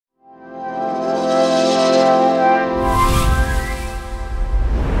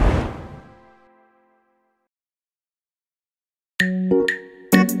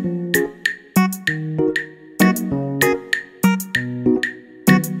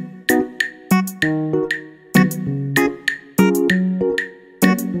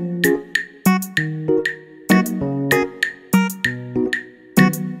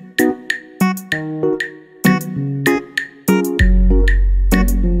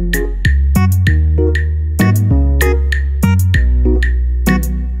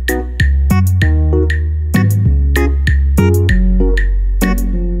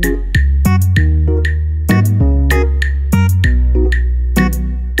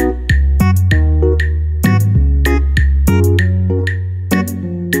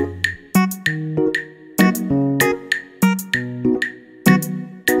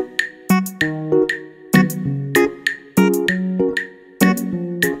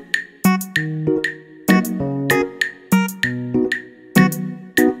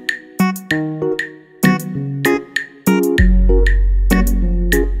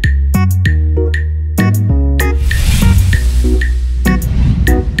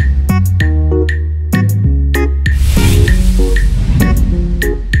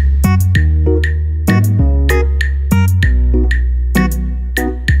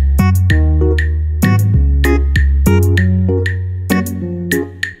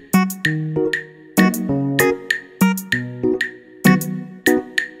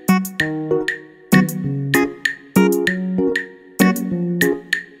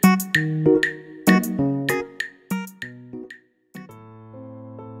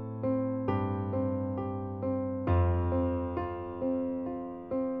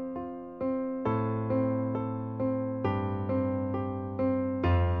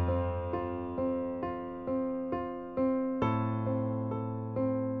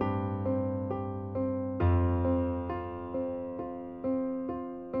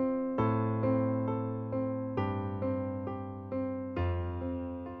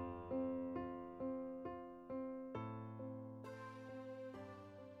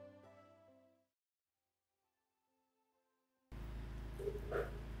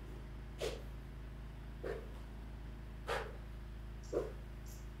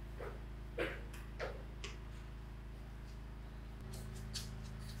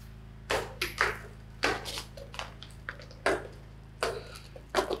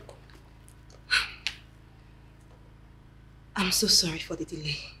I'm so sorry for the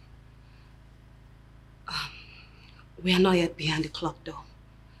delay. We are not yet behind the clock though.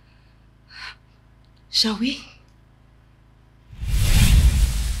 Shall we?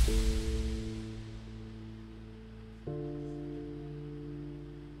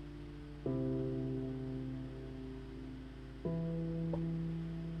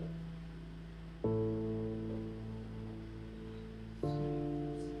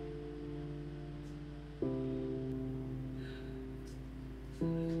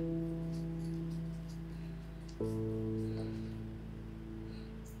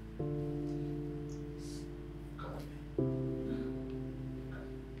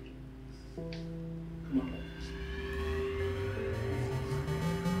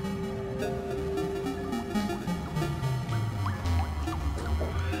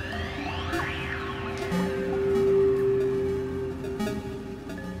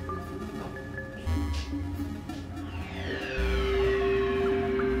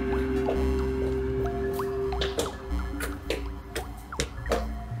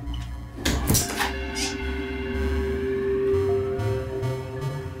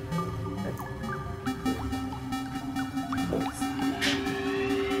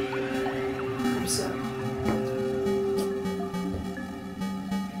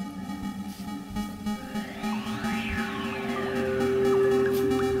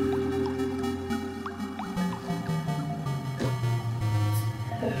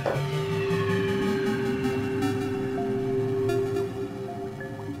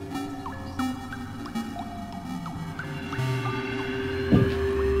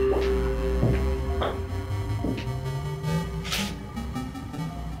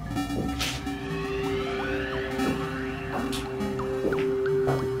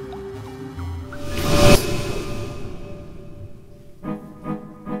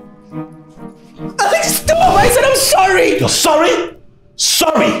 You're sorry?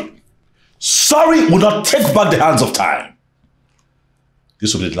 Sorry! Sorry will not take back the hands of time.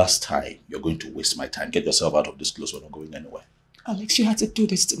 This will be the last time you're going to waste my time. Get yourself out of this clothes. We're not going anywhere. Alex, you had to do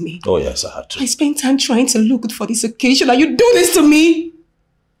this to me. Oh yes, I had to. I spent time trying to look good for this occasion and you do this to me?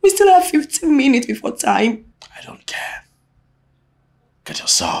 We still have 15 minutes before time. I don't care. Get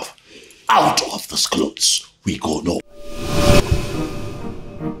yourself out of this clothes. We go no.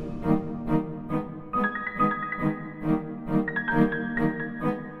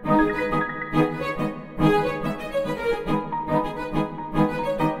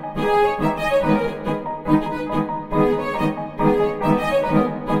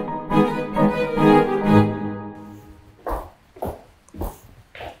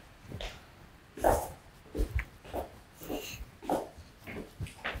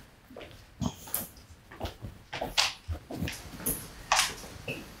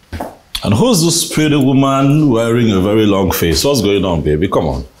 And who's this pretty woman wearing a very long face? What's going on, baby? Come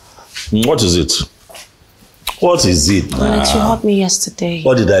on. What is it? What is it now? Alex, you hugged me yesterday.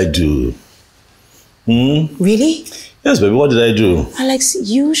 What did I do? Really? Yes, baby, what did I do? Alex,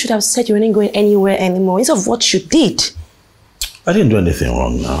 you should have said you weren't going anywhere anymore instead of what you did. I didn't do anything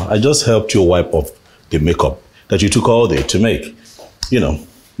wrong now. I just helped you wipe off the makeup that you took all day to make. You know,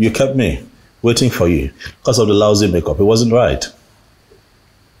 You kept me waiting for you because of the lousy makeup. It wasn't right.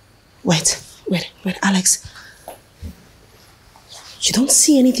 Wait, Alex. You don't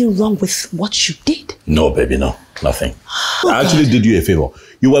see anything wrong with what you did? No, baby, no. Nothing. I actually did you a favor.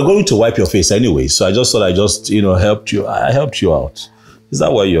 You were going to wipe your face anyway, so I just thought I just, helped you. I helped you out. Is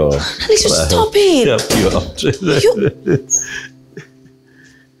that why you're... Alex, stop it. Help you out.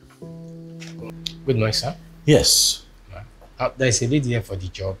 Good morning, sir. Yes. There's a lady here for the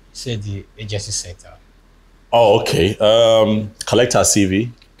job. Said the agency center. Oh, okay. Collect her CV.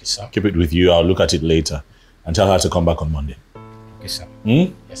 Okay, sir. Keep it with you. I'll look at it later. And tell her to come back on Monday. Okay, sir. Hmm?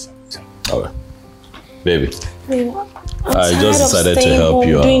 Yes, sir. All right. Baby. I just decided to help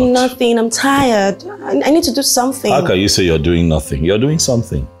you out. Doing nothing. I'm tired. I need to do something. How can you say you're doing nothing? You're doing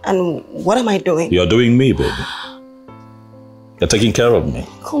something. And what am I doing? You're doing me, baby. You're taking care of me.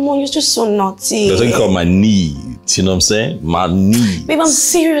 Come on, you're just so naughty. You're taking care of my needs. You know what I'm saying? My needs. Babe, I'm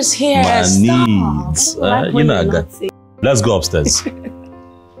serious here. My Stop. needs. You know I got. Let's go upstairs.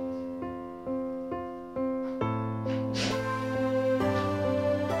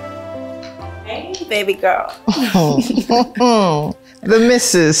 Baby girl. The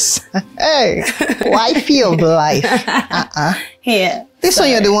missus. Hey, wifey of life. Here. This one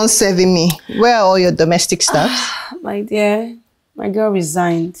you're the one serving me. Where are all your domestic stuff? My dear, my girl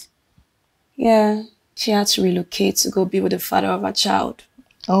resigned. Yeah, she had to relocate to go be with the father of her child.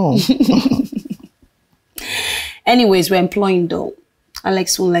 Oh. Anyways, we're employing though.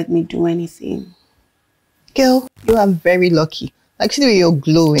 Alex won't let me do anything. Girl, you are very lucky. Like, see the way you're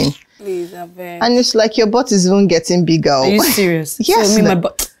glowing. Please, I beg. And it's like your butt is even getting bigger. Are you serious? Yes. So my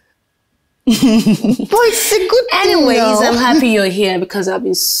butt. But it's a good thing. Anyways, now. I'm happy you're here because I've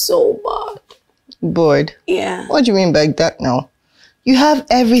been so bored. Bored? Yeah. What do you mean by that now? You have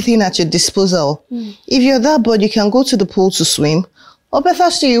everything at your disposal. If you're that bored, you can go to the pool to swim. Or better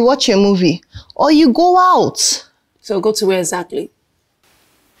still, you watch a movie. Or you go out. So go to where exactly?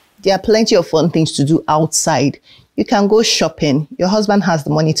 There are plenty of fun things to do outside. You can go shopping. Your husband has the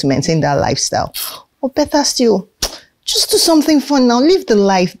money to maintain that lifestyle. Or better still, just do something fun now. Live the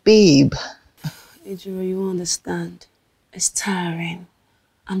life, babe. Ejiro, you won't understand. It's tiring.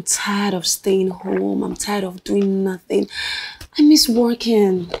 I'm tired of staying home. I'm tired of doing nothing. I miss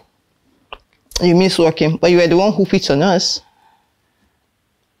working. You miss working, but you were the one who picked on us.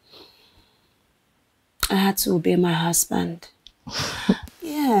 I had to obey my husband.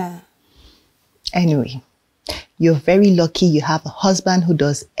 Yeah. Anyway, you're very lucky you have a husband who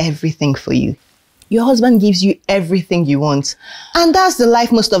does everything for you. Your husband gives you everything you want. And that's the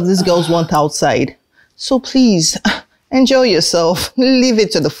life most of these girls want outside. So please, enjoy yourself. Live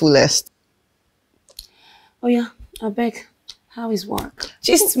it to the fullest. Oh yeah, I beg. How is work?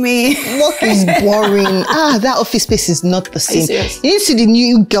 Just me. Work is boring. That office space is not the same. serious? You need to see the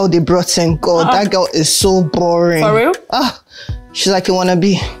new girl they brought in. God, that girl is so boring. For real? She's like a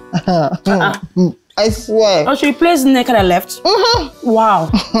wannabe. I swear. Oh, she plays naked and left? Wow.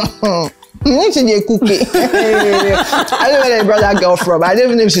 You need to be a cookie. I don't know where they brought that girl from. I don't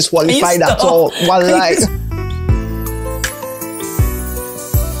even know if she's qualified at all. One lie.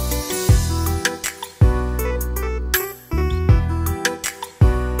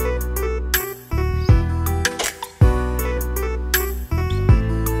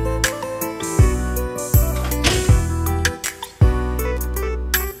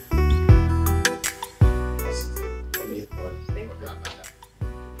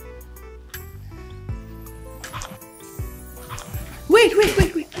 Wait.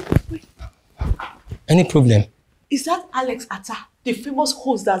 Any problem? Is that Alex Atta, the famous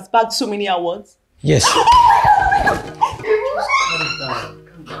host that's bagged so many awards? Yes.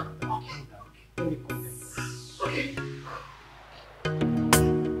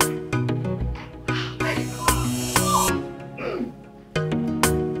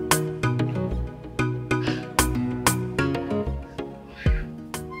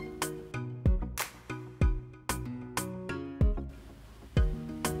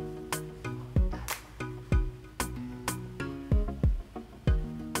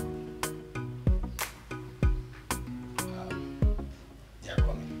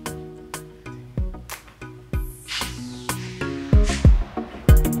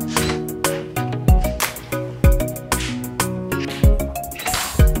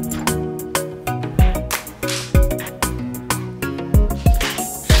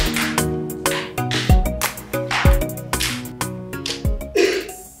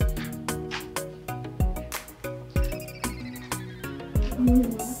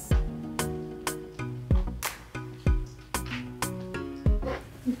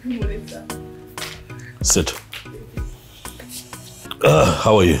 Sit.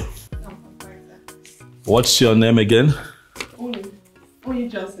 How are you? What's your name again?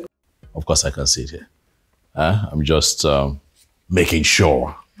 ONYII Johnson. Of course, I can see it here. I'm just making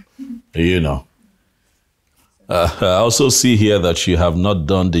sure, you know. I also see here that you have not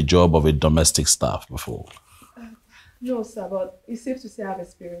done the job of a domestic staff before. No, sir, but it's safe to say I have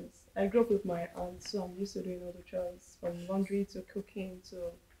experience. I grew up with my aunt, so I'm used to doing all the chores, from laundry to cooking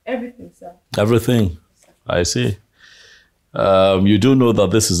to everything, sir. Everything? I see. You do know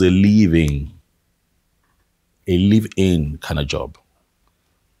that this is a live-in kind of job.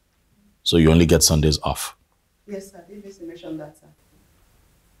 So you only get Sundays off. Yes, sir. Did you mention that, sir?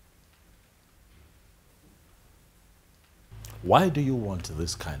 Why do you want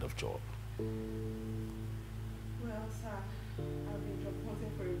this kind of job? Well, sir, I've been job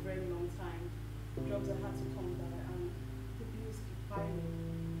hunting for a very long time. Jobs are hard to come by, and the bills keep piling.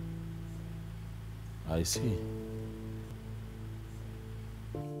 I see.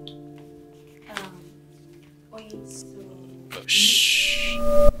 Shh.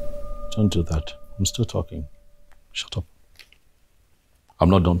 Don't do that. I'm still talking. Shut up. I'm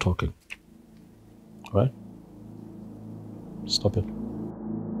not done talking. All right? Stop it.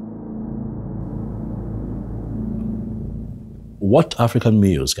 What African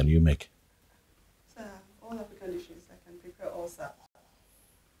meals can you make? Sir, all African dishes. I can prepare all, sir.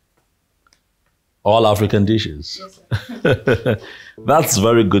 All African dishes? Yes, sir. That's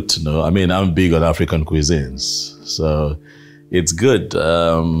very good to know. I mean, I'm big on African cuisines, so it's good.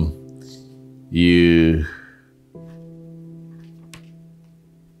 You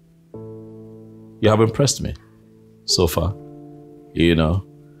have impressed me so far. You know,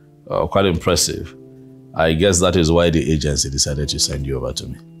 quite impressive. I guess that is why the agency decided to send you over to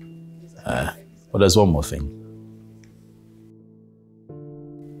me. But there's one more thing.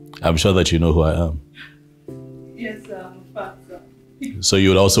 I'm sure that you know who I am. Yes, sir. Fact, sir. So you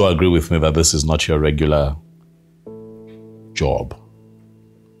would also agree with me that this is not your regular job.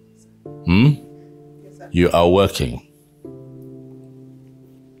 Yes, sir. You are working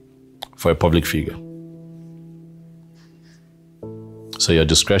for a public figure. So your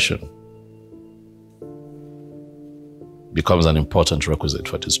discretion becomes an important requisite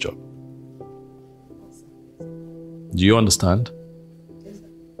for this job. Do you understand? Yes, sir.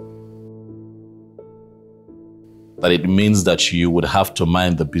 That it means that you would have to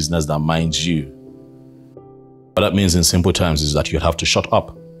mind the business that minds you. What that means in simple terms is that you have to shut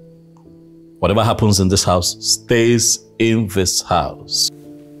up. Whatever happens in this house stays in this house.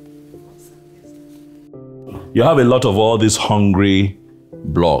 You have a lot of all these hungry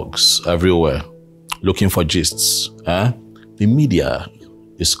blogs everywhere looking for gists. The media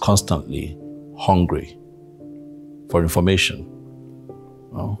is constantly hungry for information,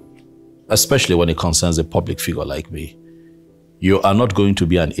 especially when it concerns a public figure like me. You are not going to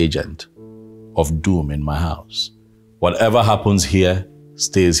be an agent of doom in my house. Whatever happens here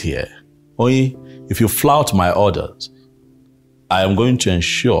stays here. Only if you flout my orders, I am going to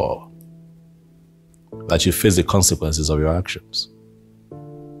ensure that you face the consequences of your actions.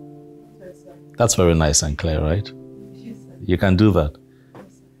 Yes, sir. That's very nice and clear, right? Yes, sir. You can do that.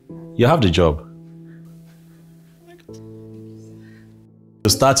 Yes, sir. You have the job. You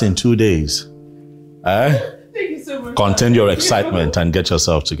start in 2 days. Thank you so much. Contain your excitement and get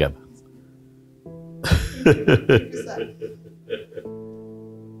yourself together. Thank you, sir.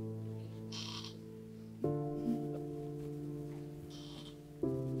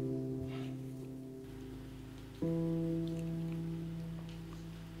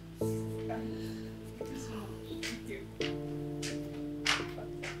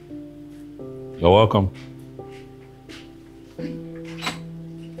 You're welcome.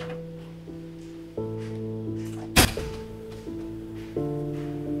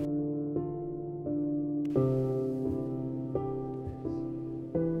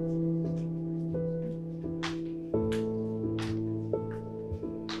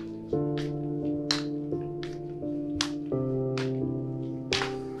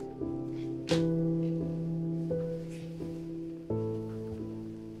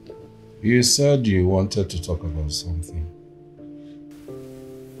 You said you wanted to talk about something.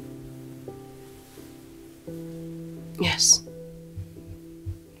 Yes.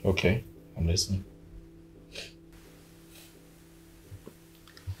 Okay, I'm listening.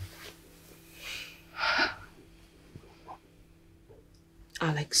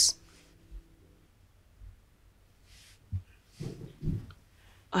 Alex.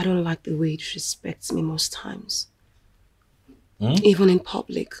 I don't like the way he disrespects me most times. Even in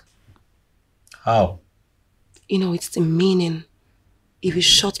public. How? You know, it's demeaning. If you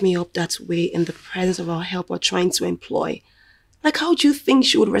shut me up that way in the presence of our helper trying to employ, Like, how do you think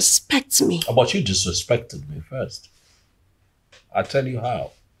she would respect me? But you disrespected me first. I'll tell you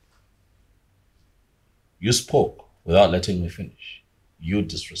how. You spoke without letting me finish. You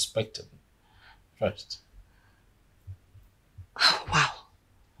disrespected me first. Oh, wow.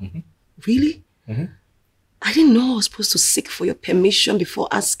 Really? I didn't know I was supposed to seek for your permission before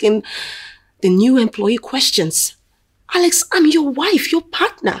asking the new employee questions. Alex, I'm your wife, your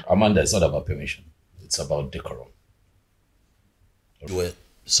partner. Amanda, it's not about permission. It's about decorum. You were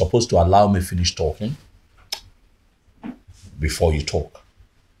supposed to allow me finish talking before you talk,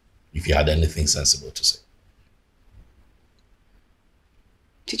 if you had anything sensible to say.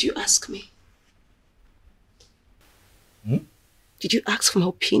 Did you ask me? Did you ask for my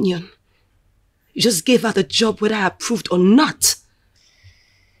opinion? You just gave her the job whether I approved or not.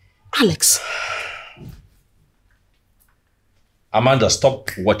 Alex. Amanda, stop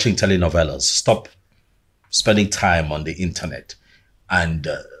watching telenovelas. Stop spending time on the internet and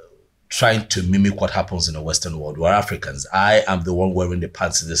trying to mimic what happens in the Western world. We're Africans. I am the one wearing the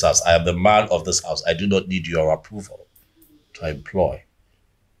pants in this house. I am the man of this house. I do not need your approval to employ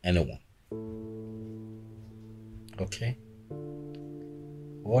anyone. Okay?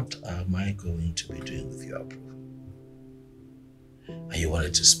 What am I going to be doing with your approval? And you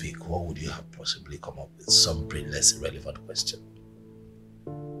wanted to speak. What would you have possibly come up with? Some brainless, irrelevant question.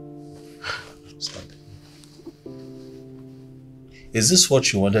 Stop it. Is this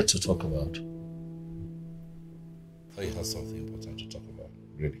what you wanted to talk about? I thought you had something important to talk about,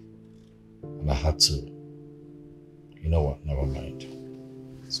 really. And I had to. You know what? Never mind.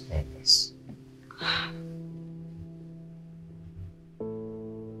 It's pointless.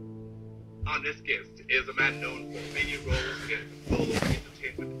 Our next guest is a man known for many roles in control of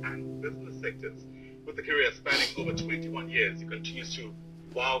entertainment and business sectors. With a career spanning over 21 years, he continues to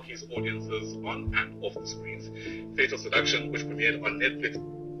wow his audiences on and off the screens. Fatal Seduction, which premiered on Netflix.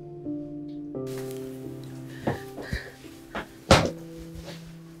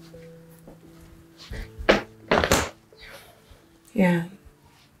 Yeah.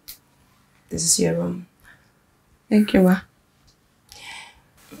 This is your room. Thank you, ma.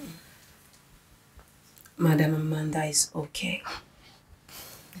 Madam Amanda is okay.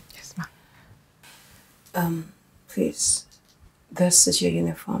 Yes, ma. Please, this is your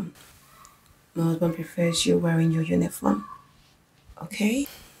uniform. My husband prefers you wearing your uniform. Okay?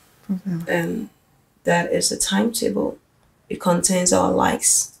 And that is the timetable. It contains our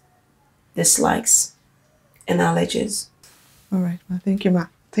likes, dislikes, and allergies. All right, ma. Thank you, ma.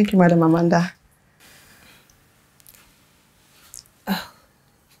 Thank you, Madam Amanda.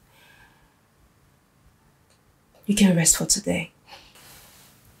 You can rest for today.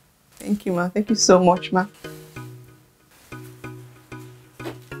 Thank you, ma. Thank you so much, ma.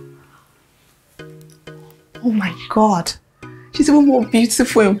 Oh my God. She's even more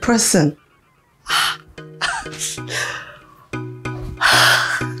beautiful in person.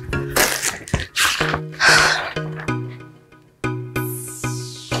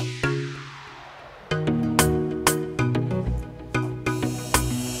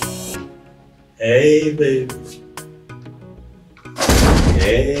 Hey, baby.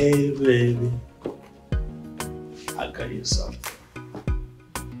 Hey, baby. I got you something.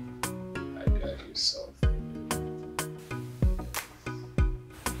 I got you something.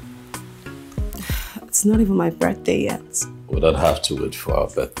 It's not even my birthday yet. We don't have to wait for our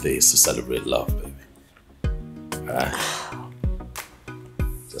birthdays to celebrate love, baby. Alright?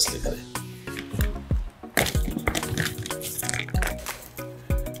 Just look at it.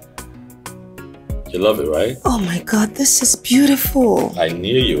 You love it, right? Oh my God, this is beautiful. I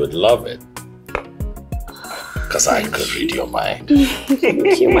knew you would love it. Because I could read your mind.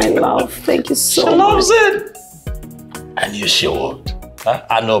 Thank you, my love. Thank you so much. She loves it. And you she would. Huh?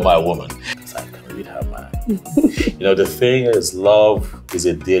 I know my woman. Because I can read her mind. You know, the thing is, love is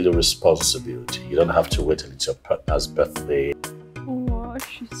a daily responsibility. You don't have to wait until it's your partner's birthday. Oh,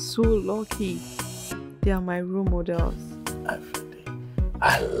 she's so lucky. They are my role models.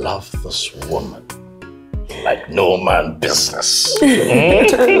 I love this woman like no man business.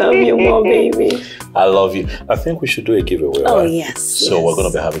 I love you more, baby. I love you. I think we should do a giveaway. Oh, right? yes. So yes. we're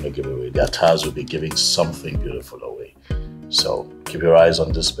going to be having a giveaway. The attires will be giving something beautiful away. So keep your eyes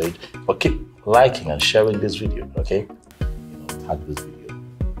on this page, but keep liking and sharing this video, okay? You know, tag this video.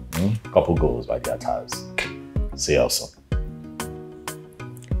 Couple goals by the attires. See you soon.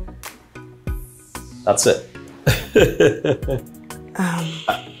 That's it.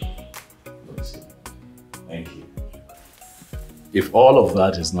 Thank you. If all of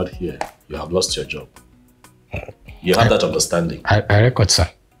that is not here, you have lost your job. You have that understanding. I record, sir.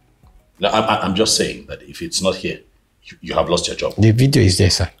 No, I'm just saying that if it's not here, You have lost your job. The video is there,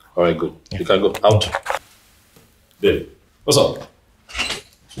 sir. All right, good. Yeah. You can go out. Babe, what's up?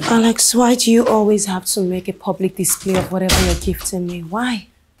 Alex, why do you always have to make a public display of whatever you're gifting me? Why?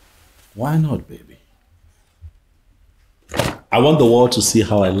 Why not, baby? I want the world to see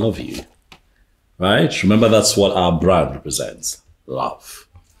how I love you. Right? Remember, that's what our brand represents. Love.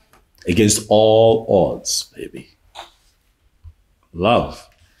 Against all odds, baby. Love.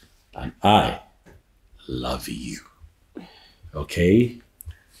 And I love you. Okay?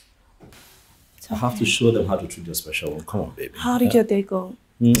 I have to show them how to treat your special one. Come on, baby. How did your day go?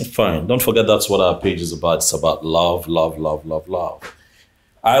 Fine. Don't forget that's what our page is about. It's about love, love, love, love, love.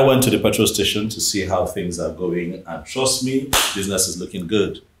 I went to the petrol station to see how things are going, and trust me, business is looking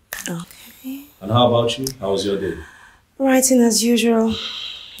good. Okay. And how about you? How was your day? Writing as usual,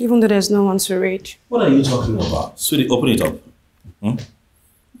 even though there's no one to read. What are you talking about? Sweetie, open it up. Come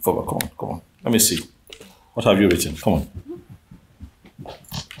on. Let me see. What have you written? Come on.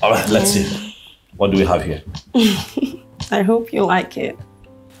 All right, let's see. What do we have here? I hope you like it.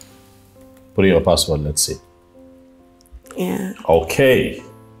 Put in your password, let's see. Yeah. Okay.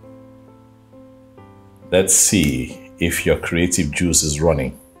 Let's see if your creative juice is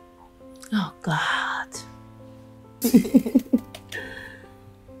running. Oh, God.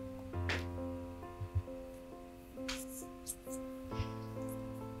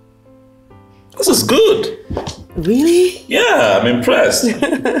 This is good. Really? Yeah, I'm impressed.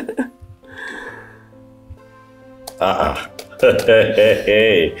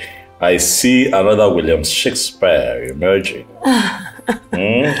 Hey. I see another William Shakespeare emerging.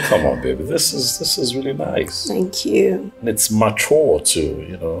 Come on, baby. This is really nice. Thank you. And it's mature too,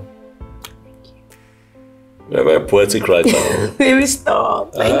 you know. You're a very poetic writer. Baby,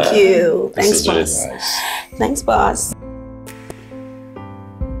 stop. Thank you. This Thanks, is really boss. nice. Thanks, boss.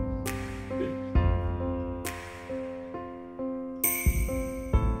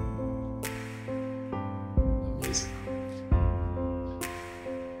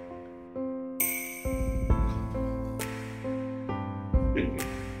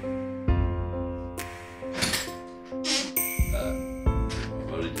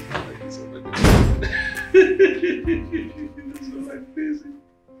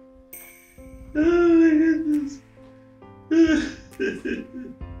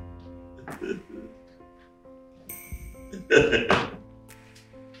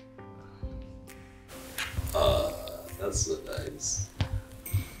 That's so nice.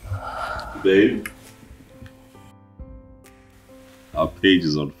 Babe, our page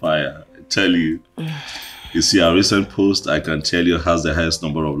is on fire. I tell you. You see, our recent post, I can tell you, has the highest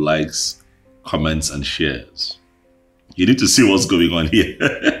number of likes, comments, and shares. You need to see what's going on here.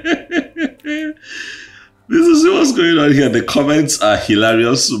 This is what's going on here. The comments are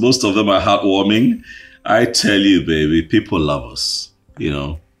hilarious. Most of them are heartwarming. I tell you, baby, people love us. You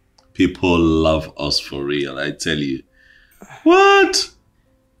know, people love us for real. I tell you. What?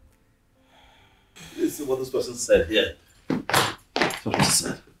 Let's see what this person said here. That's what he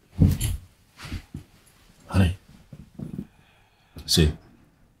said. Honey, see,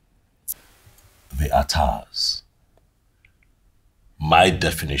 the Atars, my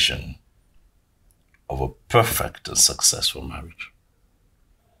definition of a perfect and successful marriage.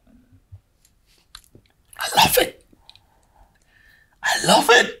 I love it. I love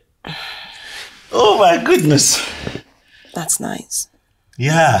it. Oh my goodness. That's nice.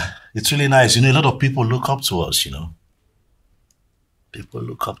 Yeah, it's really nice. You know, a lot of people look up to us, you know. People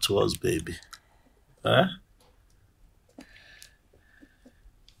look up to us, baby. Huh?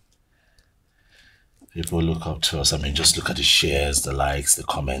 People look up to us. I mean, just look at the shares, the likes, the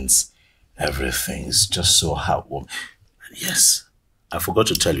comments, everything. It's just so heartwarming. Yes, I forgot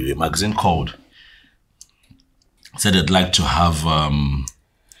to tell you, a magazine called said they'd like to have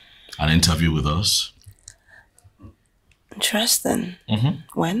an interview with us. Interesting.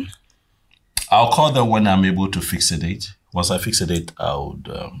 When? I'll call them when I'm able to fix a date. Once I fix a date, I would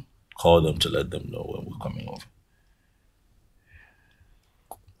call them to let them know when we're coming over.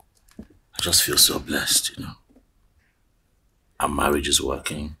 I just feel so blessed, you know. Our marriage is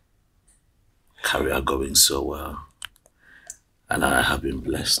working, career going so well, and I have been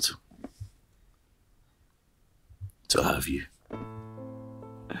blessed to have you.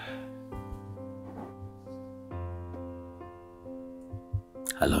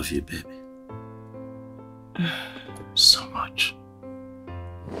 I love you, baby. So much.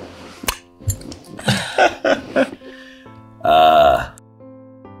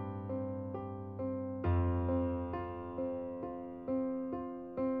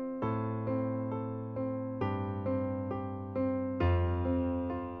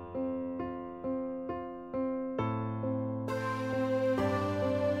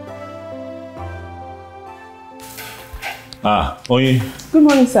 Onyi. Good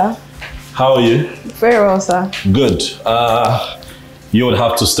morning, sir. How are you? Very well, sir. Good. You would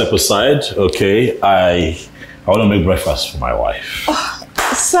have to step aside, okay? I want to make breakfast for my wife.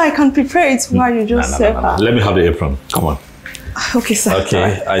 Sir, I can prepare it while you just serve her. Let me have the apron. Come on. Okay, sir.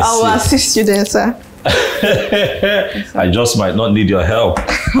 Okay, I will assist you then, sir. I just might not need your help.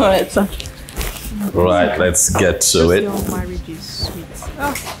 All right, sir. Right, let's get to it. Your marriage is sweet.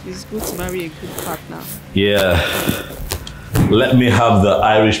 It's good to marry a good partner. Yeah. Let me have the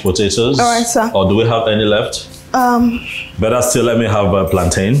Irish potatoes. All right, sir. Or do we have any left? Better still, let me have a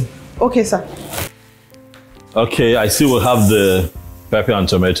plantain. Okay, sir. Okay, I see we'll have the pepper and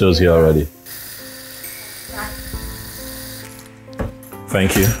tomatoes here already.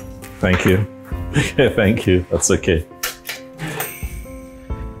 Thank you. Thank you. Thank you. That's okay.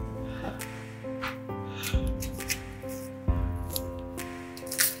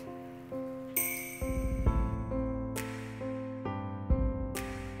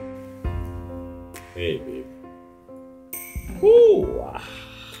 Hey, babe. Ooh.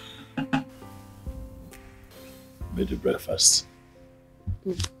 Made the breakfast.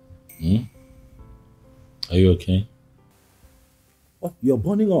 Are you okay? What? You're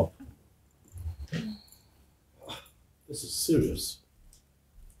burning up. This is serious.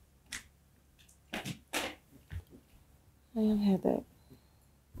 I have headache.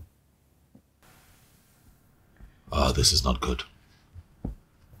 Oh, this is not good.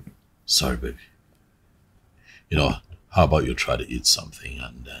 Sorry, baby. You know, how about you try to eat something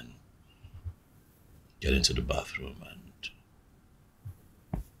and then get into the bathroom and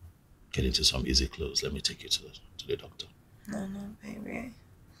get into some easy clothes. Let me take you to the doctor. No, baby.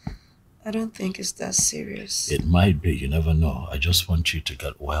 I don't think it's that serious. It might be, you never know. I just want you to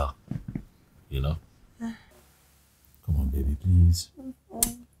get well, you know? Come on, baby, please.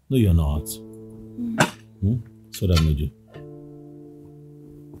 No, you're not. So that made you.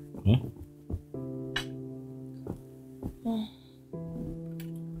 Huh?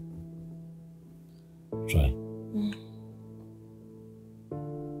 Try.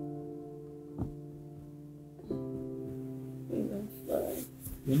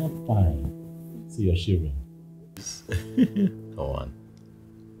 You're not fine. See, you're shivering. Go on.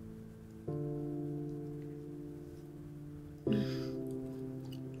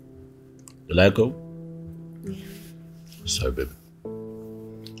 You like go? Yeah. Sorry, baby.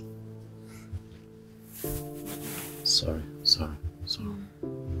 Sorry.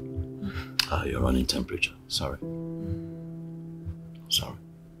 You're running temperature. Sorry. Sorry.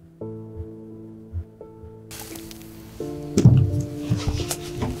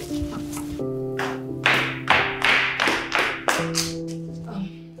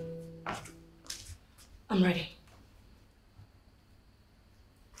 I'm ready.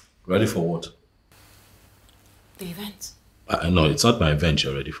 Ready for what? The event. No, it's not my event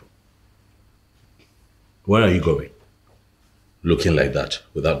you're ready for. Where are you going? Looking like that,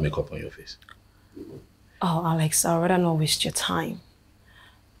 without makeup on your face. Oh, Alex, I'd rather not waste your time.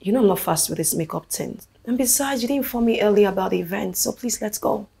 You know I'm not fast with this makeup thing. And besides, you didn't inform me earlier about the event, so please, let's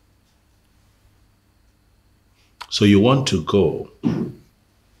go. So you want to go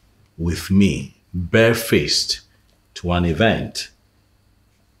with me, barefaced, to an event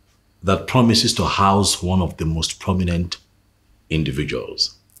that promises to house one of the most prominent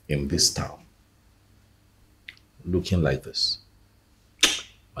individuals in this town. Looking like this.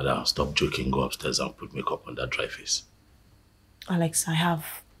 Madam, stop joking, go upstairs and put makeup on that dry face. Alex, I have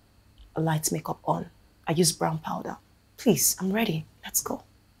a light makeup on. I use brown powder. Please, I'm ready. Let's go.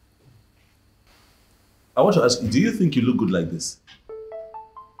 I want to ask you, do you think you look good like this?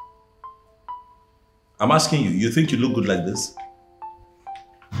 I'm asking you, you think you look good like this?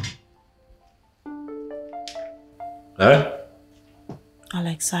 Eh?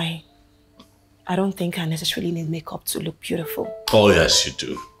 Alex, I don't think I necessarily need makeup to look beautiful. Oh yes, you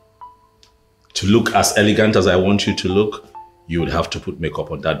do. To look as elegant as I want you to look, you would have to put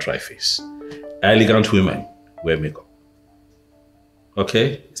makeup on that dry face. Elegant women wear makeup.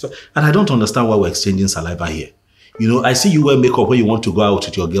 Okay? And I don't understand why we're exchanging saliva here. You know, I see you wear makeup when you want to go out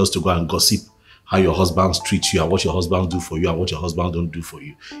with your girls to go and gossip how your husbands treat you and what your husbands do for you and what your husbands don't do for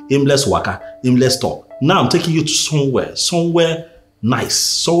you. Aimless waka, aimless talk. Now I'm taking you to somewhere nice.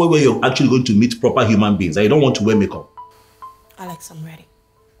 Somewhere where you're actually going to meet proper human beings and you don't want to wear makeup. Alex, I'm ready.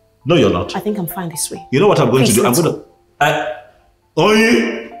 No, you're not. I think I'm fine this way. You know what I'm going to do? I'm going to...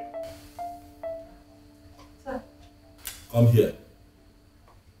 Onyi! Sir. Come here.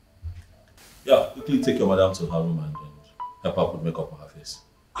 Yeah, quickly take your madam to her room and help her put makeup on her face.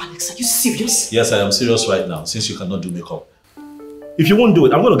 Alex, are you serious? Yes, I am serious right now, since you cannot do makeup. If you won't do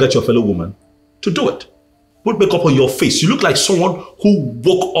it, I'm going to get your fellow woman to do it. Put makeup on your face. You look like someone who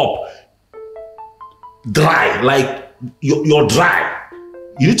woke up dry, like you're dry.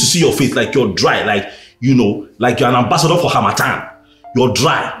 You need to see your face like you're dry, like, you know, like you're an ambassador for Hamatan. You're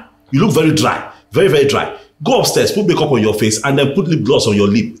dry. You look very dry, very, very dry. Go upstairs, put makeup on your face, and then put lip gloss on your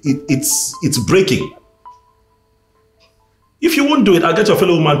lip. It's breaking. If you won't do it, I'll get your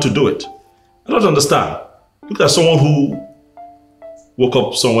fellow woman to do it. I don't understand. Look like someone who woke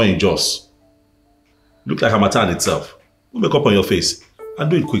up somewhere in Jos. Look like Hamatan itself. Put makeup on your face. And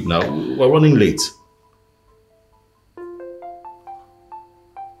do it quick now. We're running late.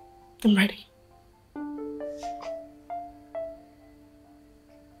 I'm ready.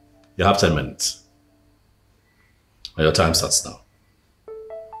 You have 10 minutes. And your time starts now.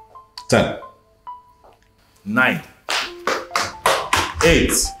 10, 9,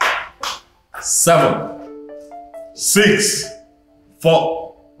 8, 7, 6,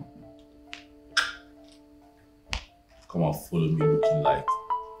 4. Come on, follow me looking like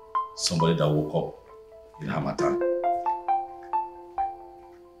somebody that woke up in Hamatan.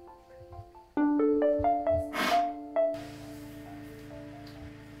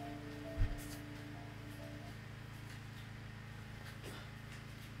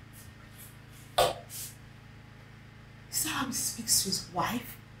 Is that how he speaks to his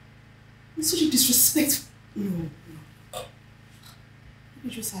wife? It's such a disrespect. No.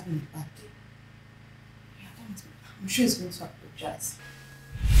 Maybe just having a bad day. Yeah, I'm sure he's going to apologize.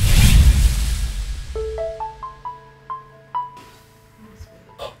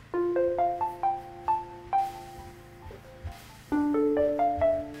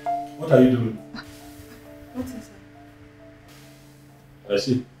 What are you doing? What is it? I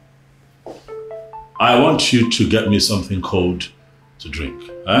see. I want you to get me something cold to drink.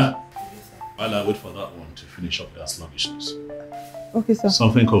 Huh? While I wait for that one to finish up their sluggishness. Okay, sir.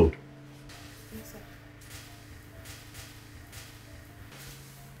 Something cold. Yes, sir.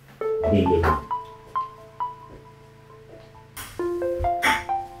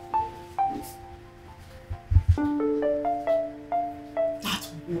 That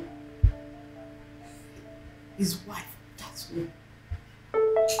woman. His wife. That's woman.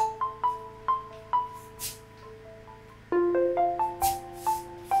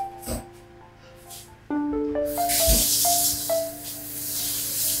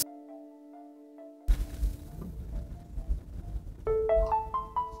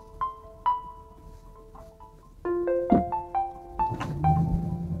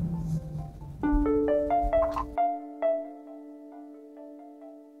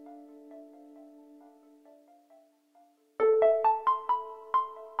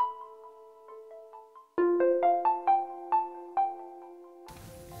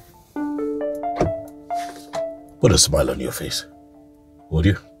 Put a smile on your face, would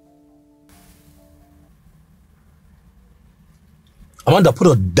you? Amanda, put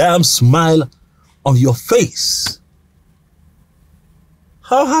a damn smile on your face.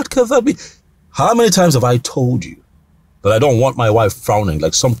 How hard can that be? How many times have I told you that I don't want my wife frowning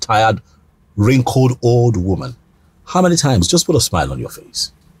like some tired, wrinkled old woman? How many times? Just put a smile on your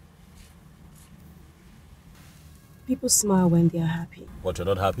face. People smile when they are happy. What, you're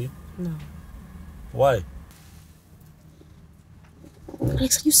not happy? No. Why?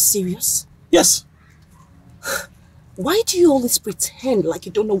 Alex, are you serious? Yes. Why do you always pretend like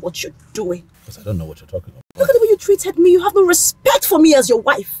you don't know what you're doing? Because I don't know what you're talking about. Look at the way you treated me. You have no respect for me as your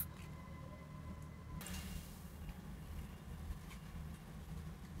wife.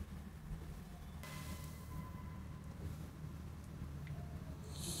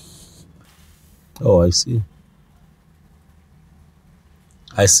 Oh, I see.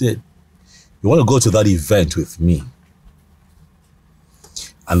 I see it. You want to go to that event with me.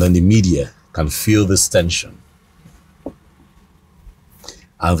 And then the media can feel this tension.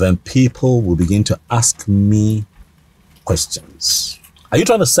 And then people will begin to ask me questions. Are you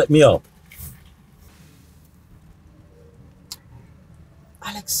trying to set me up?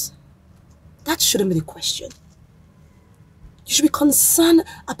 Alex, that shouldn't be the question. You should be concerned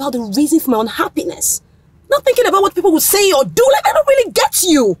about the reason for my unhappiness. Not thinking about what people will say or do. Like, I don't really get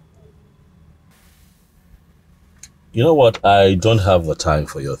you. You know what? I don't have the time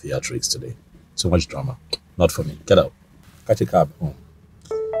for your theatrics today. Too much drama. Not for me. Get out. Catch a cab home.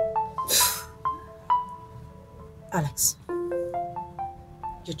 Alex,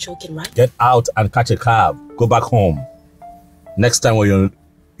 you're joking, right? Get out and catch a cab. Go back home. Next time when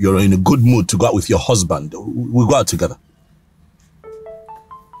you're in a good mood to go out with your husband, we'll go out together.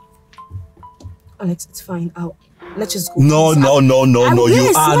 Alex, it's fine. Let's just go. No. You are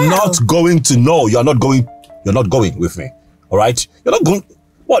not going to. No, you're not going. You're not going with me. All right? You're not going.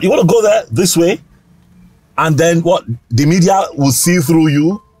 What? You want to go there this way? And then what? The media will see through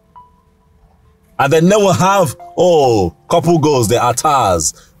you. And then they will have, oh, couple goals, they are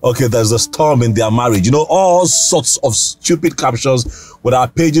tars. Okay, there's a storm in their marriage. You know, all sorts of stupid captions with our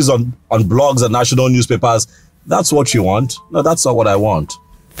pages on blogs and national newspapers. That's what you want? No, that's not what I want.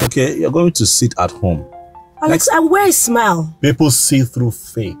 Okay, you're going to sit at home. Alex, I wear a smile. People see through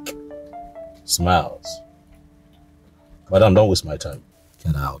fake smiles. Madam, don't waste my time.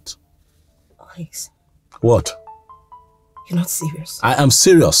 Get out. Alex. What? You're not serious. I am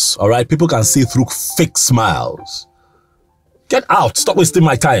serious, all right? People can see through fake smiles. Get out. Stop wasting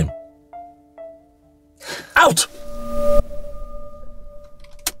my time. Out.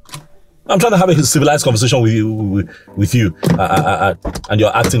 I'm trying to have a civilized conversation with you, and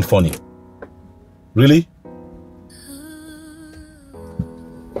you're acting funny. Really?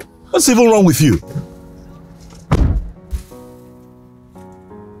 What's even wrong with you?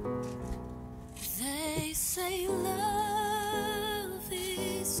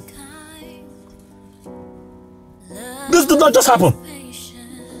 This did not just happen.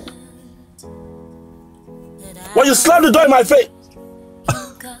 When you slammed the door in my face.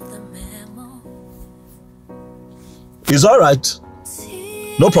 It's all right.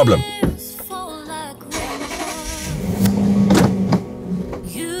 No problem.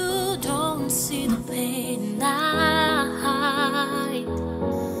 You don't see the pain I hide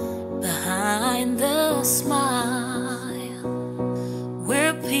behind the smile.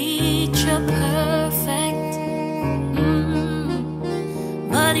 We're picture perfect,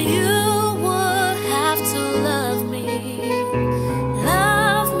 but you would have to love me.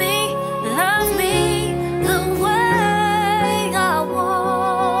 Love me, love me the way I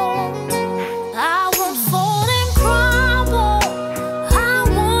want. I won't fold and crumble. I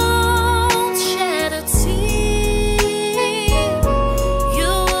won't shed a tear.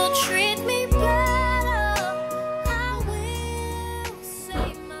 You will treat me better. I will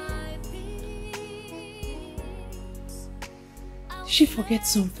save my peace. Did she forget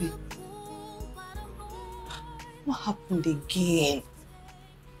something? What happened again?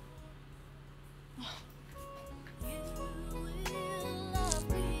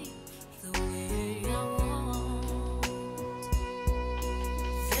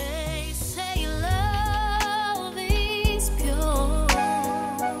 They say love is pure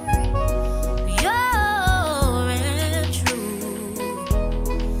and true,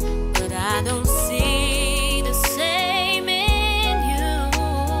 but I don't see the same in you.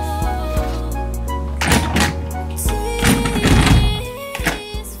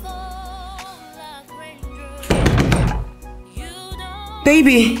 Tears fall like raindrops. You don't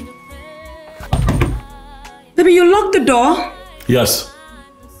Baby. Baby, you locked the door? Yes.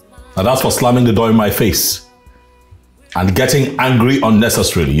 And that's for slamming the door in my face and getting angry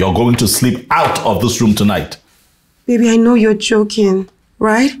unnecessarily. You're going to sleep out of this room tonight. Baby, I know you're joking,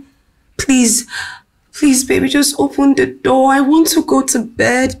 right? Please, please, baby, just open the door. I want to go to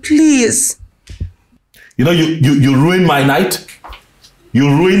bed, please. You know, you ruined my night. You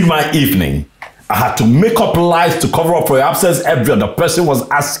ruined my evening. I had to make up lies to cover up for your absence. Every other person was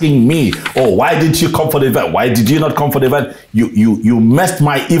asking me, oh, why didn't you come for the event? Why did you not come for the event? You messed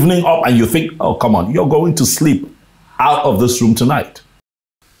my evening up and you think, oh, come on, you're going to sleep out of this room tonight.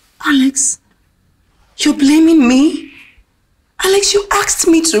 Alex, you're blaming me? Alex, you asked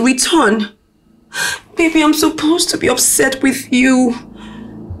me to return. Baby, I'm supposed to be upset with you.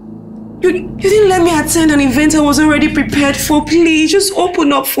 You didn't let me attend an event I was already prepared for. Please, just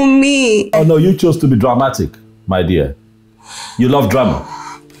open up for me. Oh no, you chose to be dramatic, my dear. You love drama.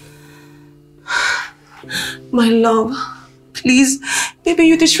 My love, please. Baby,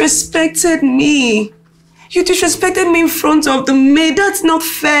 you disrespected me. You disrespected me in front of the maid. That's not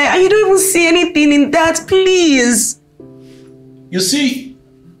fair. And you don't even see anything in that, please. You see,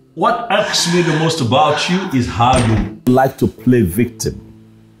 what irks me the most about you is how you like to play victim.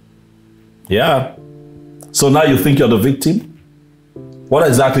 Yeah. So now you think you're the victim? What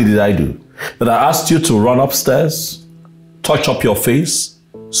exactly did I do? That I asked you to run upstairs, touch up your face,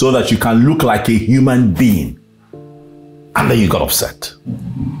 so that you can look like a human being. And then you got upset.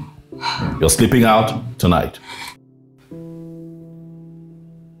 You're sleeping out tonight.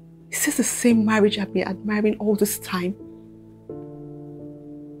 Is this the same marriage I've been admiring all this time?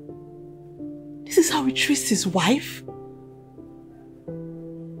 This is how he treats his wife?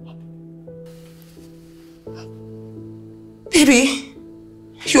 Baby,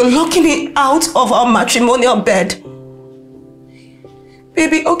 you're locking me out of our matrimonial bed.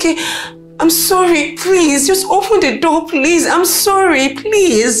 Baby, okay, I'm sorry, please, just open the door, please. I'm sorry,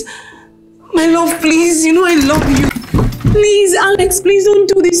 please. My love, please, you know I love you. Please, Alex, please don't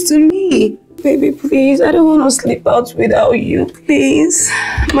do this to me. Baby, please, I don't want to sleep out without you, please.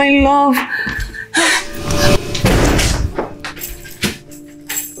 My love.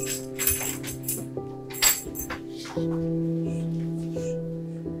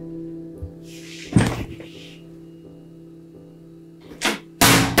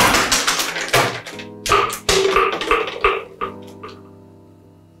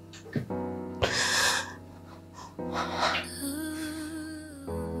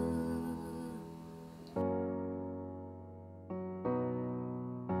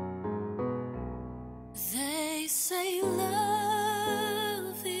 They say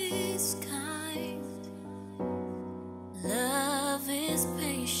love is kind, love is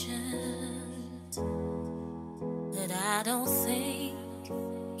patient, but I don't think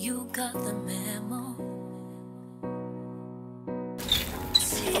you got the memo.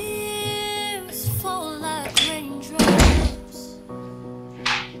 Tears fall like raindrops.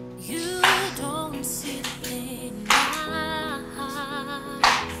 You don't see the pain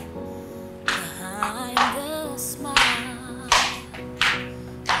behind the smile.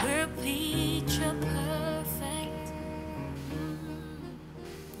 We're picture perfect.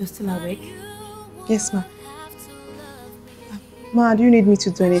 You're still awake? Yes, ma. Ma, do you need me to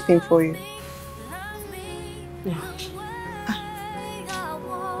do anything for you? Yeah.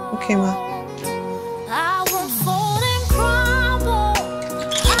 Okay, ma. I won't fall and crumble.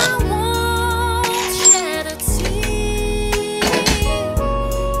 I won't shed a tear.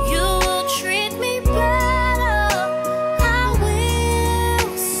 You will treat me better. I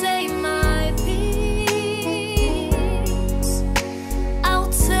will say my peace. I'll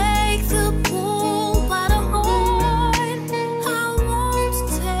take the bull by the horn. I won't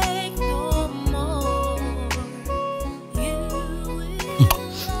take no more. You will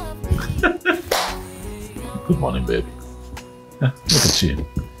love me. Good morning, baby. Look at you.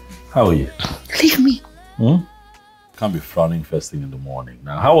 How are you? Leave me. Can't be frowning first thing in the morning.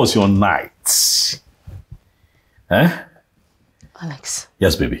 Now, how was your night? Eh? Alex,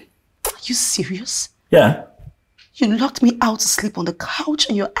 Yes, baby. are you serious? Yeah. You locked me out to sleep on the couch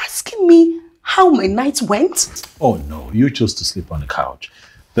and you're asking me how my night went? Oh, no. You chose to sleep on the couch.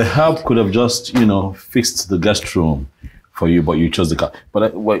 The help could have just, fixed the guest room for you, but you chose the couch.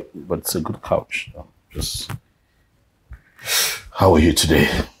 But but it's a good couch. Just... How are you today?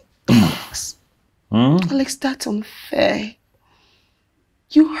 Alex, that's unfair.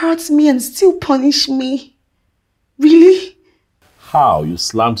 You hurt me and still punish me. Really? How? You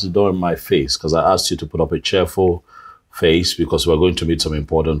slammed the door in my face because I asked you to put up a cheerful face because we're going to meet some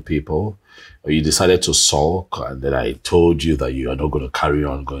important people. Or you decided to sulk, and then I told you that you are not going to carry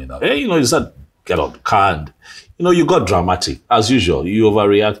on going out. Hey, you said, get out of the car, and, you got dramatic. As usual, you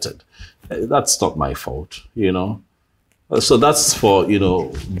overreacted. That's not my fault, So that's for,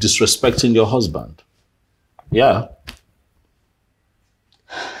 disrespecting your husband. Yeah.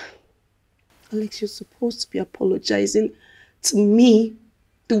 Alex, you're supposed to be apologizing to me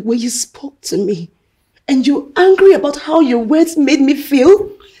the way you spoke to me. And you're angry about how your words made me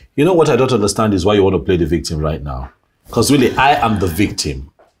feel? You know what I don't understand is why you want to play the victim right now. Because really, I am the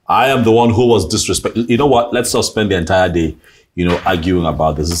victim. I am the one who was disrespected. You know what? Let's not spend the entire day, arguing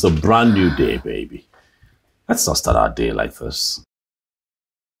about this. It's a brand new day, baby. Let's not start our day like this.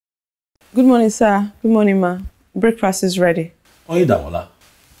 Good morning, sir. Good morning, ma. Breakfast is ready. Oyedamola,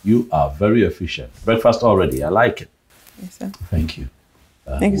 you are very efficient. Breakfast already. I like it. Yes, sir. Thank you.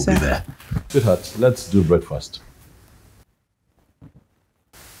 Thank you, sir. Be there. Sweetheart, let's do breakfast.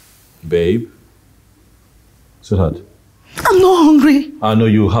 Babe. Sweetheart. I'm not hungry. I know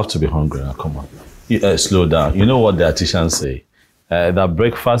you have to be hungry now. Come on. Slow down. You know what the dietitians say? That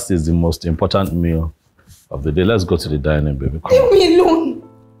breakfast is the most important meal of the day. Let's go to the dining, baby. Come on. Leave me alone.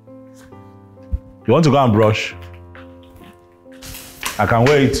 You want to go and brush? I can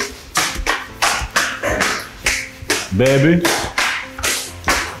wait. Baby.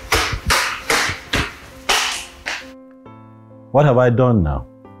 What have I done now?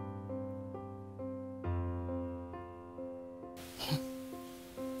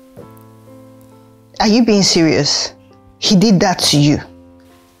 Are you being serious? He did that to you.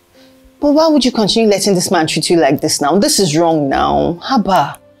 But why would you continue letting this man treat you like this now? This is wrong now.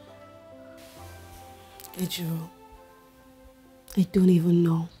 Haba. Ejiro, I don't even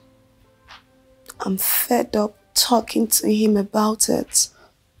know. I'm fed up talking to him about it.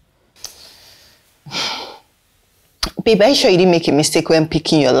 Babe, are you sure you didn't make a mistake when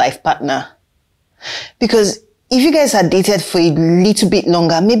picking your life partner? Because if you guys had dated for a little bit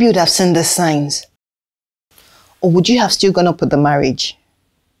longer, maybe you would have seen the signs. Or would you have still gone up with the marriage?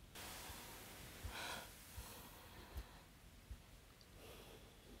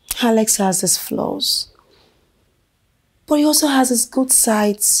 Alex has his flaws. But he also has his good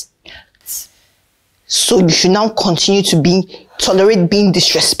sides. So you should now continue to tolerate being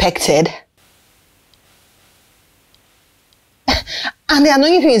disrespected? And the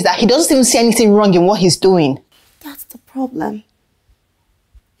annoying thing is that he doesn't even see anything wrong in what he's doing. That's the problem.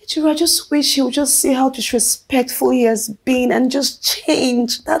 I just wish he would just see how disrespectful he has been and just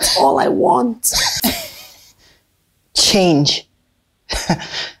change. That's all I want. Change?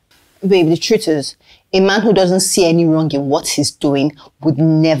 Babe, the truth is, a man who doesn't see any wrong in what he's doing would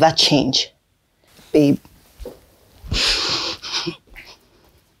never change. Babe.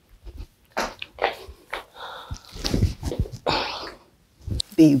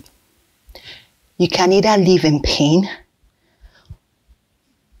 Babe, you can either live in pain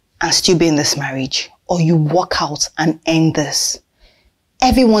and still be in this marriage, or you walk out and end this.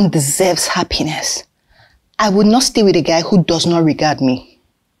 Everyone deserves happiness. I would not stay with a guy who does not regard me.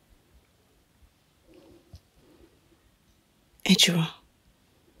 Ejiro,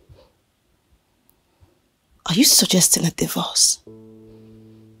 are you suggesting a divorce?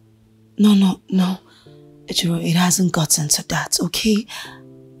 No. Ejiro, it hasn't gotten to that, okay?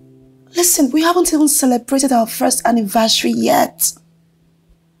 Listen, we haven't even celebrated our first anniversary yet.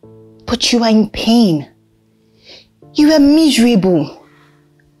 But you are in pain. You are miserable.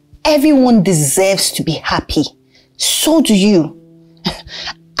 Everyone deserves to be happy. So do you.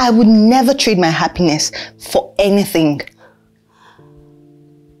 I would never trade my happiness for anything.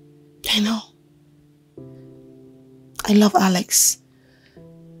 I know. I love Alex.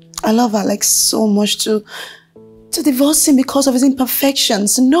 I love Alex so much to divorce him because of his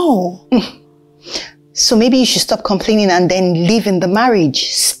imperfections. No. So maybe you should stop complaining and then live in the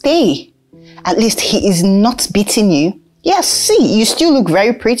marriage. Stay. At least he is not beating you. Yes, see, you still look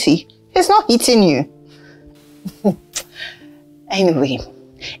very pretty. He's not hitting you. Anyway,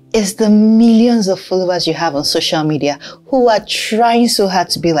 it's the millions of followers you have on social media who are trying so hard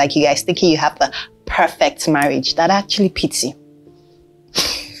to be like you guys, thinking you have the perfect marriage that actually pity.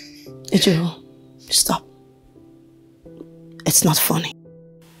 Ejiro, stop. It's not funny.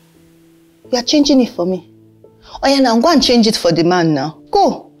 You are changing it for me. Oh yeah, now go and change it for the man now.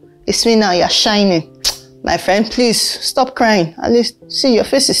 Go. It's me now, you're shining. My friend, please, stop crying. At least, see, your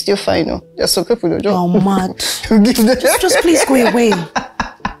face is still fine. No? There's some people who don't. Oh, mad. just please go away.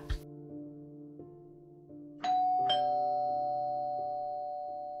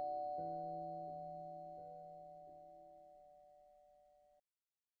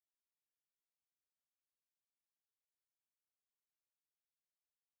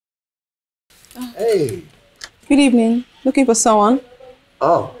 Hey. Good evening. Looking for someone?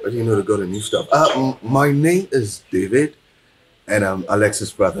 Oh, I didn't know they got a new stuff. My name is David, and I'm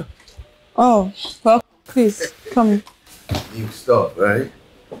Alex's brother. Oh, well, please, come in. New stuff, right?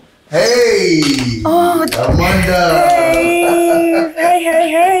 Hey! Oh, Amanda!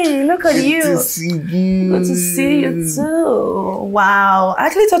 Hey, look at you. Good to see you. Good to see you too. Wow. I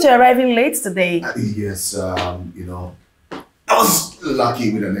actually thought you were arriving late today. Yes, you know, I was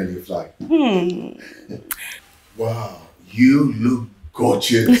lucky with an early flight. Wow, you look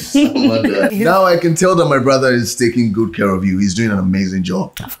gorgeous, Amanda. Now I can tell that my brother is taking good care of you. He's doing an amazing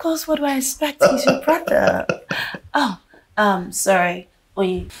job. Of course, what do I expect? He's your brother. Sorry.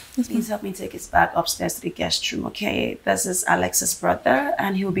 Oye, please help me take his bag upstairs to the guest room, okay? This is Alex's brother,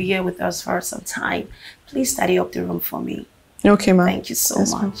 and he'll be here with us for some time. Please tidy up the room for me. Okay, ma'am. Thank you so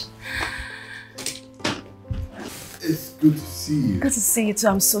much. It's good to see you. Good to see you too.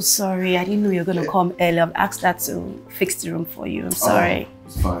 I'm so sorry. I didn't know you were going to come early. I've asked her to fix the room for you. I'm sorry. Oh,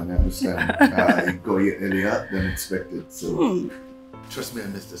 it's fine, I understand. You got here earlier than expected, so trust me, I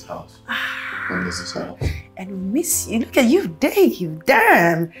miss this house. I miss this house. And we miss you. Look at you, Dave.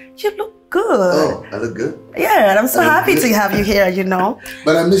 Damn, you look good. Oh, I look good? Yeah, and I'm so happy to have you here, you know.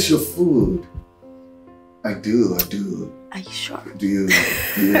 But I miss your food. I do. Are you sure? Do you?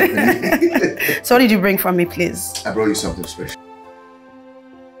 So what did you bring for me, please? I brought you something special.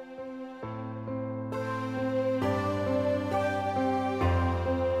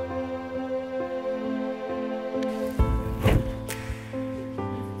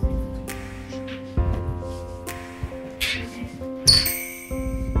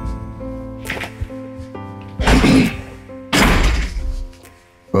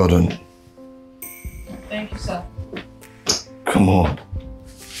 Well done. Thank you, sir. Come on.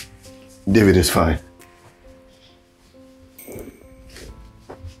 David is fine.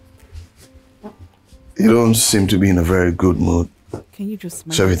 You don't seem to be in a very good mood. Can you just...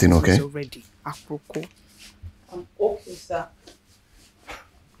 Is everything okay? Already. I'm okay, sir.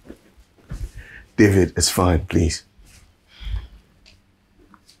 David, it's fine, please.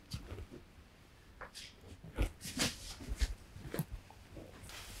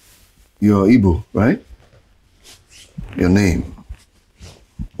 You're Igbo, right? Your name,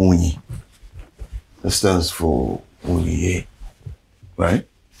 ONYII. That stands for ONYII, right?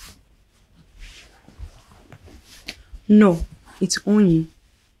 No, it's ONYII.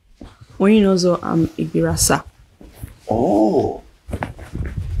 ONYII knows I'm Ibirasa. Oh,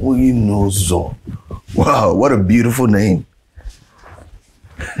 ONYII Nozo. Wow, what a beautiful name.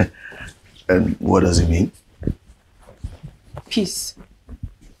 And what does it mean? Peace.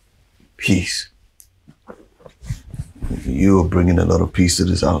 Peace. You're bringing a lot of peace to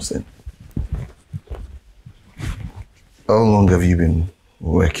this house then. How long have you been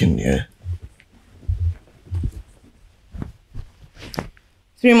working here?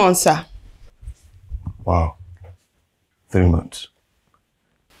 3 months, sir. Wow. 3 months.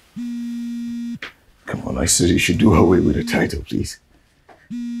 Come on, I said you should do away with the title, please.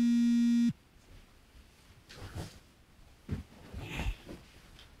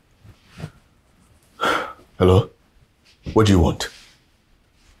 Hello? What do you want?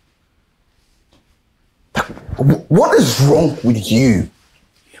 What is wrong with you?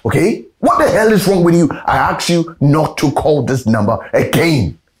 Okay? What the hell is wrong with you? I asked you not to call this number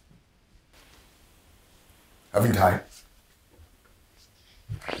again. Having time?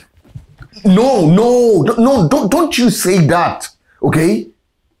 No, don't you say that, okay?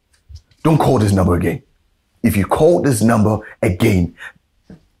 Don't call this number again. If you call this number again,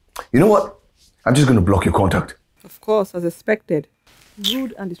 you know what? I'm just gonna block your contact. Of course, as expected.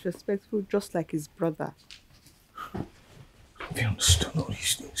 Rude and disrespectful, just like his brother. Have you understood all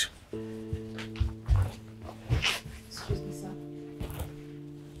these things? Excuse me, sir.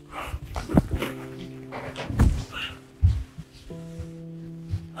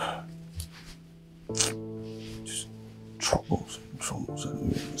 Just troubles. I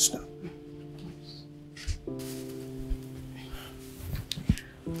don't even understand.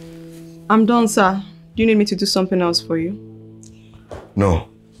 I'm done, sir. Do you need me to do something else for you? No.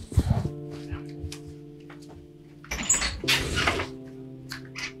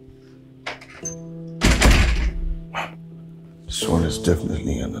 This one is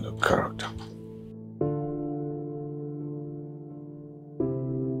definitely another character.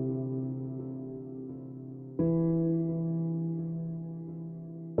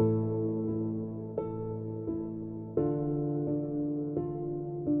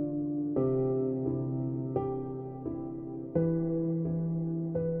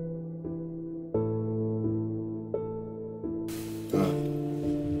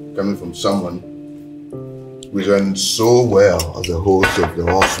 Coming from someone who's done so well as a host of the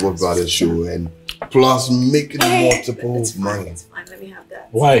Oswald Brothers show and plus making multiple money. It's fine, let me have that.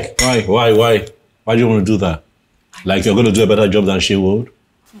 Why? Why do you want to do that? Like you're going to do a better job than she would?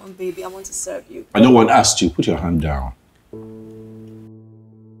 Come on, baby, I want to serve you. I no one asked you. Put your hand down.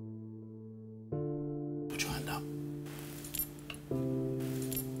 Put your hand down.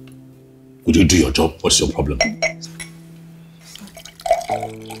 Would you do your job? What's your problem?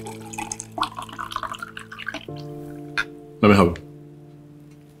 Let me have it.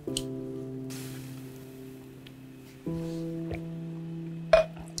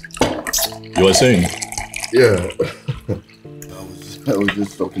 You were saying? Yeah. I was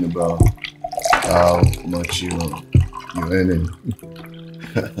just talking about how much you're earning.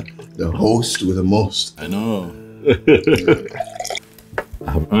 The host with the most. I know.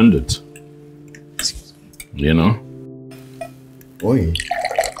 I have earned it. You know? Oi.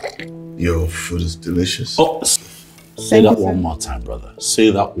 Your food is delicious. Oh, say that one more time, brother. Say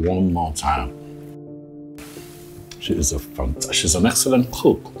that one more time. She is she's an excellent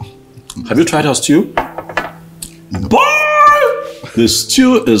cook. Have you tried her stew? No. Boy! The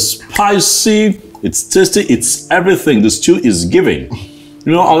stew is spicy, it's tasty, it's everything. The stew is giving.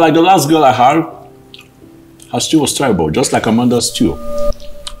 You know, unlike the last girl I had, her stew was terrible, just like Amanda's stew.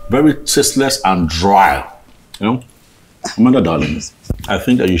 Very tasteless and dry. You know? Amanda, darling, I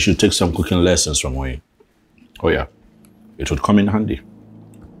think that you should take some cooking lessons from ONYII. Oh yeah, it would come in handy.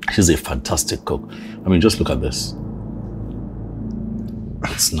 She's a fantastic cook. I mean, just look at this.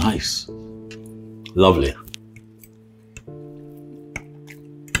 It's nice. Lovely.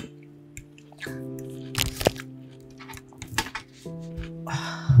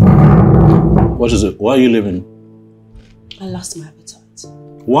 What is it? Why are you leaving? I lost my appetite.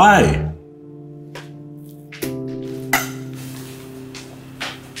 Why?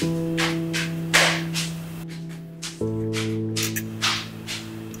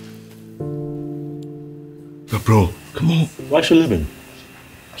 But bro, come on. Why is she leaving?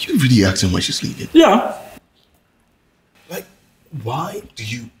 Are you really asking why she's leaving? Yeah. Like, why do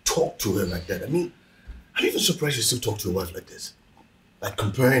you talk to her like that? I mean, I'm even surprised you still talk to your wife like this. Like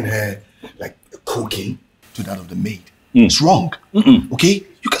comparing her, like cooking to that of the maid. It's wrong. Okay?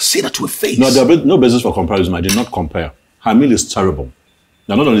 You can say that to her face. No, there's no basis for comparison. I did not compare. Her meal is terrible.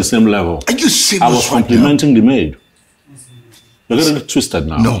 They're not on the same level. Are you serious? I was complimenting the maid. You're getting it twisted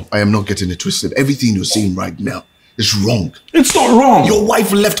now. No, I am not getting it twisted. Everything you're saying right now is wrong. It's not wrong. Your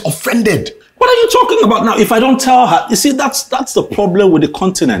wife left offended. What are you talking about now? If I don't tell her, you see, that's the problem with the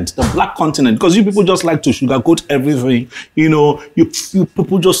continent, the black continent, because you people just like to sugarcoat everything. You know, you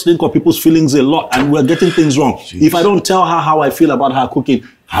people just think of people's feelings a lot, and we're getting things wrong. Jeez. If I don't tell her how I feel about her cooking,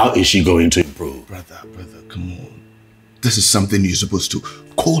 how is she going to improve? Brother, come on. This is something you're supposed to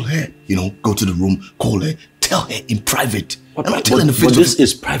call her. You know, go to the room, call her, tell her in private. But this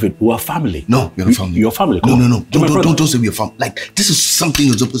is private. We're family. No, you're not family. You're family. No. Don't say we're family. Like, this is something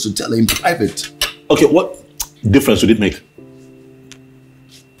you're supposed to tell her in private. Okay, what difference would it make?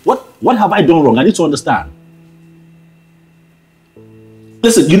 What have I done wrong? I need to understand.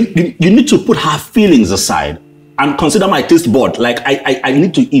 Listen, you need to put her feelings aside and consider my taste bud. Like, I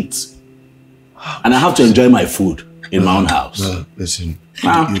need to eat. And I have to enjoy my food in my own house. Listen.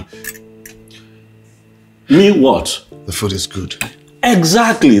 Me what? The food is good.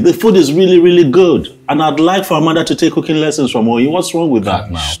 Exactly. The food is really, really good. And I'd like for Amanda to take cooking lessons from ONYII. What's wrong with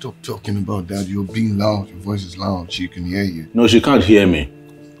that now? Stop talking about that. You're being loud. Your voice is loud. She can hear you. No, she can't hear me.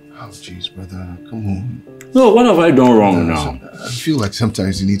 Oh, jeez, brother. Come on. No, what have I done wrong now? I feel like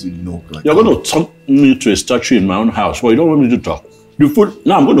sometimes you need to know. Like, you're going to talk me to a statue in my own house. Well, you don't want me to talk. The food,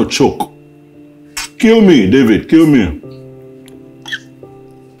 now I'm going to choke. Kill me, David. Kill me.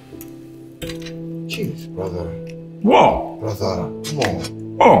 Jeez, brother. Wow. Brother, come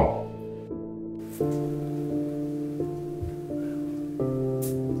on. Oh.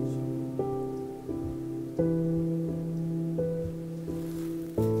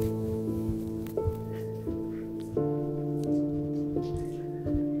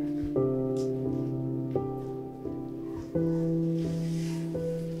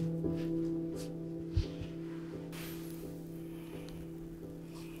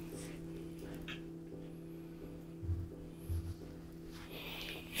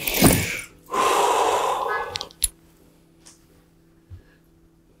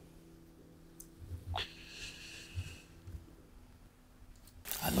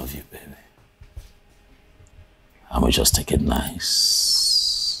 Just take it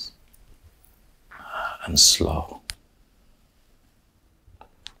nice and slow.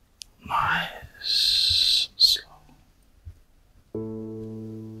 Nice, slow.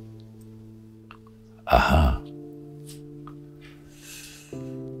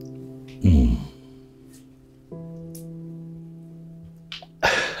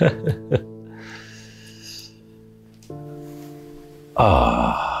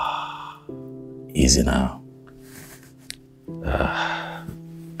 Easy now.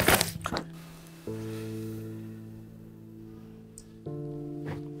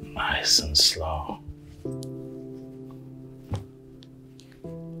 Nice and slow.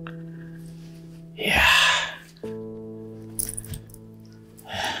 Yeah.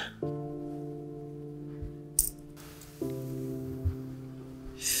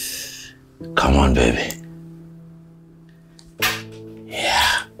 Come on, baby.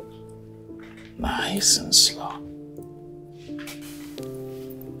 Yeah. Nice and slow.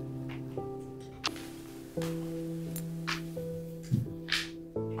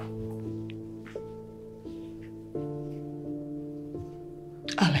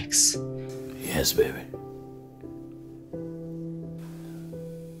 Alex. Yes, baby.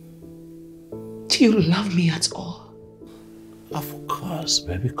 Do you love me at all? Of course,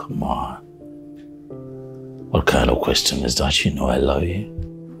 baby. Come on. What kind of question is that? You know I love you.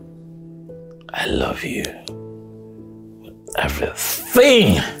 I love you. With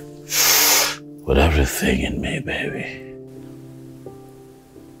everything. With everything in me, baby.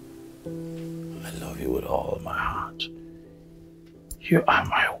 I love you with all my heart. You are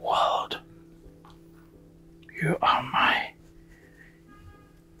my world. You are my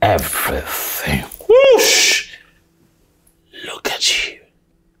everything. Whoosh! Look at you.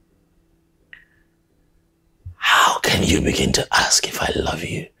 How can you begin to ask if I love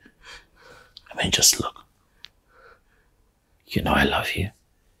you? I mean, just look. You know I love you.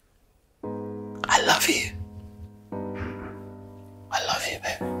 I love you. I love you,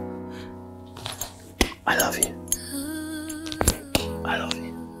 baby. I love you. I love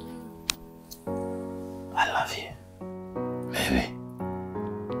you. I love you. Baby.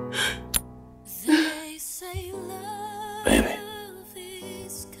 Baby.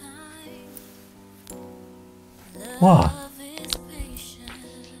 What?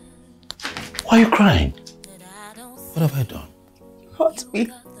 Why are you crying? What have I done? hurt me.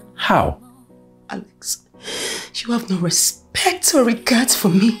 How? Alex, you have no respect or regard for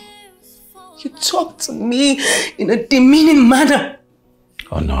me. You talk to me in a demeaning manner.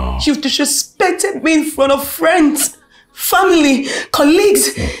 Oh no. You've disrespected me in front of friends, family,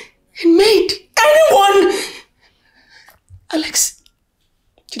 colleagues, and maid, anyone. Alex,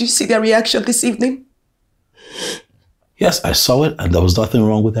 did you see their reaction this evening? Yes, I saw it and there was nothing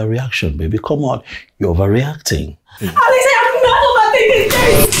wrong with their reaction, baby. Come on, you're overreacting. Alex, I am not overthinking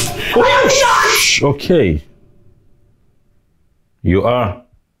this. I am not. Okay. You are.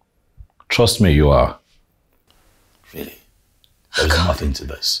 Trust me, you are. Really. There's nothing to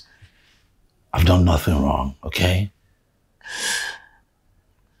this. I've done nothing wrong, okay?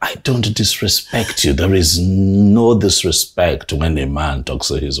 I don't disrespect you. There is no disrespect when a man talks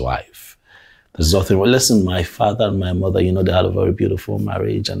to his wife. There's nothing wrong. Listen, my father and my mother, you know, they had a very beautiful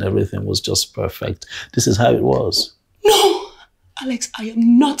marriage and everything was just perfect. This is how it was. No, Alex, I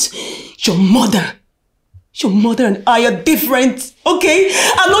am not your mother. Your mother and I are different, okay?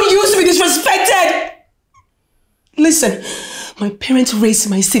 I'm not used to be disrespected. Listen, my parents raised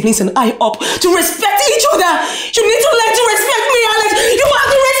my siblings and I up to respect each other. You need to learn to respect me, Alex. You have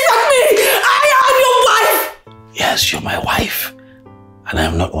to respect me. I am your wife. Yes, you're my wife. And I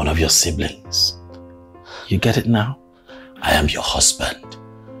am not one of your siblings. You get it now? I am your husband.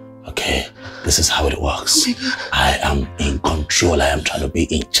 Okay? This is how it works. Oh I am in control. I am trying to be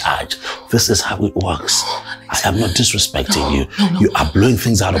in charge. This is how it works. I am not disrespecting you. You are blowing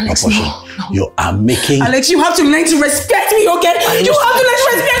things out of proportion. You are making... Alex, you have to learn to respect me, okay? You have to learn to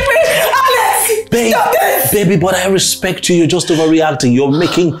respect me. Alex! Stop this! Baby, but I respect you. You're just overreacting. You're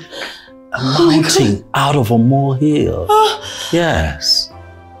making a mountain out of a molehill. Yes.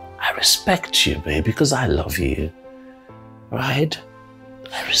 I respect you, baby, because I love you. Right?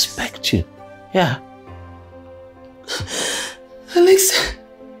 I respect you. Yeah. Alex.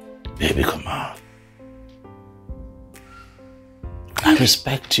 Baby, come on. I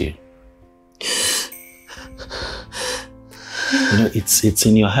respect you. You know, it's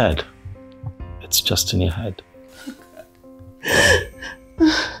in your head. It's just in your head.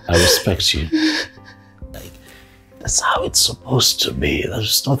 I respect you. Like, that's how it's supposed to be.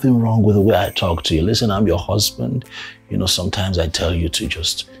 There's nothing wrong with the way I talk to you. Listen, I'm your husband. You know, sometimes I tell you to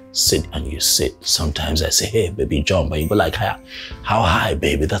just sit and you sit. Sometimes I say, hey, baby, jump. And you go like, how high,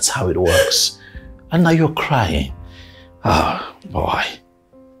 baby? That's how it works. And now you're crying. Oh, boy.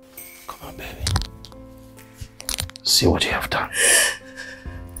 Come on, baby. See what you have done.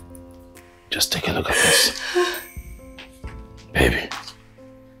 Just take a look at this. Baby.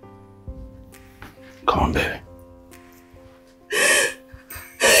 Come on, baby.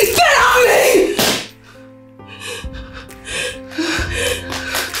 Get off me!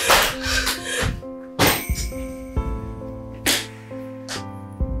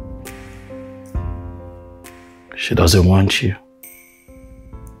 She doesn't want you.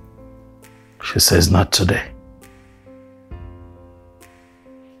 She says not today.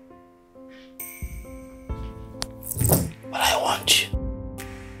 But I want you.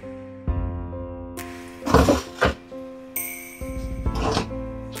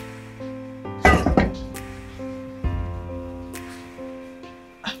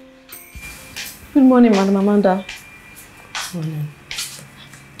 Good morning, Madam Amanda. Good morning.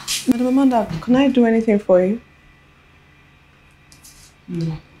 Madam Amanda, can I do anything for you?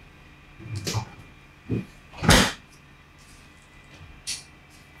 No.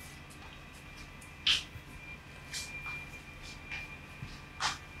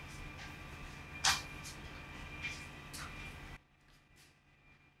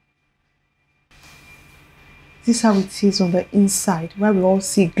 This is how it is on the inside, where we all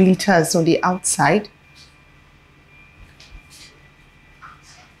see glitters on the outside.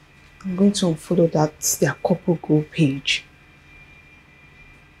 I'm going to unfollow their couple goal page.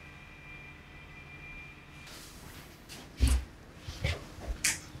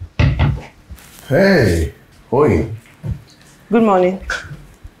 Hey, Oi. Good morning.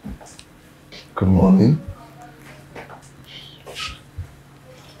 Good morning.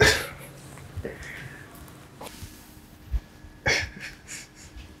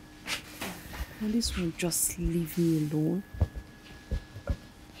 Can this one just leave me alone?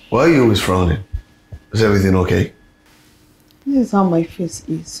 Why are you always frowning? Is everything okay? This is how my face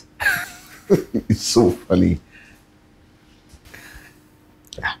is. It's so funny.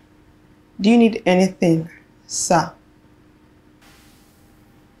 Do you need anything, sir?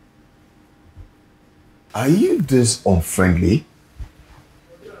 Are you this unfriendly?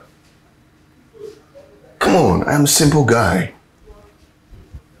 Come on, I'm a simple guy.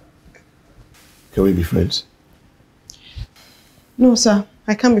 Can we be friends? No, sir.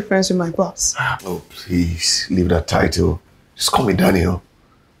 I can't be friends with my boss. Oh, please, leave that title. Just call me Daniel.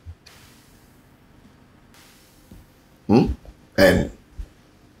 And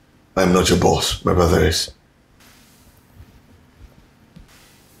I'm not your boss. My brother is.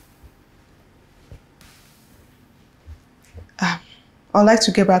 I'd like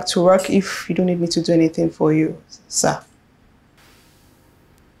to get back to work if you don't need me to do anything for you, sir.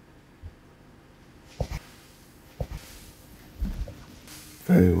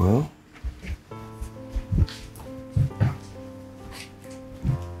 Very well.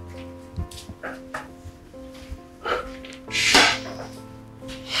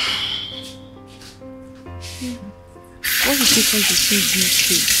 What is it when you say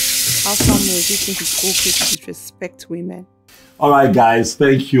UK? How come do you think it's okay to disrespect women? All right, guys,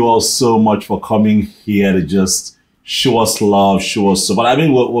 thank you all so much for coming here to just show us love, show us support. I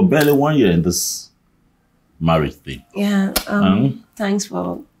mean, we're barely 1 year in this marriage thing. Yeah, thanks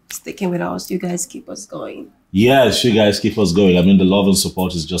for sticking with us. You guys keep us going. Yes, you guys keep us going. I mean, the love and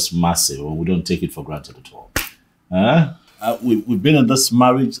support is just massive. We don't take it for granted at all. We've been in this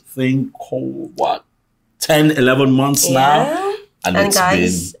marriage thing called, what, 10, 11 months now? And it's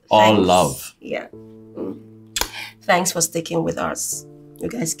guys, been all love. Yeah. Thanks for sticking with us. You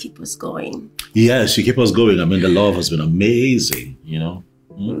guys keep us going. Yes, you keep us going. I mean, the love has been amazing, you know.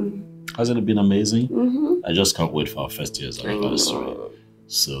 Hasn't it been amazing? I just can't wait for our first year's anniversary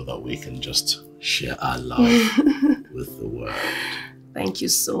so that we can just share our love with the world. Thank you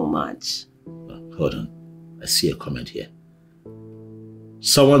so much. Hold on. I see a comment here.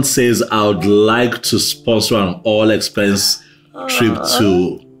 Someone says, I would like to sponsor an all-expense trip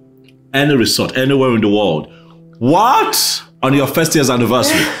to any resort, anywhere in the world. What? On your first year's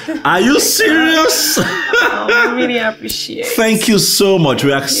anniversary? Are you serious? I really appreciate it. Thank you so much.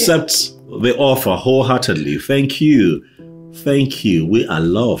 We accept the offer wholeheartedly. Thank you. Thank you. We are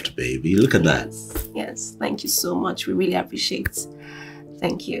loved, baby. Look at that. Yes. Thank you so much. We really appreciate it.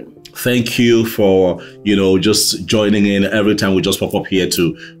 Thank you. Thank you for, you know, just joining in every time we just pop up here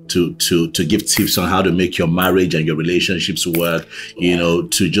to give tips on how to make your marriage and your relationships work, you know,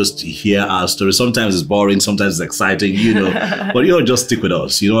 to just hear our story. Sometimes it's boring, sometimes it's exciting, you know, but you know, just stick with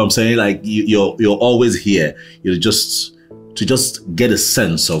us. You know what I'm saying? Like you're always here, you know, just to just get a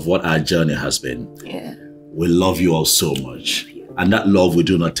sense of what our journey has been. Yeah. We love you all so much. And that love we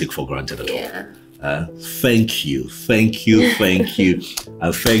do not take for granted at all. Thank you, thank you, thank you.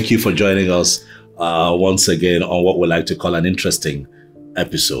 And thank you for joining us once again on what we like to call an interesting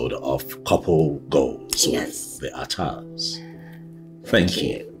episode of Couple Goals with the Atars. Thank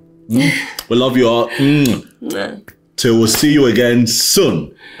you. We love you all. Till we'll see you again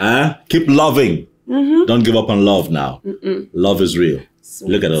soon. Keep loving. Don't give up on love now. Love is real.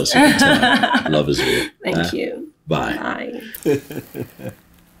 Look at us. You can tell. Love is real. Thank you. Bye. Bye.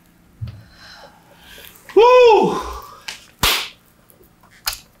 Woo!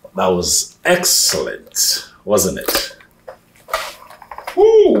 That was excellent, wasn't it?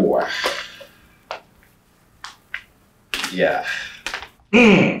 Woo! Yeah.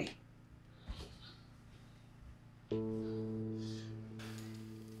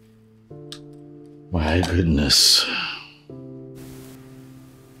 My goodness.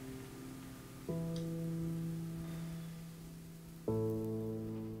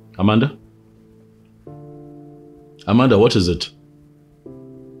 Amanda? Amanda, what is it?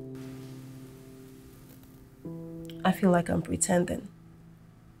 I feel like I'm pretending.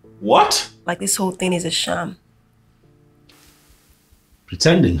 What? Like this whole thing is a sham.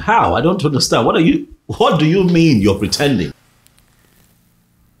 Pretending? How? I don't understand. What do you mean you're pretending?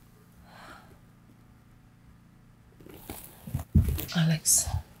 Alex.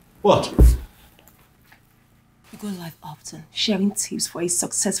 What? You go live often, sharing tips for a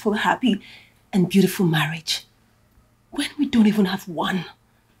successful, happy, and beautiful marriage. When we don't even have one.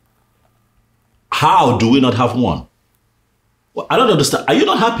 How do we not have one? Well, I don't understand. Are you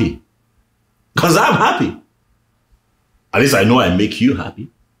not happy? Because I'm happy. At least I know I make you happy.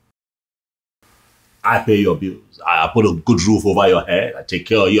 I pay your bills. I put a good roof over your head. I take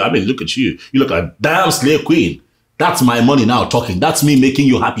care of you. I mean, look at you. You look like a damn slave queen. That's my money now talking. That's me making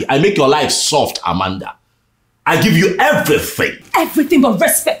you happy. I make your life soft, Amanda. I give you everything. Everything but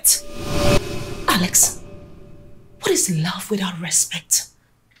respect. Alex. What is love without respect?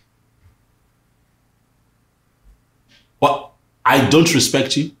 What? I don't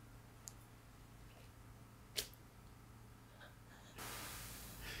respect you?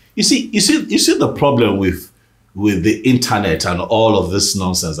 You see the problem with the internet and all of this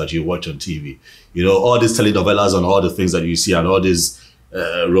nonsense that you watch on TV. You know, all these telenovelas and all the things that you see and all these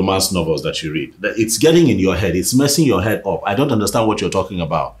romance novels that you read. It's getting in your head. It's messing your head up. I don't understand what you're talking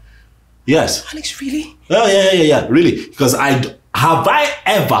about. Yes. Alex, really? Oh, yeah, really. Because have I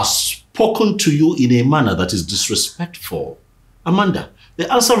ever spoken to you in a manner that is disrespectful? Amanda,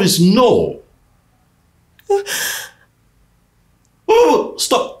 the answer is no. Oh,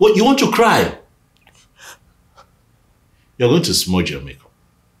 stop. What, you want to cry? You're going to smudge your makeup.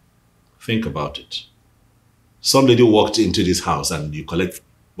 Think about it. Some lady walked into this house and you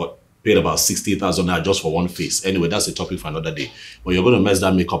paid about 60,000 naira just for one face. Anyway, that's a topic for another day. But you're going to mess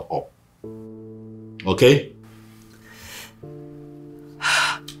that makeup up. Okay?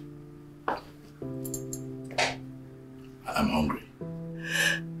 I'm hungry.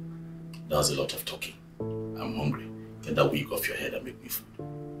 That was a lot of talking. I'm hungry. Get that wig off your head and make me food.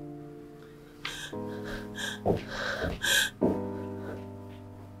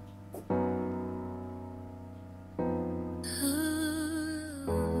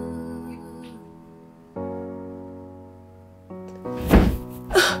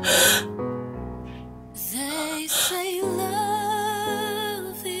 They say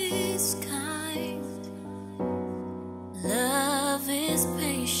love is kind, love is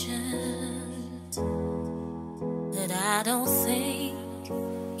patient, but I don't think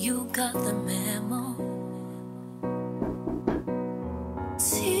you got the memo.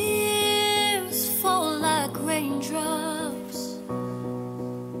 Tears fall like raindrops.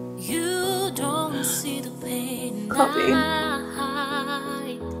 You don't see the pain I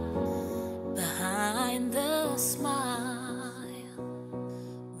hide behind the smile.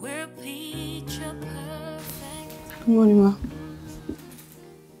 We're picture perfect. Good morning, ma.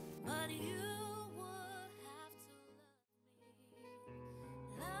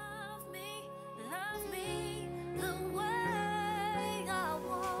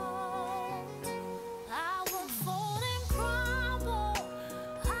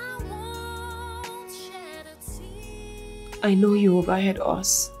 I know you overheard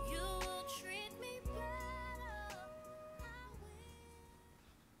us.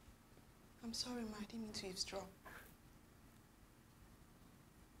 I'm sorry, ma. I didn't mean to eavesdrop.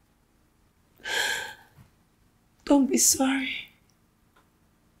 Don't be sorry.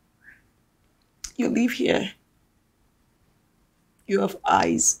 You live here. You have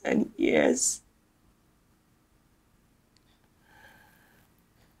eyes and ears.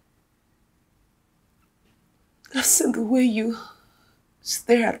 I've seen the way you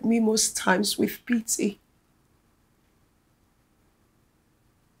stare at me most times with pity.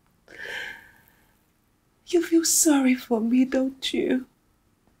 You feel sorry for me, don't you?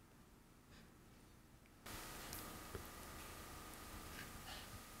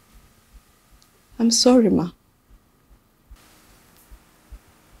 I'm sorry, ma.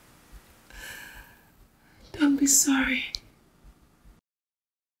 Don't be sorry.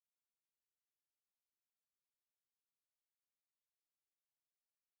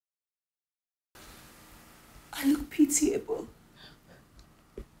 I look pitiable.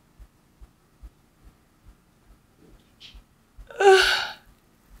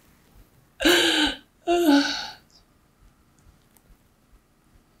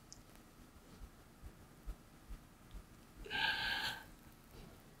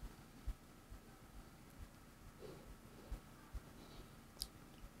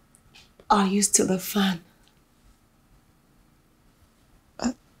 Are you still a fan?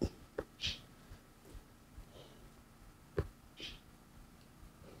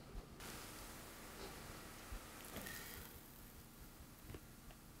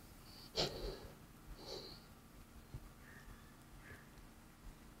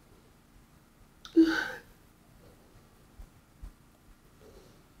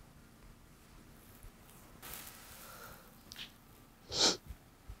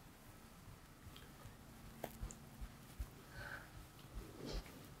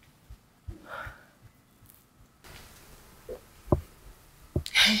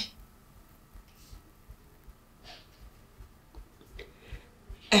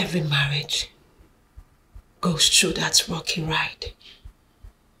 Every marriage goes through that rocky ride.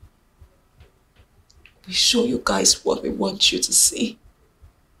 We show you guys what we want you to see.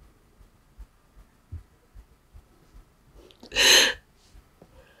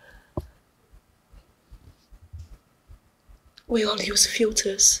 We all use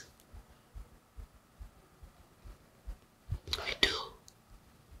filters. We do.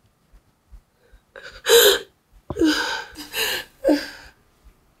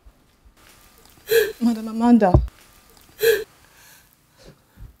 Madam Amanda,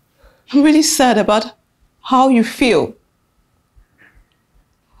 I'm really sad about how you feel.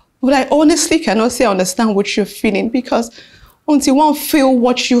 But I honestly cannot say I understand what you're feeling because until one feel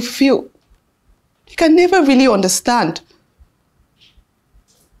what you feel, you can never really understand.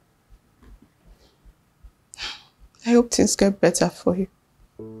 I hope things get better for you.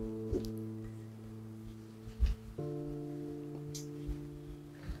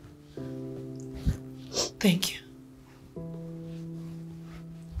 Thank you.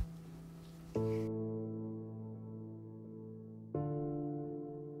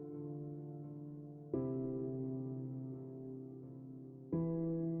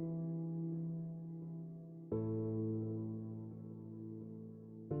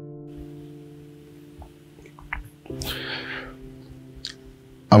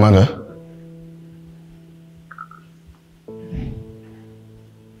 Amanda?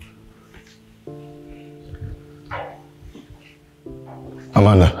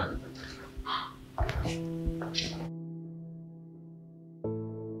 Amanda?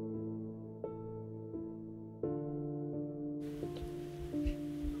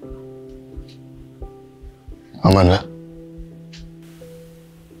 Amanda?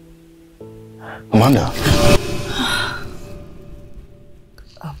 Amanda?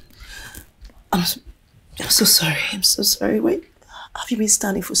 I'm so sorry. I'm so sorry. Wait, have you been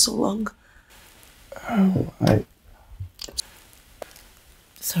standing for so long?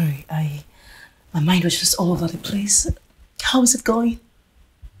 Sorry, my mind was just all over the place. How is it going?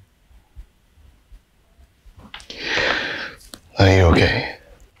 Are you okay?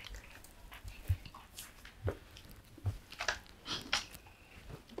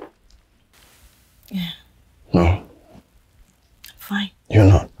 Yeah. No. I'm fine. You're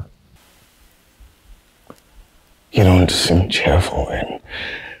not. You don't seem cheerful, and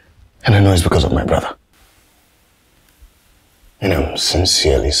I know it's because of my brother. And I'm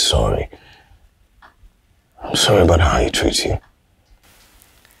sincerely sorry. I'm sorry about how he treats you.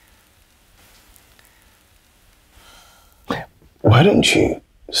 Why don't you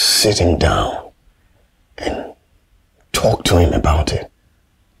sit him down and talk to him about it?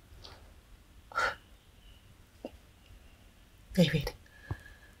 David,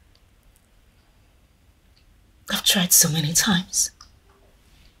 I've tried so many times.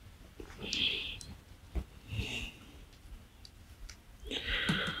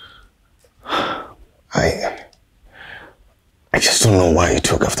 I just don't know why you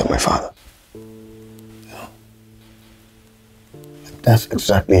took after my father. That's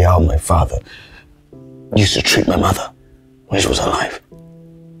exactly how my father used to treat my mother when she was alive.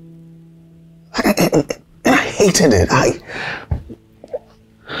 I hated it.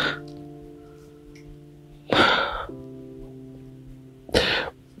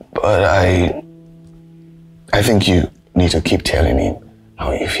 But I think you need to keep telling him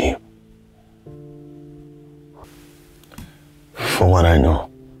how you feel. For what I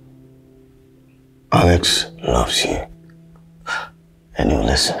know, Alex loves you. And you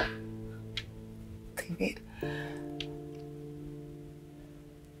listen. David,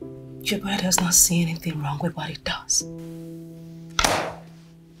 your brother does not see anything wrong with what he does.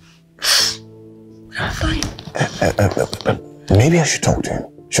 I'm fine. Maybe I should talk to him.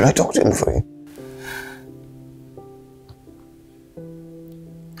 Should I talk to him for you?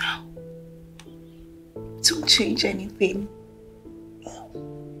 No. Don't change anything.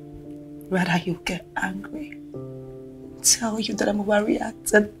 Rather, you get angry. Tell you that I'm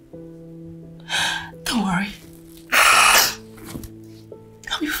overreacting. Don't worry.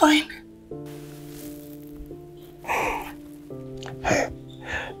 I'll be fine. Hey.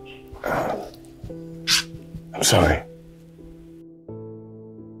 I'm sorry.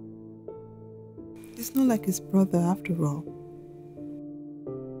 It's not like his brother after all.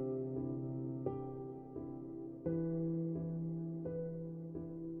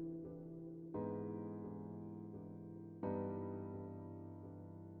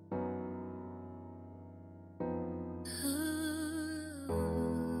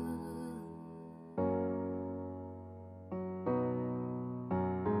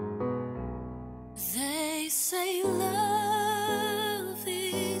 They say love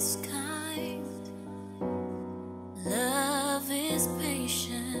is kind, love is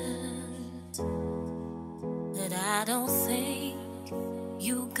patient, but I don't think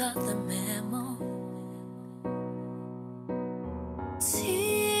you got the memo.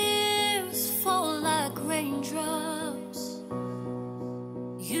 Tears fall like raindrops,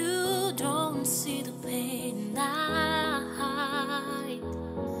 you don't see the pain I hide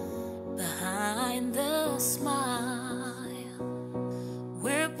behind the smile.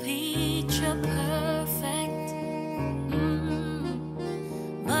 We're picture perfect,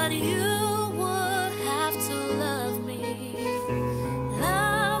 but you would have to love me,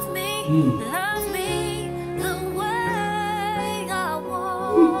 love me, love me the way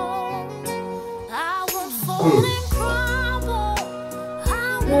wouldn't crumble.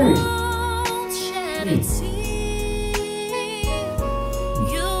 I won't shed a tear.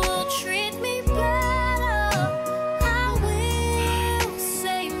 You will treat me better. I will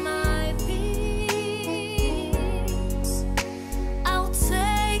say my piece. I'll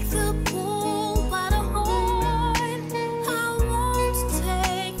take the bull by the horn. I won't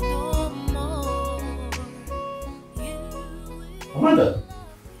take no more. Amanda.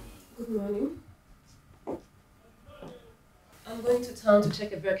 Good morning. I'm going to town to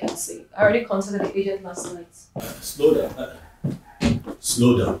check a vacancy. I already contacted the agent last night. Slow down.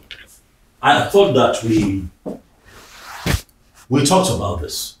 Slow down. I thought that we talked about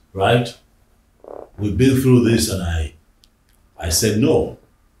this, right? We've been through this and I said no.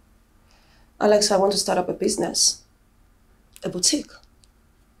 Alex, I want to start up a business. A boutique.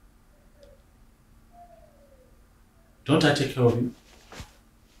 Don't I take care of you?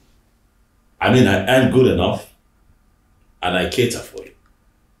 I mean, I earn good enough and I cater for you.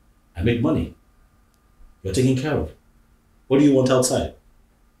 I make money. You're taken care of. What do you want outside?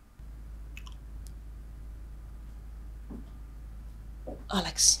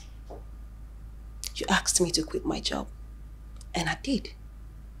 Alex, you asked me to quit my job, and I did.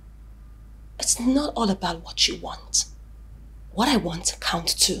 It's not all about what you want. What I want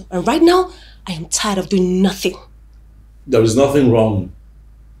counts too. And right now, I am tired of doing nothing. There is nothing wrong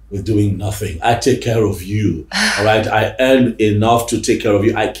with doing nothing. I take care of you, all right? I earn enough to take care of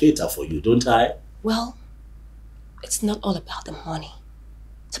you. I cater for you, don't I? Well, it's not all about the money.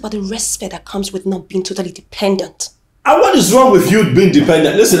 It's about the respect that comes with not being totally dependent. And what is wrong with you being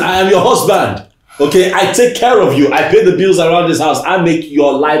dependent? Listen, I am your husband, okay? I take care of you. I pay the bills around this house. I make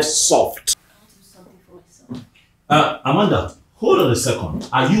your life soft. I want to do something for myself. Amanda, hold on a second.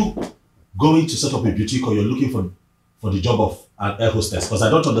 Are you going to set up a boutique or you're looking for the job of an air hostess? Because I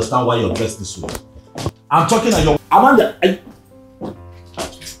don't understand why you're dressed this way. I'm talking at your... Amanda,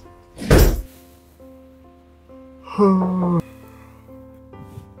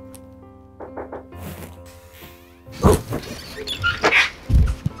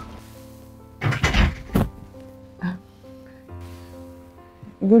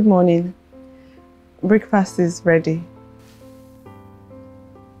 Good morning. Breakfast is ready.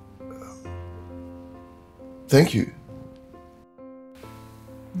 Thank you.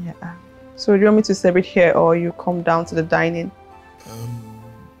 Yeah. So do you want me to serve it here or you come down to the dining?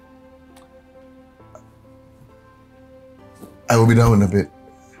 I will be down in a bit.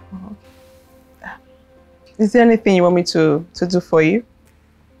 Is there anything you want me to do for you?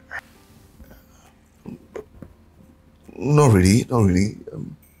 Not really, not really.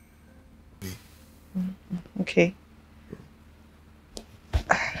 Okay.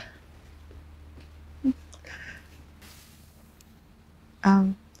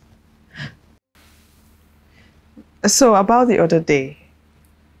 So about the other day,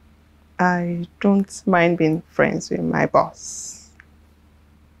 I don't mind being friends with my boss.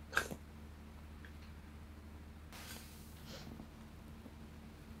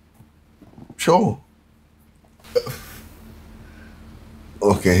 Sure.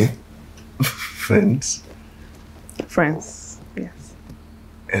 Okay. Friends. Friends, yes.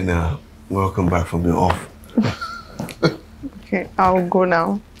 And welcome back from the off. Okay, I'll go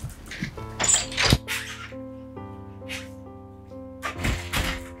now.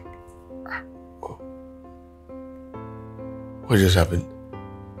 What just happened?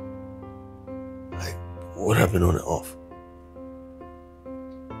 Like, what happened on and off?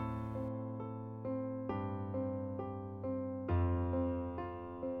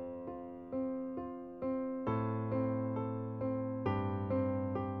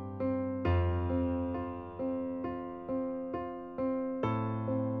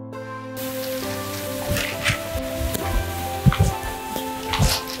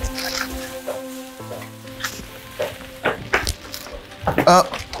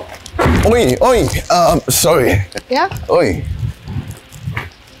 Sorry. Yeah? Oi.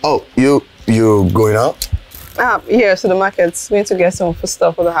 Oh, you going out? Yeah, to the market. We need to get some food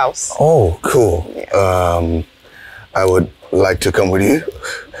stuff for the house. Oh, cool. Yeah. I would like to come with you.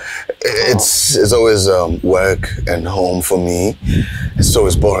 It's always work and home for me. It's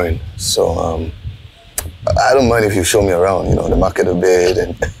always boring. So I don't mind if you show me around, you know, the market a bit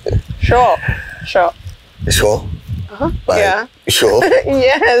and Sure. You sure? Like, yeah. Sure?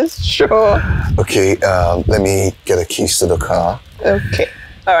 Yes, sure. Okay, let me get the keys to the car. Okay.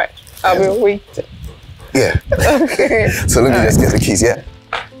 All right. I'll be waiting. Yeah. Okay. So let me just get the keys, yeah?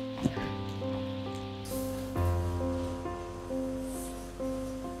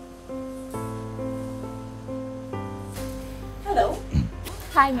 Hello.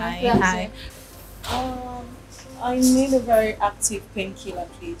 Hi, my Hi. I need a very active painkiller,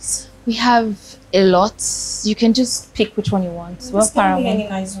 please. We have a lot. You can just pick which one you want. Just give me any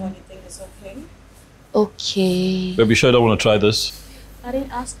nice one you think is okay. Okay. Baby, sure you don't want to try this? I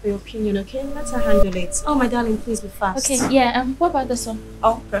didn't ask for your opinion, okay? Let her handle it. Oh, my darling, please be fast. Okay, yeah. What about this one?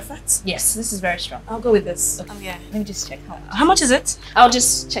 Oh, perfect. Yes, this is very strong. I'll go with this. Okay. Yeah. Let me just check how much. How much is it? I'll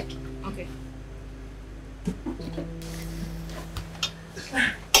just check. Okay.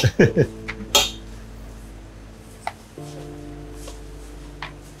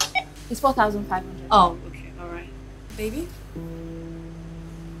 It's 4,500. Oh, okay, all right. Baby?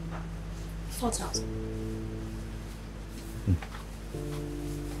 4,000.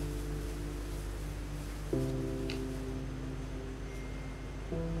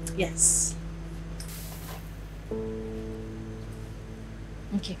 Yes.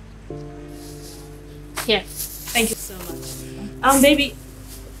 Okay. Here. Thank you so much. Baby.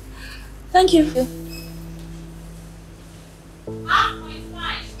 Thank you.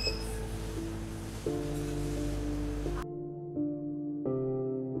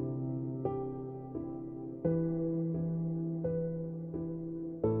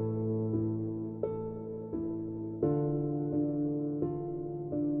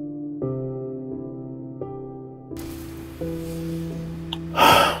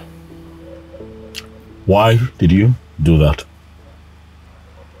 Why did you do that?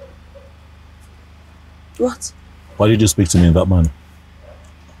 What? Why did you speak to me in that manner?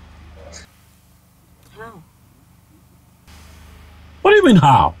 How? What do you mean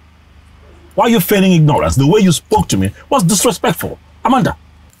how? Why are you feigning ignorance? The way you spoke to me was disrespectful. Amanda.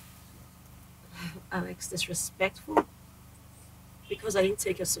 Alex, disrespectful? Because I didn't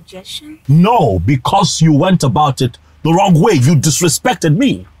take your suggestion? No, because you went about it the wrong way. You disrespected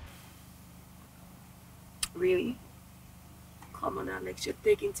me. Really? Come on, Alex, you're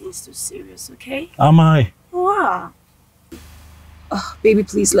taking things too serious, okay? Am I? Wow. Oh, baby,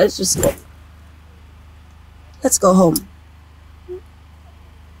 please, let's just go. Let's go home.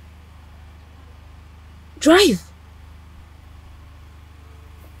 Drive.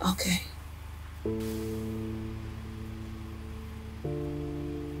 Okay.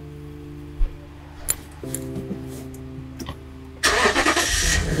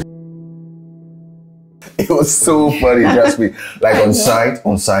 It was so funny, trust me. Like on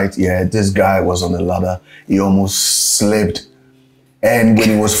site, yeah, this guy was on the ladder. He almost slipped. And when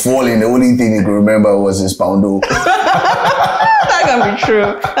he was falling, the only thing he could remember was his poundo. That can be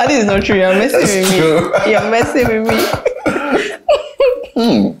true. That is not true. You're messing with me. You're messing with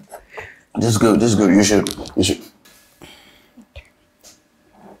me. Just go. You should.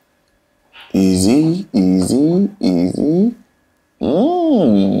 Easy.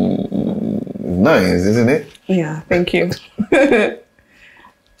 Nice, isn't it? Yeah, thank you.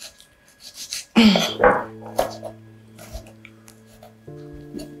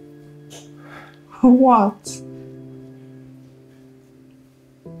 What?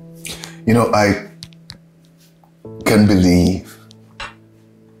 You know, I can't believe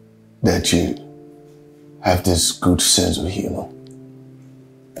that you have this good sense of humor.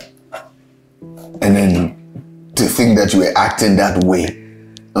 And then to think that you were acting that way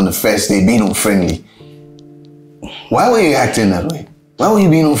on the first day, being unfriendly. Why were you acting that way? Why were you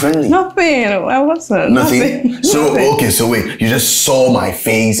being unfriendly? Nothing. I wasn't. Nothing? So wait, you just saw my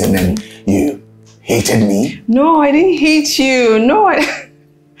face and then you hated me? No, I didn't hate you. No,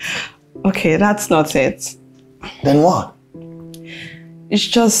 Okay, that's not it. Then what? It's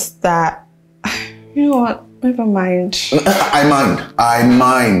just that, you know what, never mind. I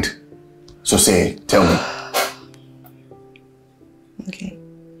mind. So say it, tell me. Okay.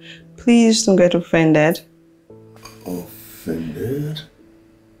 Please don't get offended. Offended?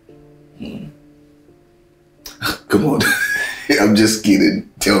 Come on. I'm just kidding.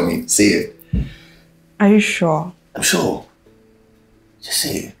 Tell me. Say it. Are you sure? I'm sure. Just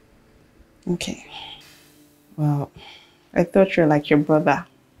say it. Okay. Well, I thought you were like your brother.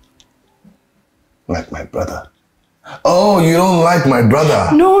 Like my brother? Oh, you don't like my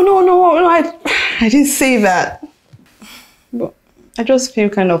brother? No, I didn't say that. But I just feel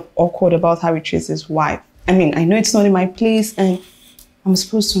kind of awkward about how he treats his wife. I mean, I know it's not in my place and I'm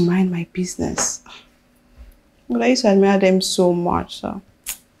supposed to mind my business. But I used to admire them so much, so.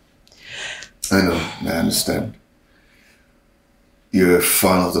 I know, I understand. You're a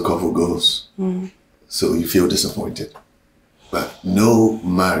fan of the couple goals, so you feel disappointed. But no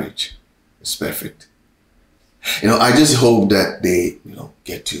marriage is perfect. You know, I just hope that they,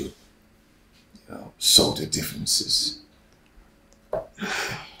 get to, solve their differences.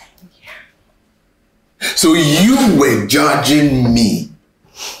 So you were judging me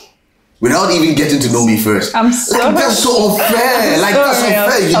with without even getting to know me first. I'm sorry. Like, that's so unfair. Like, that's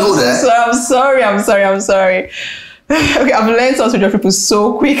unfair. You know that? I'm sorry. Okay, I've learned how to judge people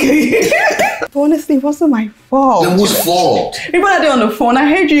so quickly. But honestly, it wasn't my fault. Then whose fault? Even that day on the phone, I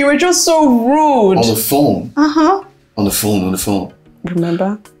heard you were just so rude. On the phone? Uh-huh. On the phone.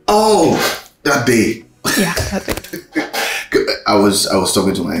 Remember? Oh, that day. Yeah, that day. I was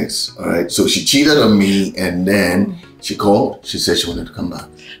talking to my ex, all right? So she cheated on me, and then she called. She said she wanted to come back.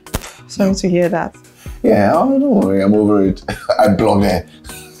 Sorry to hear that. Yeah, oh, don't worry. I'm over it. I blocked her.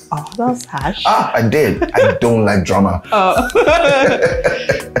 Oh, that's harsh. I did. I don't like drama. Oh.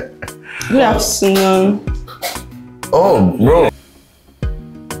 Good afternoon. Oh, bro.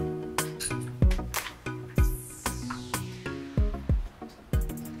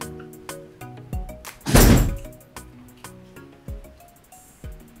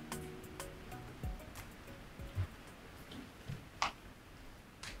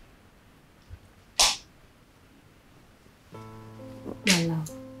 My love.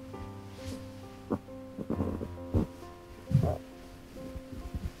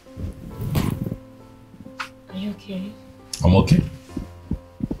 Are you okay? I'm okay.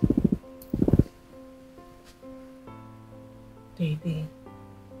 Baby.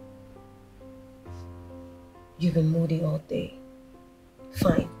 You've been moody all day.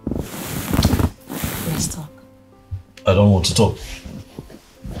 Fine. Let's talk. I don't want to talk.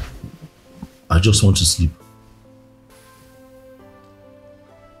 I just want to sleep.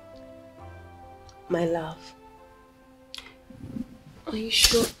 My love. Are you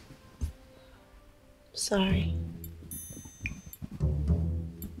sure? Sorry.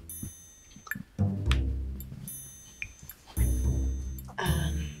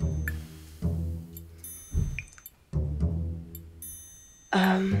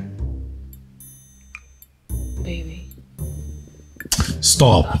 Baby.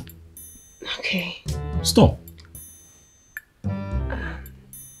 Stop. Okay. Stop.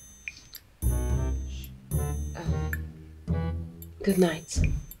 Good night.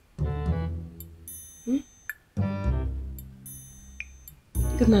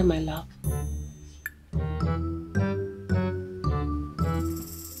 Good night, my love.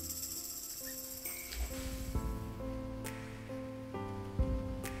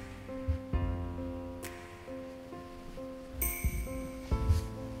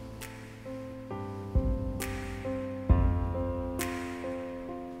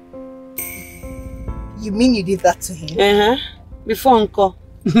 You mean you did that to him? Before Uncle.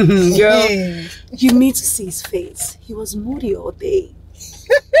 Girl, you need to see his face. He was moody all day.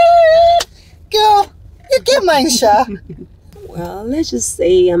 Girl, you get mine, Sha. Well, let's just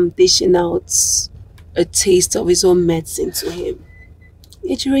say I'm dishing out a taste of his own medicine to him.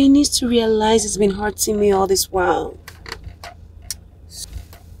 Ejiro, he needs to realize he's been hurting me all this while.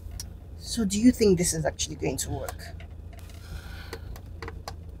 So do you think this is actually going to work?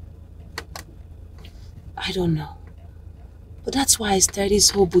 I don't know. But that's why I started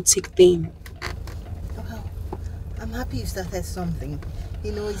this whole boutique thing. Well, I'm happy you started something.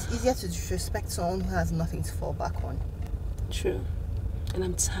 You know, it's easier to disrespect someone who has nothing to fall back on. True. And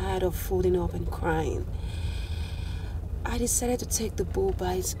I'm tired of folding up and crying. I decided to take the bull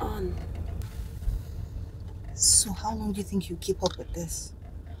by its horn. So how long do you think you'll keep up with this?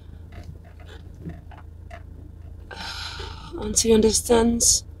 Until he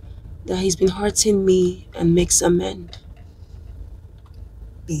understands that he's been hurting me and makes amends.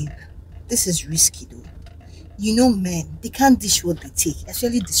 Babe, this is risky though. You know men, they can't dish what they take,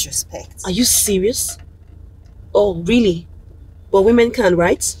 especially disrespect. Are you serious? Oh, really? But women can,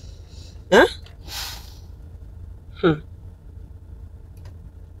 right? Huh? I'm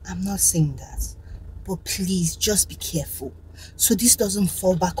not saying that. But please, just be careful. So this doesn't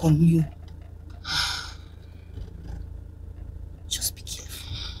fall back on you. Just be careful.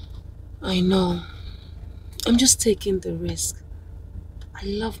 I know. I'm just taking the risk. I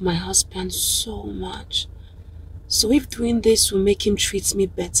love my husband so much. So if doing this will make him treat me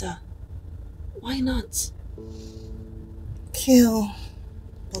better, why not? Kill.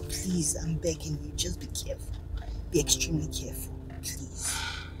 But please, I'm begging you, just be careful. Be extremely careful, please.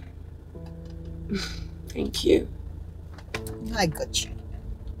 Thank you. I got you.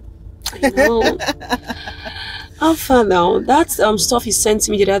 I know. How far now? That stuff you sent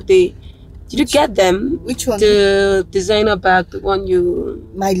to me the other day. Did you get them? Which one? The designer bag, the one you...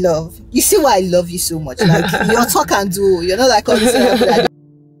 My love. You see why I love you so much. Like, your talk and do. You're not like all this other.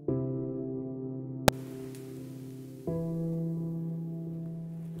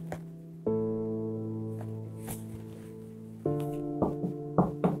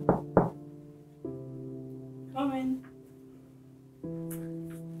 Come in.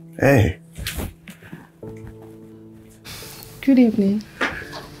 Hey. Good evening.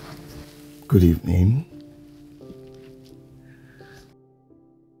 Good evening.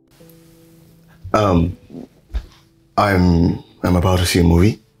 I'm about to see a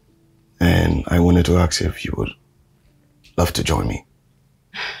movie, and I wanted to ask if you would love to join me.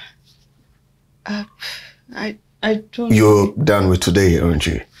 I don't... You're done with today, aren't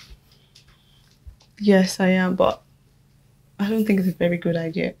you? Yes, I am, but I don't think it's a very good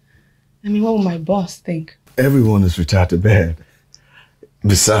idea. I mean, what will my boss think? Everyone is retired to bed.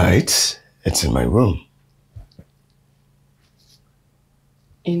 Besides, it's in my room.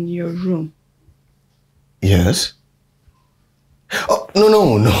 In your room? Yes. Oh,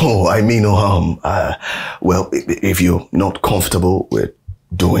 no. I mean no harm. Well, if you're not comfortable with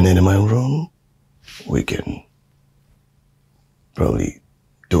doing it in my room, we can probably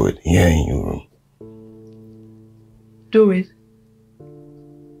do it here in your room. Do it?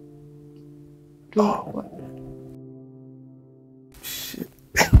 Do what? Shit.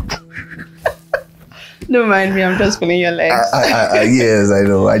 Don't mind me, I'm just pulling your legs. Yes, I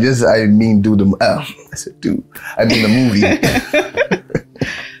know. I mean do the... I said do. I mean the movie.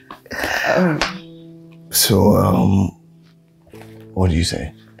 So, what do you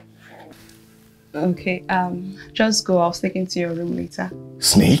say? Okay, just go. I'll sneak into your room later.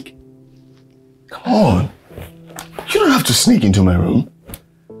 Sneak? Come on. You don't have to sneak into my room.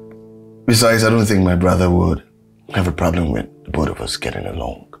 Besides, I don't think my brother would have a problem with the both of us getting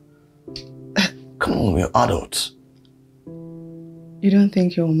along. Come on, we're adults. You don't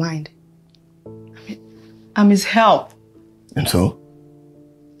think he'll mind? I mean, I'm his help. And so?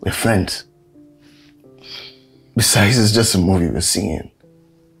 We're friends. Besides, it's just a movie we're seeing.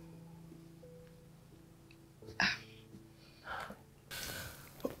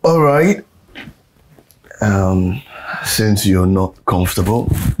 All right. Since you're not comfortable,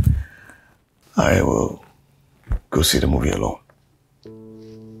 I will go see the movie alone.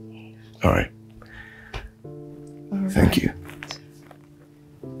 All right. Thank you.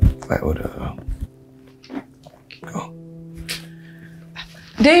 I would go.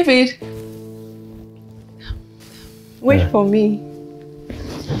 David! Wait for me.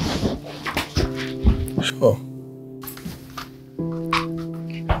 Sure.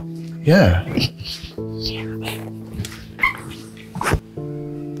 Yeah.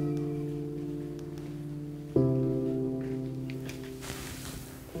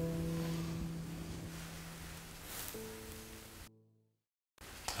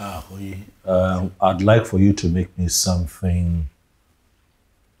 I'd like for you to make me something,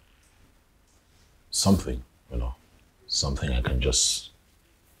 you know, something I can just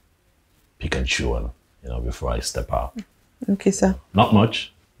pick and chew on, you know, before I step out. Okay, sir. Not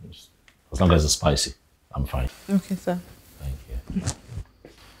much, as long as it's spicy, I'm fine. Okay, sir. Thank you.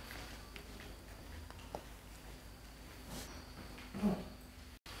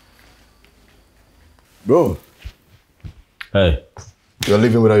 Bro. Hey. You're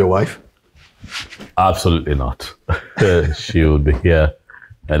living without your wife? Absolutely not. She will be here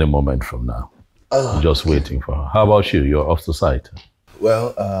any moment from now. I'm just waiting for her. How about you? You're off the site.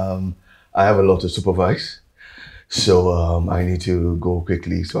 Well, I have a lot to supervise. So I need to go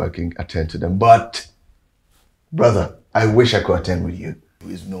quickly so I can attend to them. But, brother, I wish I could attend with you.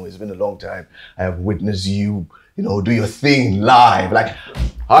 It's been a long time. I have witnessed you, do your thing live. Like,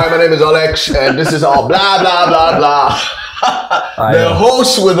 hi, my name is Alex, and this is all blah, blah, blah, blah. The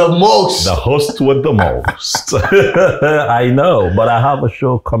host with the most. The host with the most. I know, but I have a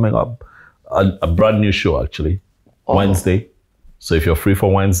show coming up, a brand new show actually, Wednesday. So if you're free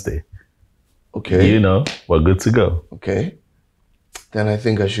for Wednesday, okay, we're good to go. Okay, then I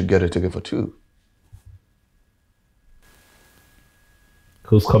think I should get a ticket for 2.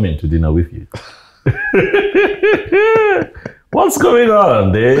 Who's coming to dinner with you? What's going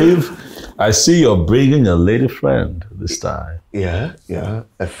on, Dave? I see you're bringing a lady friend this time. Yeah,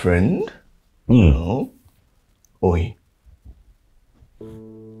 a friend. No. ONYII.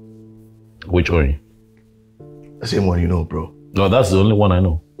 Which ONYII? The same one you know, bro. No, that's the only one I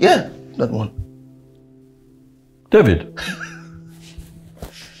know. Yeah, that one. David.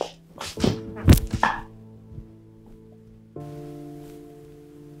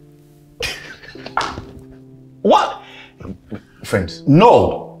 What? Friends.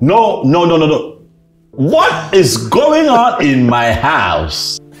 No. What is going on in my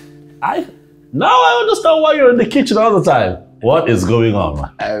house? Now I understand why you're in the kitchen all the time. What is going on,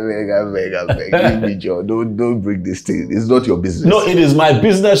 man? I beg. Give me joy. Don't bring this thing. It's not your business. No, it is my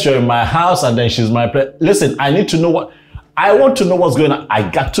business. You're in my house and then she's my pet. Listen, I need to know I want to know what's going on. I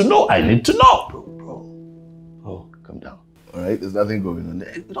got to know. I need to know. Bro. Oh, calm down. All right? There's nothing going on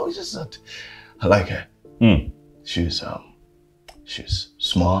there. It's just that I like her. She's She's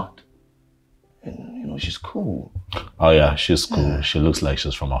smart. And, you know, she's cool. Oh yeah, she's cool. Yeah. She looks like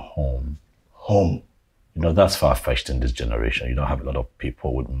she's from a home. Home? You know, that's far-fetched in this generation. You don't have a lot of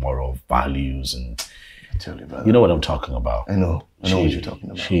people with moral values and... I tell you, brother. You know what I'm talking about. I know what you're talking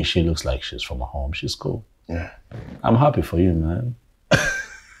about. She looks like she's from a home. She's cool. Yeah. I'm happy for you, man.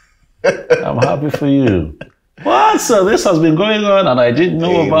 I'm happy for you. What? So this has been going on and I didn't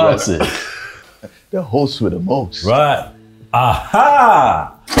know about it. The host with the most. Right.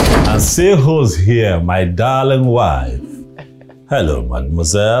 Aha! And say who's here, my darling wife. Hello,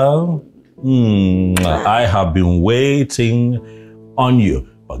 mademoiselle. I have been waiting on you.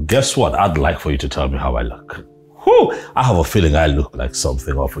 But guess what? I'd like for you to tell me how I look. Whew, I have a feeling I look like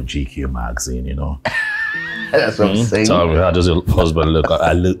something off a GQ magazine, you know? That's what I'm saying. Tell me, how does your husband look?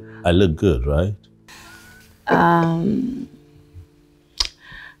 I look good, right?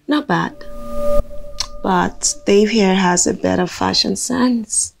 Not bad. But Dave here has a better fashion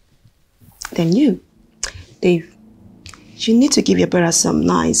sense than you. Dave, you need to give your brother some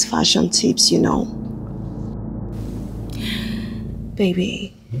nice fashion tips, you know.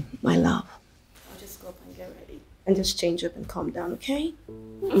 Baby, my love, I'll just go up and get ready and just change up and calm down, okay?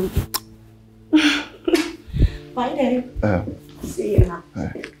 Bye, Dave. See you now.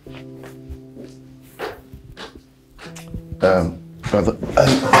 Brother,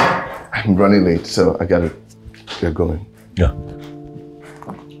 I'm running late, so I gotta get going. Yeah.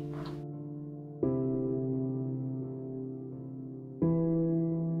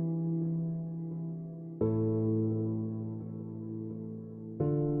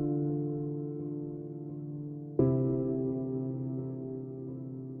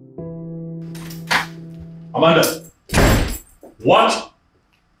 Amanda, what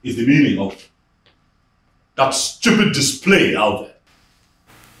is the meaning of that stupid display out there?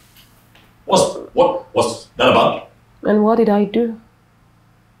 What's that about? And what did I do?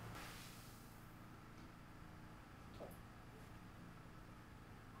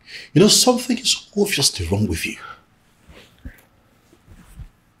 You know, something is obviously wrong with you.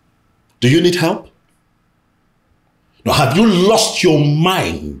 Do you need help? Now, have you lost your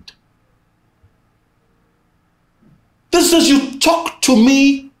mind? This is you talk to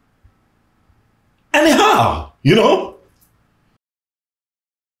me anyhow, you know?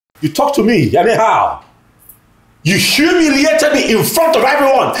 You talk to me anyhow. You humiliated me in front of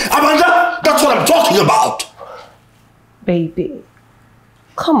everyone. Amanda, that's what I'm talking about. Baby,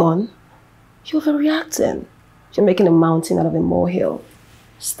 come on. You're overreacting. You're making a mountain out of a molehill.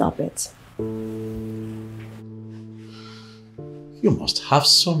 Stop it. You must have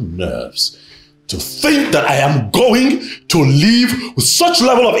some nerves to think that I am going to leave with such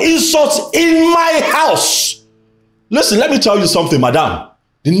level of insults in my house. Listen, let me tell you something, madam.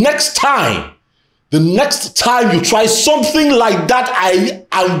 The next time you try something like that, I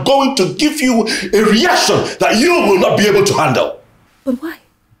am going to give you a reaction that you will not be able to handle. But why?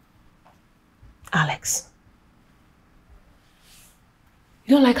 Alex,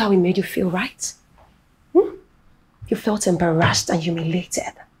 you don't like how we made you feel, right? You felt embarrassed and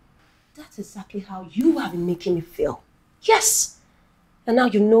humiliated. That's exactly how you have been making me feel. Yes. And now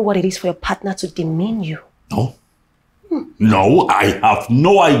you know what it is for your partner to demean you. No. No, I have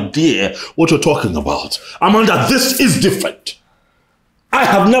no idea what you're talking about. Amanda, this is different. I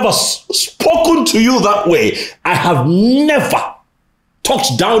have never spoken to you that way. I have never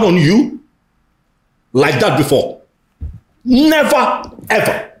talked down on you like that before. Never,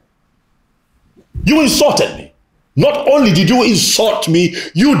 ever. You insulted me. Not only did you insult me,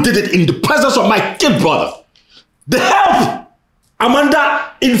 you did it in the presence of my kid brother. The help!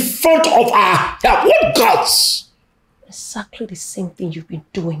 Amanda, in front of our help. What guts? Exactly the same thing you've been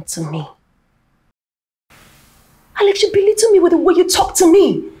doing to me. Alex, you belittle me with the way you talk to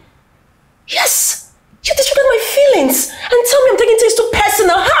me. Yes! You disregard my feelings and tell me I'm taking things too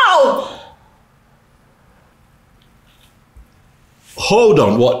personal. How? Hold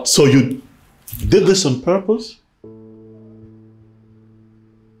on, what? So you did this on purpose?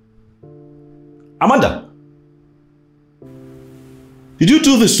 Amanda, did you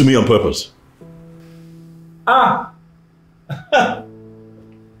do this to me on purpose?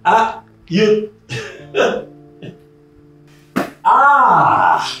 You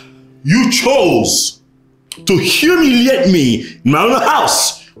you chose to humiliate me in my own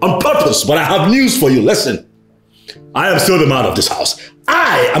house on purpose, but I have news for you. Listen, I am still the man of this house.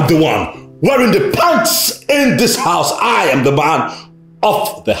 I am the one wearing the pants in this house. I am the man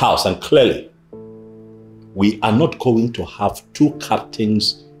of the house, and clearly we are not going to have two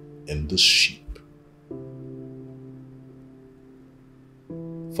captains in this ship.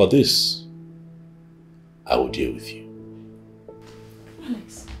 For this, I will deal with you.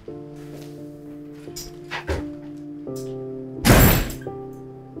 Alex.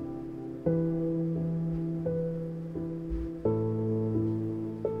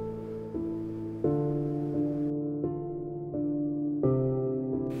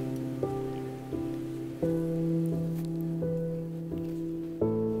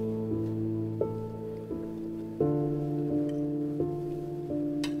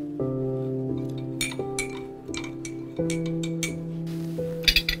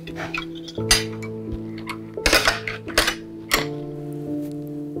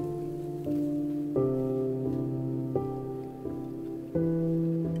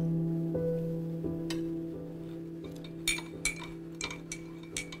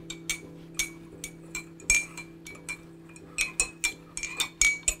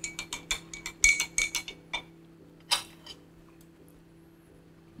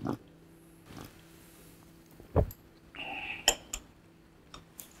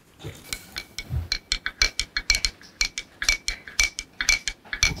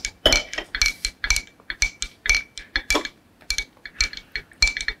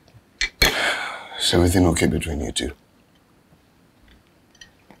 Is everything okay between you two?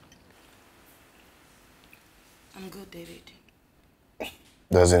 I'm good, David.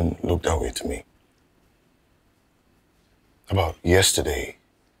 Doesn't look that way to me. About yesterday,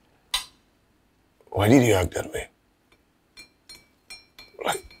 why did you act that way?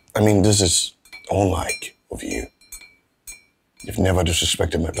 This is unlike of you. You've never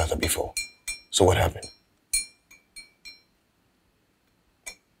disrespected my brother before. So what happened?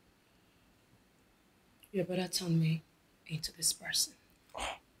 Your brother turned me into this person.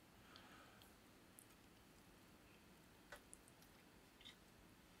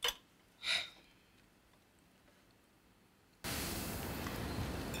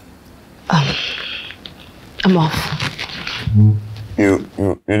 I'm off. You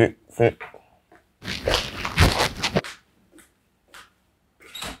really?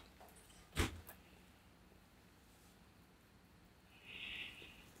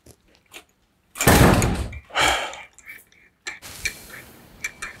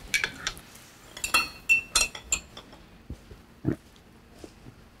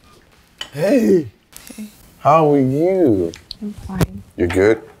 Hey. How are you? I'm fine. You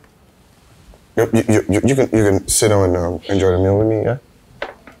good? You can sit down and enjoy the meal with me, yeah?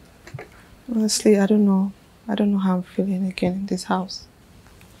 Honestly, I don't know. I don't know how I'm feeling again in this house.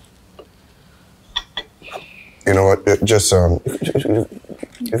 You know what? Just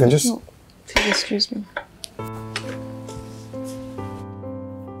you can just. No, please excuse me.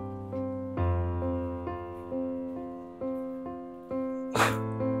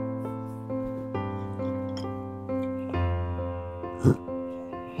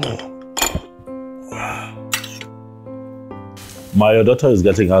 My daughter is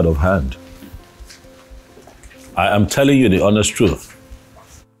getting out of hand. I am telling you the honest truth.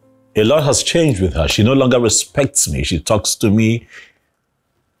 A lot has changed with her. She no longer respects me. She talks to me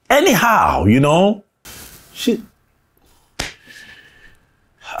anyhow, you know?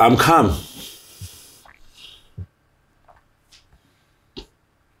 I'm calm.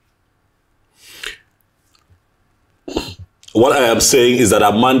 What I am saying is that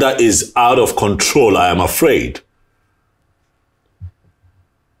Amanda is out of control, I am afraid.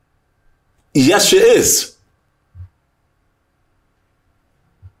 Yes, she is.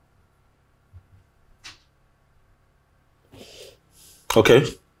 Okay.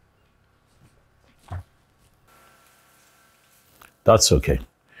 That's okay.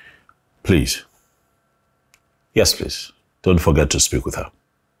 Please. Yes, please. Don't forget to speak with her.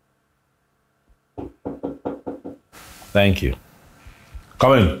 Thank you.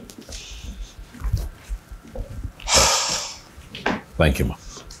 Come in. Thank you, Ma.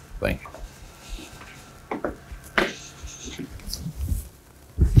 Thank you.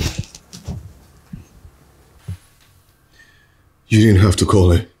 You didn't have to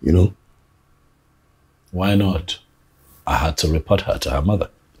call her, you know? Why not? I had to report her to her mother.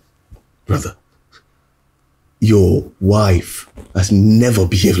 Brother, your wife has never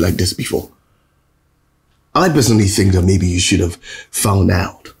behaved like this before. I personally think that maybe you should have found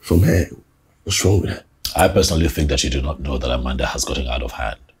out from her what's wrong with her. I personally think that you do not know that Amanda has gotten out of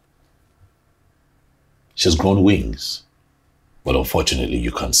hand. She's grown wings, but unfortunately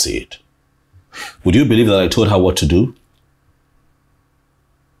you can't see it. Would you believe that I told her what to do?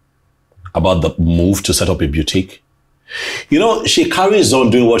 About the move to set up a boutique? You know, she carries on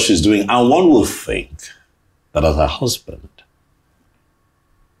doing what she's doing, and one will think that as her husband,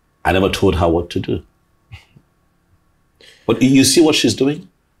 I never told her what to do. But you see what she's doing?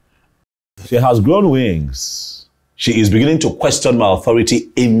 She has grown wings. She is beginning to question my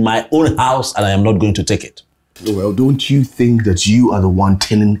authority in my own house, and I am not going to take it. Well, don't you think that you are the one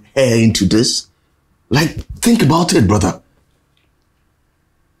turning her into this? Like, think about it, brother.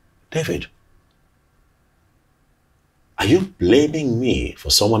 David, are you blaming me for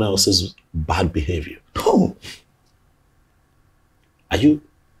someone else's bad behavior? No. Are you?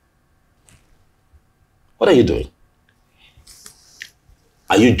 What are you doing?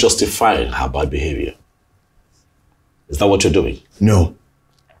 Are you justifying her bad behavior? Is that what you're doing? No.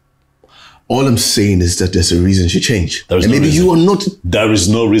 All I'm saying is that there's a reason she changed. There is and no maybe reason. you are not. There is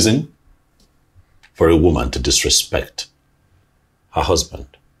no reason for a woman to disrespect her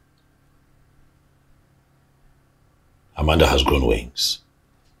husband. Amanda has grown wings.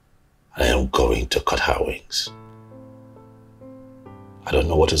 I am going to cut her wings. I don't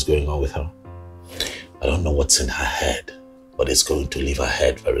know what is going on with her. I don't know what's in her head, but it's going to leave her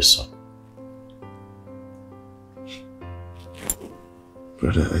head very soon.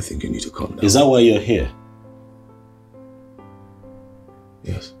 Brother, I think you need to calm down. Is that why you're here?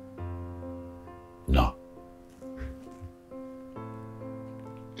 Yes. No.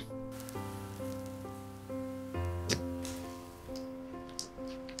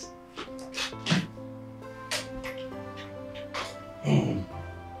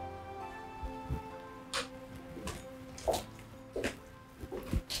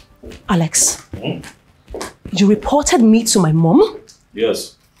 Alex, you reported me to my mom?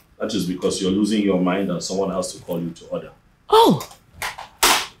 Yes, that is because you're losing your mind and someone has to call you to order. Oh,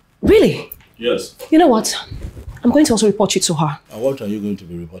 really? Yes. You know what? I'm going to also report you to her. And what are you going to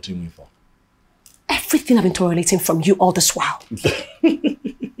be reporting me for? Everything I've been tolerating from you all this while. You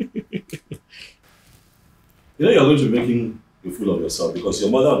know you're going to be making a fool of yourself because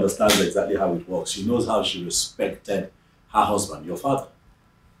your mother understands exactly how it works. She knows how she respected her husband, your father.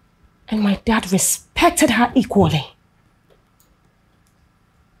 And my dad respected her equally.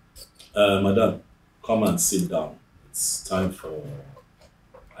 Madam, come and sit down. It's time for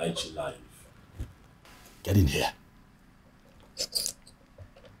IG Live. Get in here.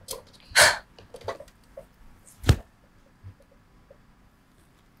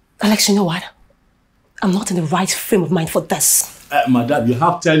 Alex, you know what? I'm not in the right frame of mind for this. Madam, you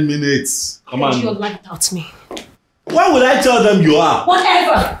have 10 minutes. Come on. Your life without me. Why would I tell them you are?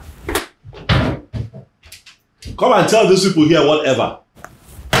 Whatever. Come and tell these people here whatever.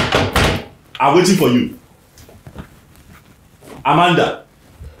 I'm waiting for you. Amanda.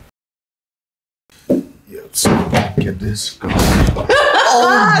 Yes. Get this. Oh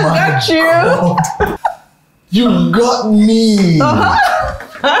my got you. God. You got me.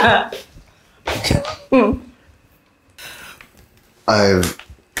 I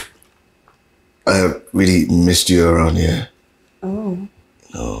have really missed you around here. Oh.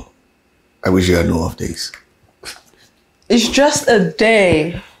 No. I wish you had no off days. It's just a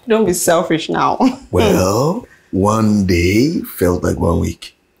day. Don't be selfish now. Well, one day felt like 1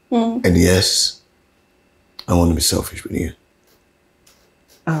 week. Mm. And yes, I want to be selfish with you.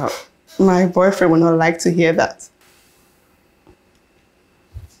 My boyfriend would not like to hear that.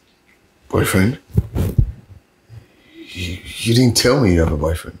 Boyfriend? You didn't tell me you have a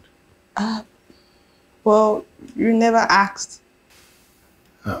boyfriend. Well, you never asked.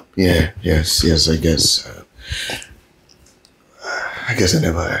 Yes, I guess. I guess I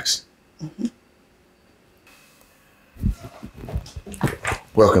never asked. Mm-hmm.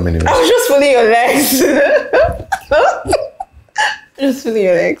 Welcome anyway. I was just feeling your legs. Just feeling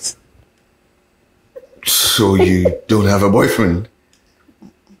your legs. So you don't have a boyfriend?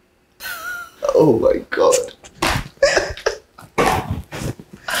 Oh my God.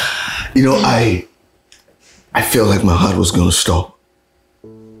 You know, I felt like my heart was gonna stop.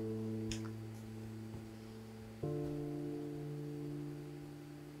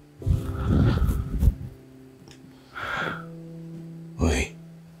 Wait.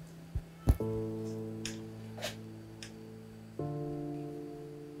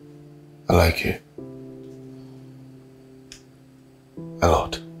 I like you. A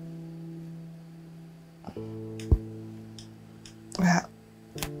lot. Well,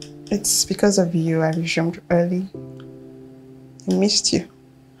 it's because of you I resumed early. I missed you.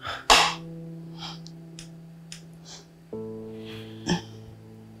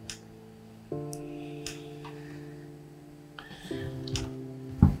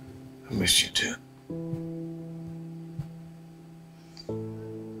 I missed you too.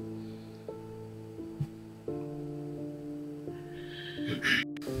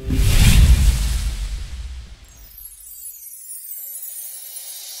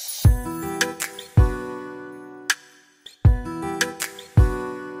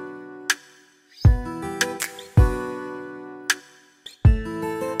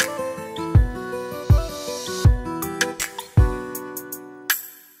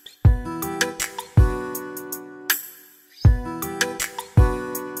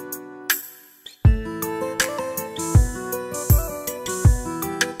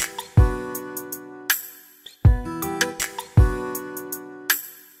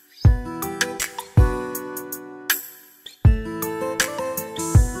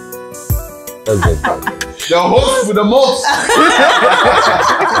 Let's get back. The host with the most.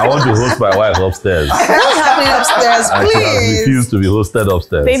 I want to host my wife upstairs. What's happening upstairs, And she has please? refused to be hosted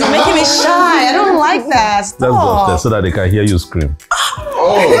upstairs. Baby, making me shy. I don't like that. Stop. Let's go upstairs so that they can hear you scream.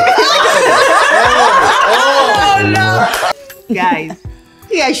 Guys,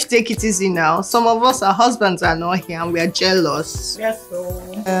 you guys should take it easy now. Some of us, our husbands are not here and we are jealous. Yes,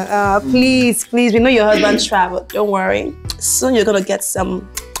 please, we know your husband traveled. Don't worry. Soon you're gonna get some.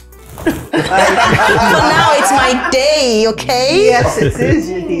 For now, it's my day, okay? Yes, it is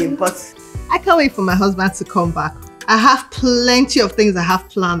your day, but I can't wait for my husband to come back. I have plenty of things I have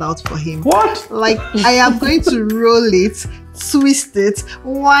planned out for him. What? Like, I am going to roll it, twist it,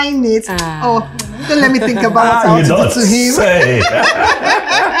 wind it. Oh, don't let me think about what I want to do to him.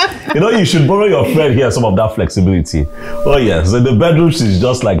 You know, you should borrow your friend here some of that flexibility. Oh yes, in the bedroom she's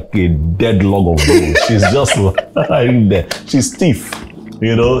just like a dead log of wood. She's just lying there. She's stiff.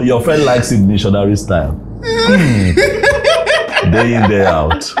 You know, your friend likes it missionary style. Day in, day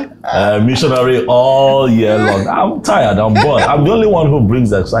out. Missionary all year long. I'm tired, I'm bored. I'm the only one who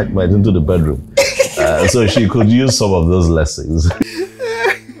brings excitement into the bedroom. So she could use some of those lessons.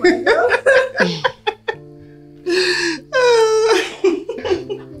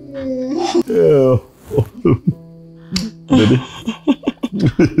 Baby.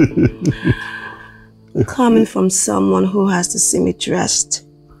 Coming from someone who has to see me dressed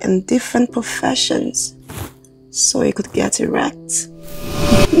in different professions so he could get erect.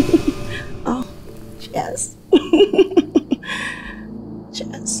 Oh, cheers.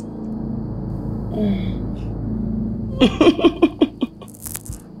 Cheers.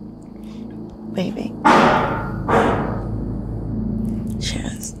 Baby.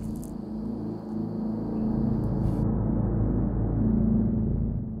 Cheers.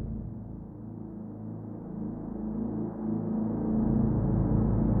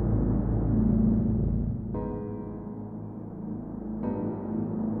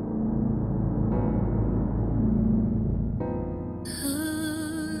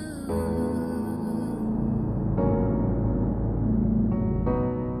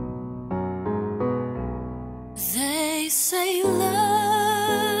 They say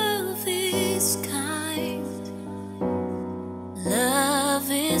love is kind, love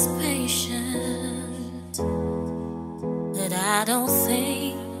is patient, but I don't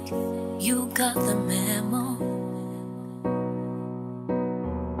think you got the memo.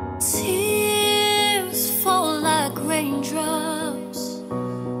 Tears fall like raindrops,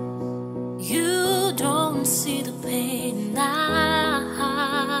 you don't see the pain I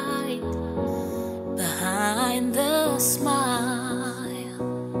hide behind the smile.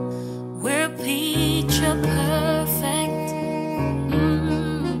 We're picture perfect,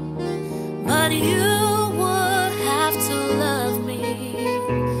 but you would have to love me,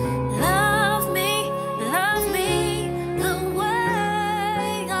 love me, love me the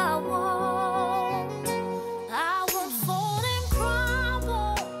way I want. I won't fall and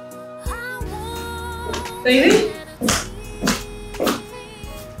crumble. I won't. Baby?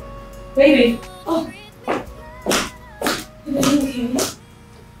 Baby? Oh. Baby, are you okay?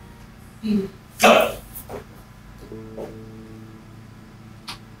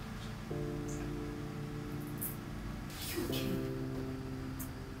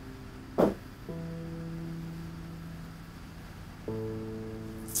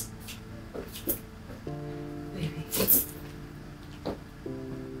 Baby.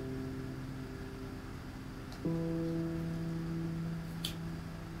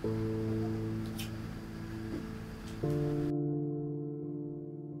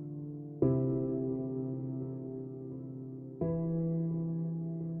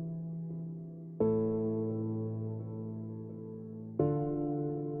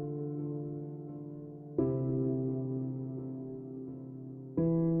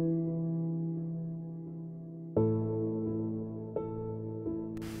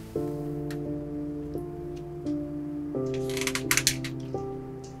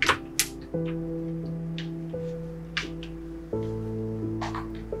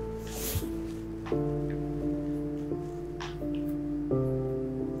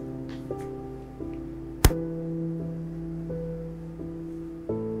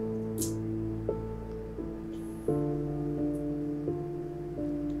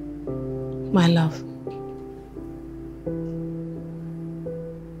 My love.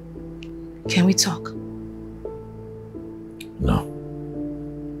 Can we talk? No.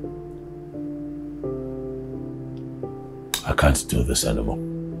 I can't do this anymore.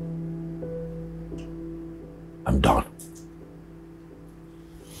 I'm done.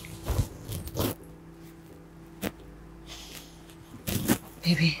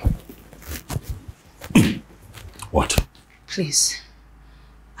 Baby, What? Please.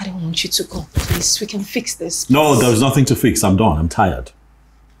 I don't want you to go. Please, we can fix this. Please. No, there's nothing to fix. I'm done. I'm tired.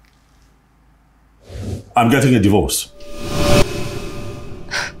 I'm getting a divorce.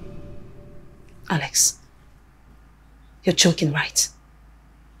 Alex, you're joking, right?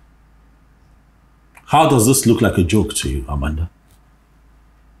 How does this look like a joke to you, Amanda?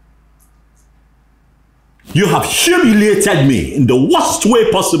 You have humiliated me in the worst way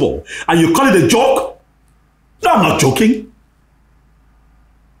possible, and you call it a joke? No, I'm not joking.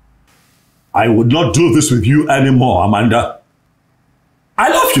 I would not do this with you anymore, Amanda. I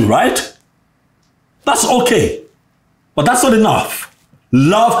love you, right? That's okay. But that's not enough.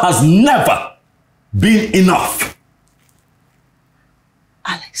 Love has never been enough.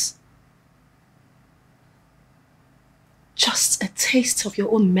 Alex, just a taste of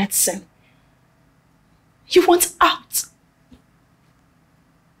your own medicine. You want out.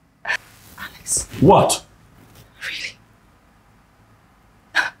 Alex. What? Really?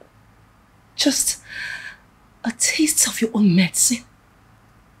 Just a taste of your own medicine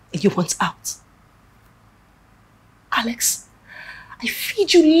and you want out. Alex, I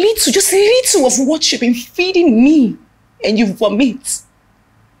feed you little, just little of what you've been feeding me and you vomit.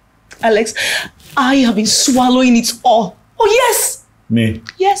 Alex, I have been swallowing it all. Oh yes! Me?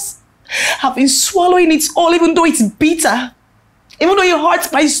 Yes. I've been swallowing it all even though it's bitter. Even though it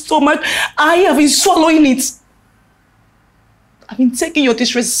hurts my stomach, I have been swallowing it. I've been taking your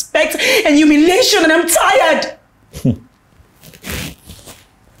disrespect and humiliation and I'm tired.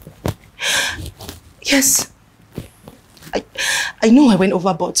 Yes. I know I went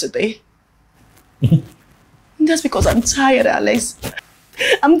overboard today. That's because I'm tired, Alex.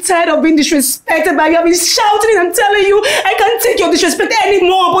 I'm tired of being disrespected by you. I've been shouting and I'm telling you I can't take your disrespect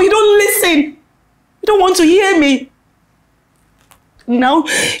anymore, but you don't listen. You don't want to hear me. Now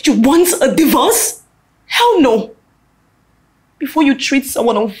you want a divorce? Hell no. Before you treat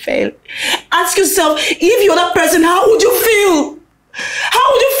someone unfair, ask yourself, if you're that person, how would you feel?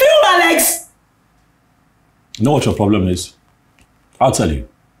 How would you feel, Alex? You know what your problem is? I'll tell you.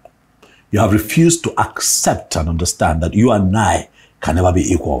 You have refused to accept and understand that you and I can never be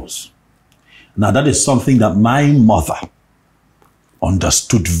equals. Now that is something that my mother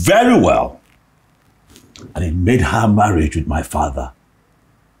understood very well, and it made her marriage with my father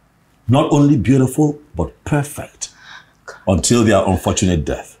not only beautiful, but perfect until their unfortunate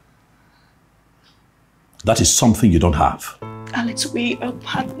death. That is something you don't have. Alex, we are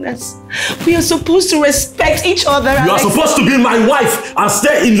partners. We are supposed to respect each other, Alex. You are supposed to be my wife and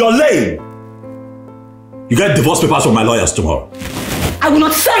stay in your lane. You get divorce papers from my lawyers tomorrow. I will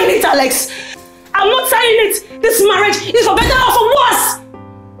not sign it, Alex. I'm not signing it. This marriage is for better or for worse.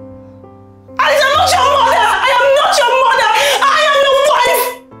 Alex, I'm not your mother. I am not your mother. I am your wife.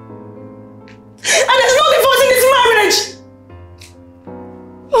 And there's no divorce in this marriage.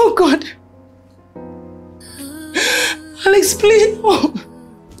 Oh, God. Alex, please. Oh.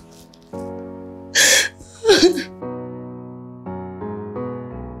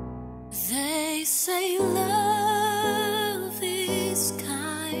 They say love is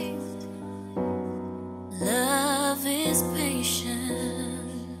kind, love is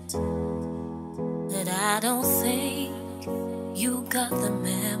patient, but I don't think you got the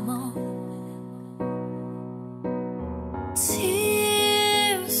memo.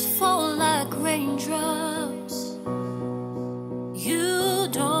 Tears fall like raindrops. You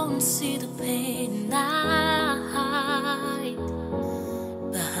don't see the pain I hide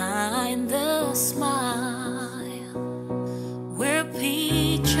behind the smile. We're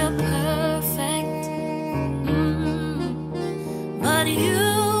picture perfect, but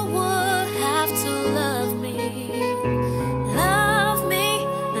you would have to love me. Love me,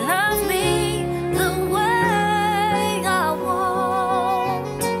 love me the way I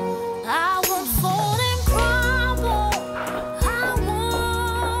want. I won't fold and crumble. I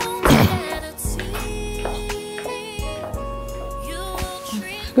won't shed a tear.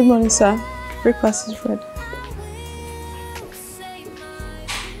 Good morning, sir. Breakfast is ready.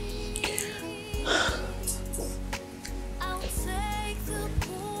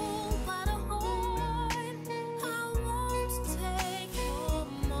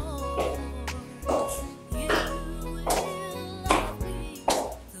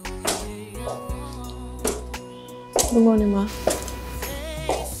 Good morning, ma.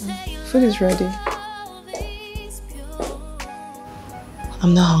 Food is ready.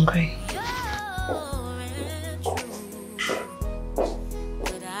 I'm not hungry.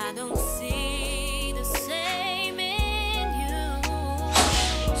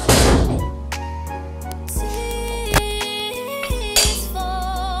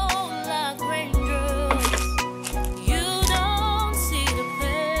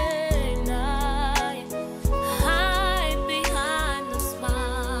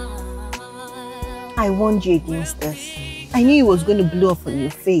 I warned you against this. I knew it was going to blow up on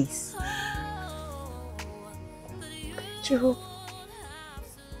your face. Joe,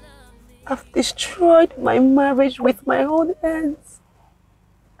 I've destroyed my marriage with my own hands.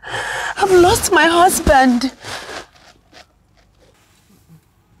 I've lost my husband.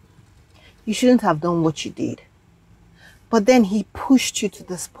 You shouldn't have done what you did. But then he pushed you to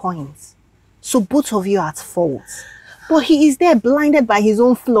this point. So both of you are at fault. But he is there blinded by his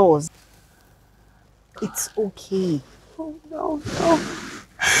own flaws. It's okay. Oh, no.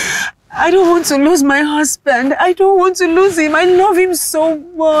 I don't want to lose my husband. I don't want to lose him. I love him so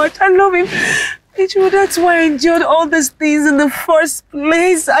much. I love him. That's why I endured all these things in the first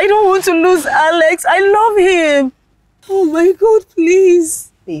place. I don't want to lose Alex. I love him. Oh my God,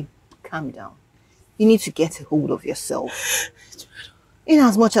 please. Babe, calm down. You need to get a hold of yourself. In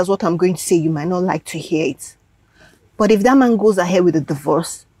as much as what I'm going to say, you might not like to hear it. But if that man goes ahead with the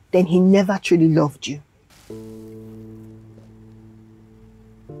divorce, then he never truly loved you.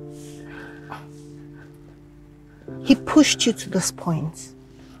 He pushed you to this point.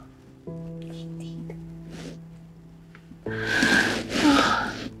 He did.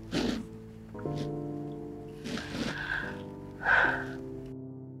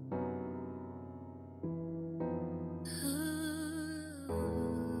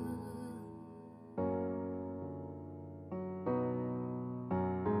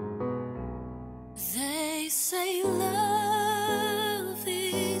 They say love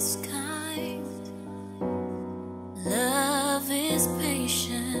is kind, love is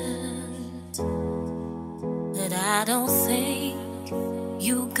patient, but I don't think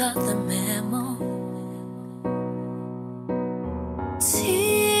you got the memo.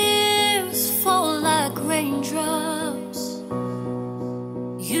 Tears fall like raindrops,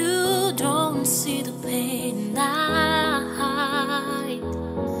 you don't see the pain I hide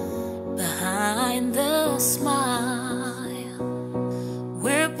behind the smile.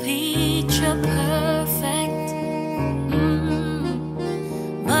 We're picture perfect,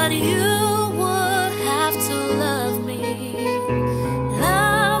 but you would have to love me,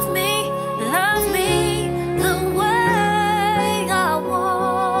 love me, love me the way I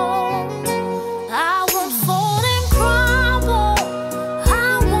want. I won't fold and crumble,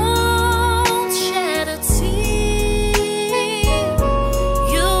 I won't shed a tear.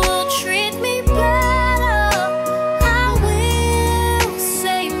 You will treat me better, I will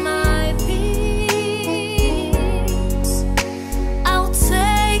say my piece. I'll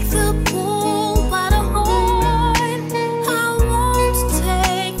take the bull by the horn, I won't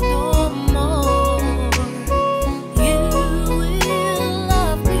take no more. You will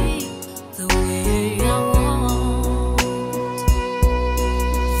love me the way I want.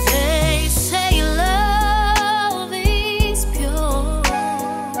 They say love is pure,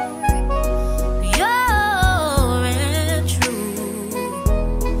 pure and true,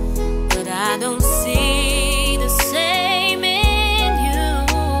 but I don't see the same in you.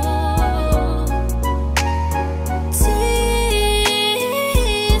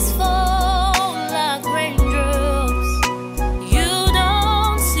 Tears fall like raindrops, you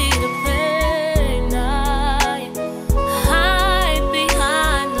don't see the pain I hide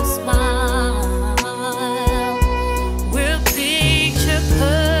behind the smile. We're picture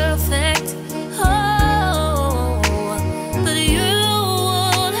perfect, oh, but you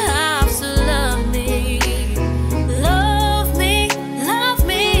would have to love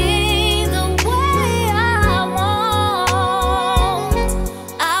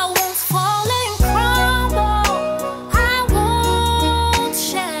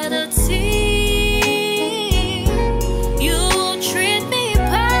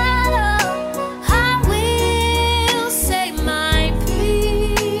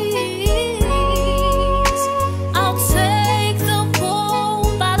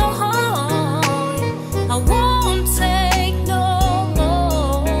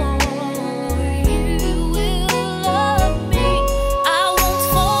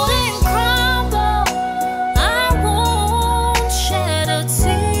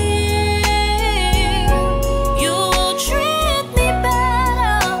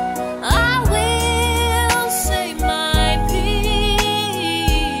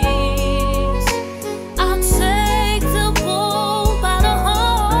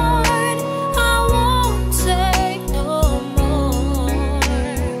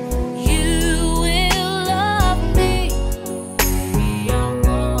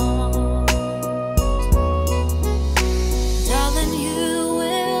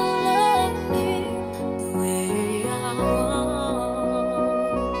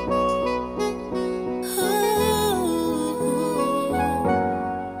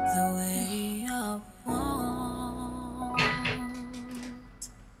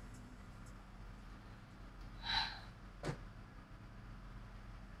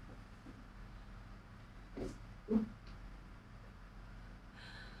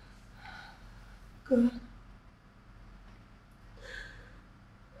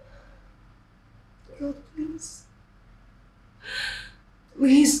God, please.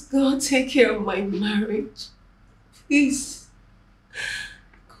 Please, God, take care of my marriage. Please.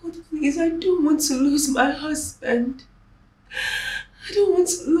 God, please, I don't want to lose my husband. I don't want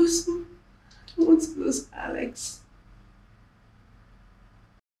to lose him. I don't want to lose Alex.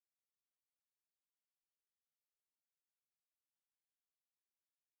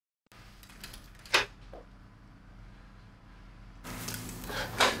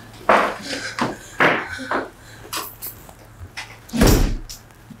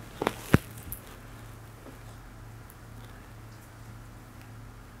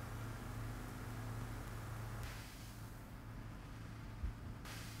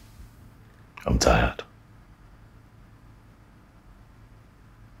 I'm tired.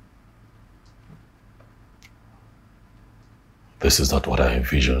 This is not what I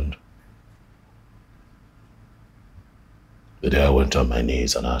envisioned. The day I went on my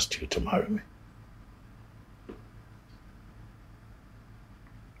knees and asked you to marry me.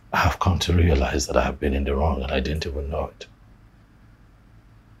 I have come to realize that I have been in the wrong and I didn't even know it.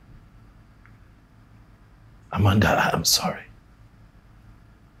 Amanda, I am sorry.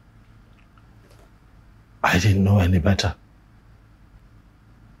 I didn't know any better.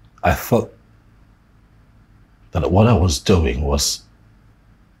 I thought that what I was doing was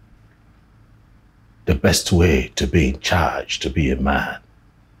the best way to be in charge, to be a man,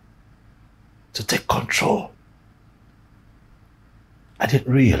 to take control. I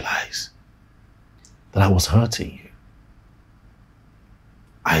didn't realize that I was hurting you.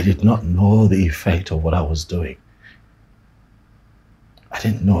 I did not know the effect of what I was doing. I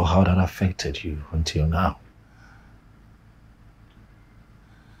didn't know how that affected you until now.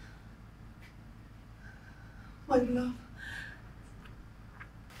 My love.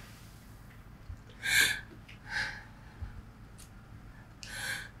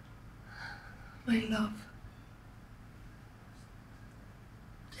 My love.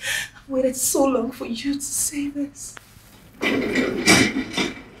 I've waited so long for you to say this.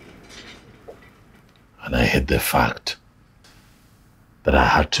 And I hate the fact that I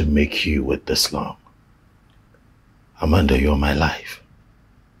had to make you wait this long. Amanda, you're my life.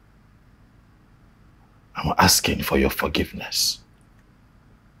 I'm asking for your forgiveness.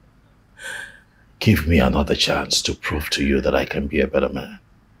 Give me another chance to prove to you that I can be a better man.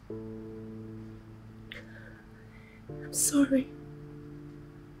 I'm sorry.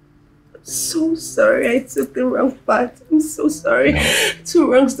 I'm so sorry I took the wrong path. I'm so sorry. No.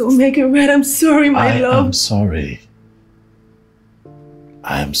 Two wrongs don't make it right. I'm sorry, my love. I'm sorry.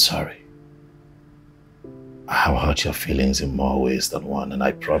 I am sorry. I have hurt your feelings in more ways than one, and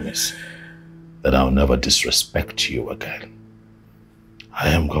I promise that I'll never disrespect you again. I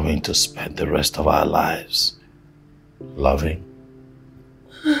am going to spend the rest of our lives loving,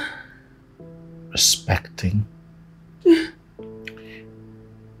 respecting,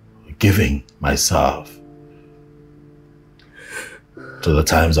 giving myself to the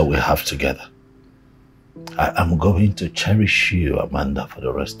times that we have together. I am going to cherish you, Amanda, for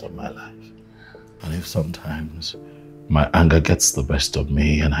the rest of my life. And if sometimes my anger gets the best of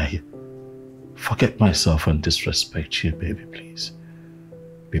me and I forget myself and disrespect you, baby, please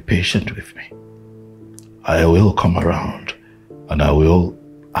be patient with me. I will come around and I will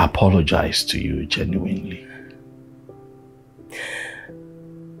apologize to you genuinely.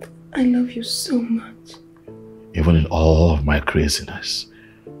 I love you so much. Even in all of my craziness,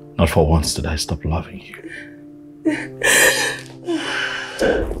 not for once did I stop loving you. I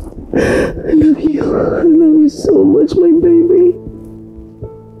love you. I love you so much, my baby.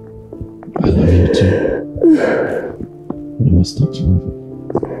 I love you too. Never stop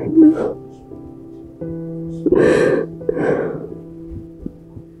loving. No.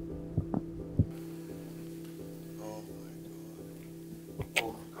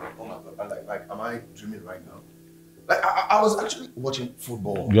 Like, am I dreaming right now? Like, I was actually watching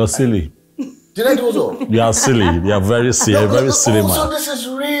football. You're silly. Did I do so? You are silly. You are very silly. Very silly, man. So this is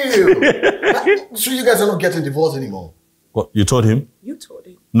real. Like, so you guys are not getting divorced anymore? What, you told him? You told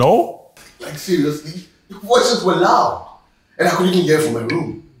him. No? Like, seriously? Your voices were loud. And I couldn't even hear from my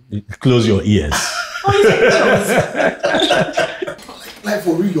room. Close your ears. Like,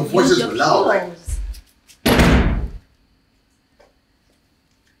 for real, your voices were loud. Like,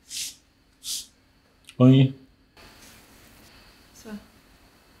 ONYII? Sir.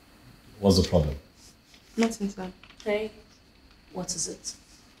 What's the problem? Nothing, sir. Hey, what is it?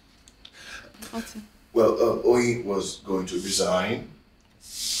 Nothing. well, ONYII was going to resign.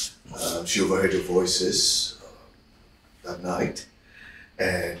 She overheard your voices that night.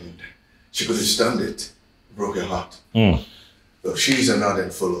 And she couldn't stand it. It broke her heart. Well, she's an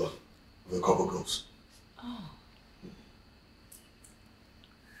ardent follower of the couple goals.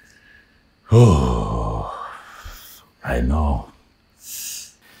 Oh, I know.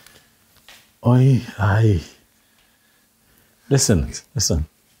 Listen.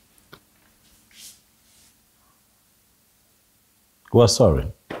 We're sorry.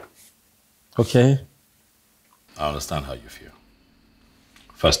 Okay? I understand how you feel.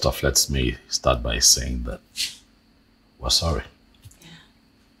 First off, let me start by saying that we're sorry. Yeah.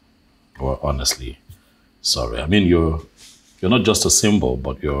 We're honestly sorry. I mean, you're not just a symbol,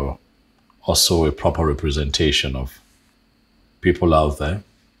 but you're also a proper representation of people out there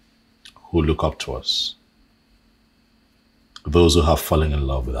who look up to us. Those who have fallen in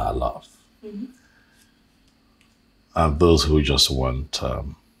love with our love. Mm-hmm. And those who just want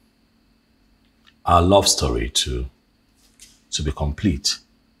our love story to be complete.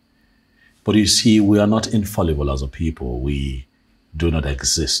 But you see, we are not infallible as a people. We do not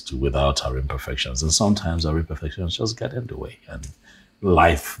exist without our imperfections. And sometimes our imperfections just get in the way and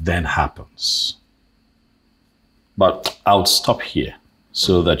life then happens. But I'll stop here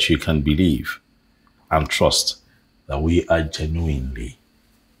so that you can believe and trust that we are genuinely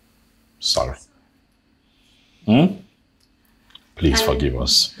sorry. Please forgive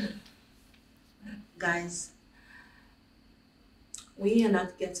us. Guys, we are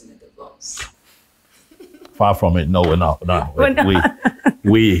not getting a divorce. Far from it. No, we're not. No,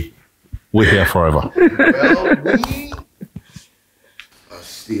 we're here forever. Well, we are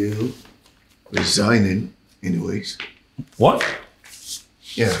still resigning anyways. What?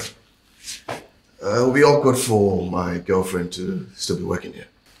 Yeah. It'll be awkward for my girlfriend to still be working here.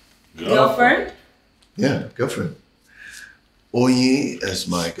 Girlfriend? Yeah, girlfriend. ONYII is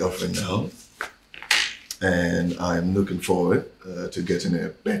my girlfriend now. And I'm looking forward to getting a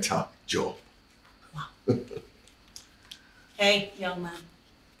better job. Wow. Hey, young man.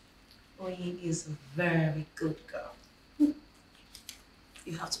 ONYII is a very good girl.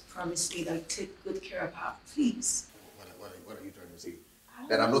 You have to promise me that you take good care of her, please. What are you trying to say?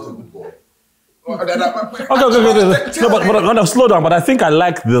 That I'm not a good boy? Okay. No, but slow down. But I think I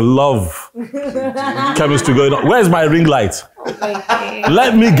like the love chemistry going on. Where's my ring light?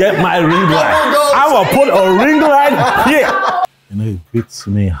 Let me get my ring light. I will put a ring light here. You know, it beats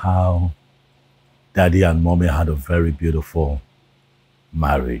me how Daddy and Mommy had a very beautiful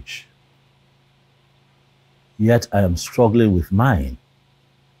marriage. Yet I am struggling with mine.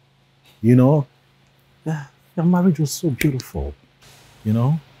 You know, their marriage was so beautiful. You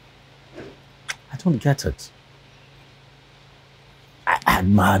know? I don't get it. I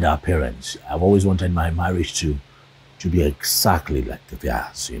admired our parents. I've always wanted my marriage to be exactly like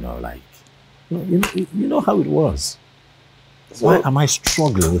theirs, you know, like, you know how it was. So, why am I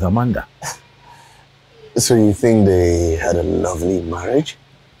struggling with Amanda? So you think they had a lovely marriage?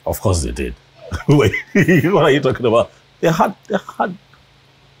 Of course they did. Wait, what are you talking about? They had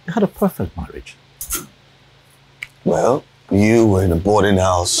a perfect marriage. Well, you were in a boarding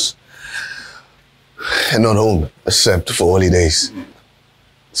house and not home except for holidays.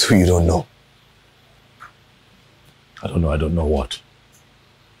 So you don't know. I don't know what.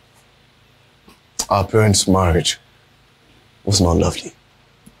 Our parents' marriage was not lovely.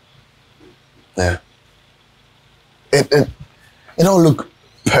 Yeah. It all looked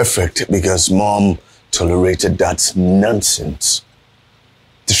perfect because Mom tolerated that nonsense,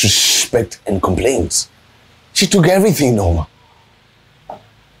 disrespect and complaints. She took everything normal.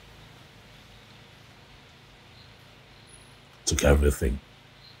 Took everything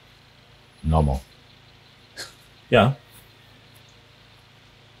normal. Yeah.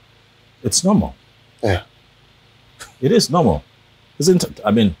 It's normal. Yeah. It is normal, isn't it?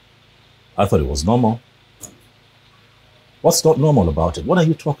 I mean, I thought it was normal. What's not normal about it? What are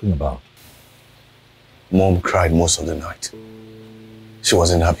you talking about? Mom cried most of the night. She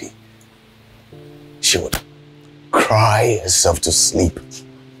wasn't happy. She would cry herself to sleep.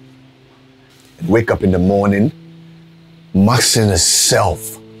 And wake up in the morning, marking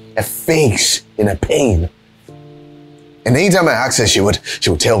herself, her face in her pain. And anytime I asked her, she would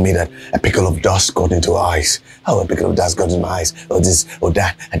tell me that a pickle of dust got into her eyes. How a pickle of dust got into my eyes, or this, or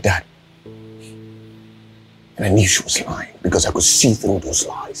that, and that. And I knew she was lying because I could see through those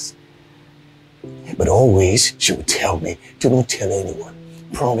lies. But always she would tell me, do not tell anyone.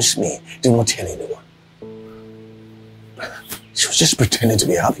 Promise me, do not tell anyone. She was just pretending to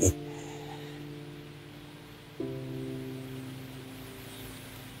be happy.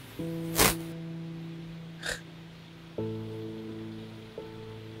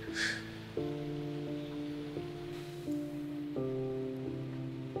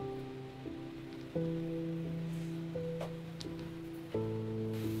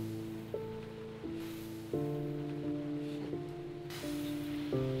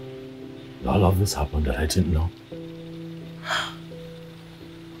 all of this happened that I didn't know?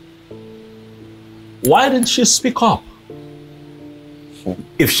 Why didn't she speak up?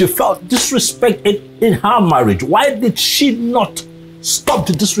 If she felt disrespect in her marriage, why did she not stop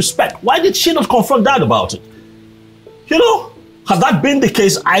the disrespect? Why did she not confront Dad about it? You know, had that been the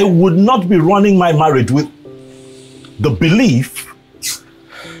case, I would not be running my marriage with the belief,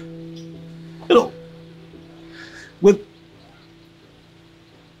 you know, with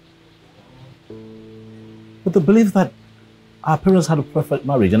the belief that our parents had a perfect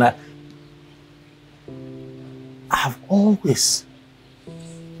marriage. And I have always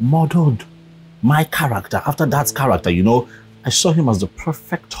modeled my character after Dad's character. You know, I saw him as the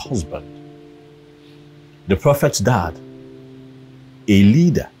perfect husband, the perfect dad, a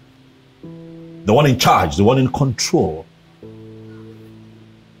leader, the one in charge, the one in control,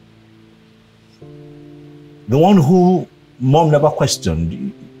 the one who Mom never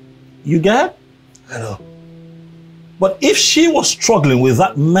questioned. You get? I know. But if she was struggling with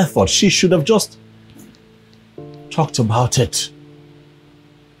that method, she should have just talked about it.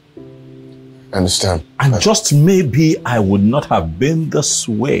 I understand. And just maybe I would not have been this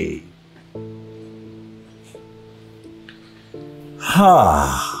way.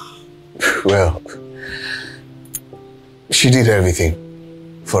 Well, she did everything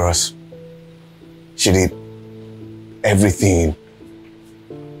for us. She did everything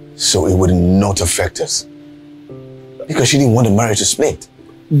so it would not affect us. Because she didn't want the marriage to split.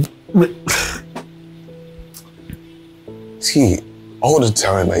 See, all the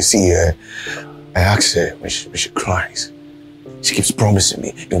time I see her, I ask her when she cries. She keeps promising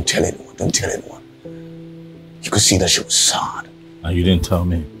me, don't tell anyone, don't tell anyone. You could see that she was sad. And you didn't tell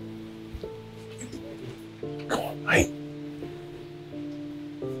me. Come on, right?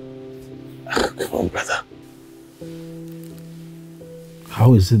 Come on, brother.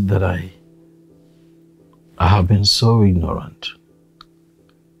 How is it that I have been so ignorant?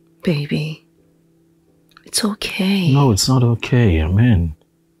 Baby, it's okay. No, it's not okay. I mean,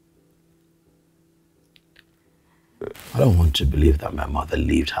 I don't want to believe that my mother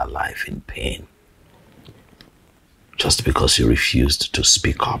lived her life in pain just because she refused to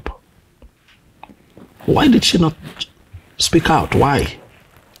speak up. Why did she not speak out? Why?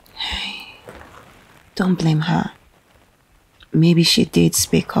 Hey, don't blame her. Maybe she did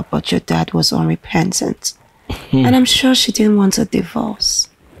speak up, but your dad was unrepentant. And I'm sure she didn't want a divorce.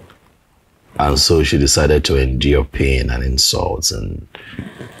 And so she decided to endure pain and insults and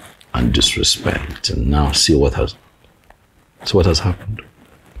disrespect. And now see what has happened.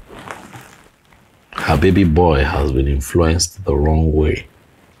 Her baby boy has been influenced the wrong way.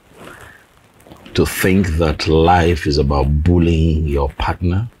 To think that life is about bullying your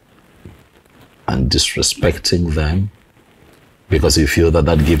partner and disrespecting them because you feel that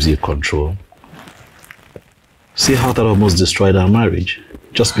that gives you control. See how that almost destroyed our marriage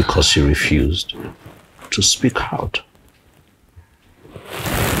just because she refused to speak out.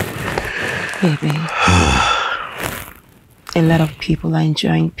 Baby, a lot of people are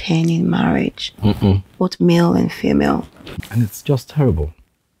enjoying pain in marriage, both male and female. And it's just terrible.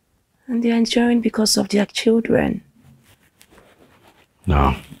 And they're enjoying because of their children.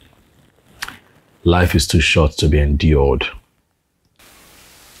 No. Life is too short to be endured.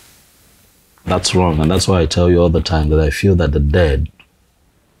 That's wrong, and that's why I tell you all the time that I feel that the dead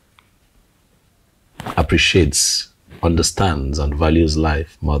appreciates, understands, and values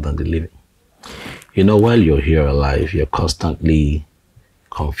life more than the living. You know, while you're here alive, you're constantly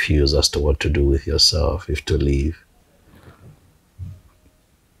confused as to what to do with yourself, if to leave.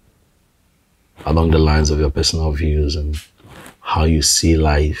 Along the lines of your personal views and how you see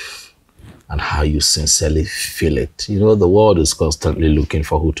life and how you sincerely feel it. You know, the world is constantly looking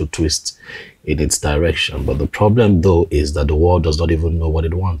for who to twist in its direction. But the problem, though, is that the world does not even know what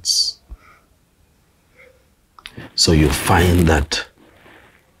it wants. So you find that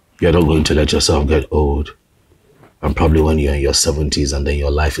you're not going to let yourself get old. And probably when you're in your 70s and then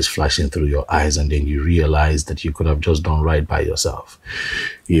your life is flashing through your eyes and then you realize that you could have just done right by yourself.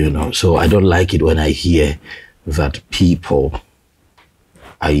 You know, so I don't like it when I hear that people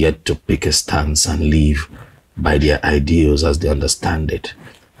are yet to pick a stance and live by their ideals as they understand it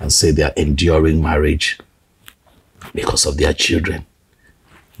and say they are enduring marriage because of their children.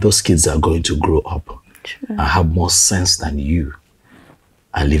 Those kids are going to grow up and have more sense than you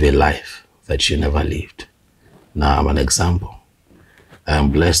and live a life that you never lived. Now I'm an example. I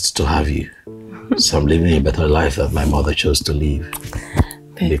am blessed to have you. So I'm living a better life that my mother chose to live.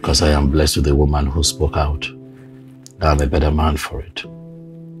 Because I am blessed with a woman who spoke out. I'm a better man for it.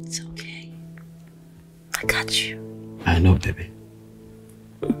 I got you. I know, baby.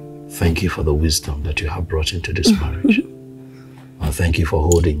 thank you for the wisdom that you have brought into this marriage. I thank you for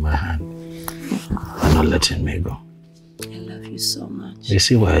holding my hand and not letting me go. I love you so much. You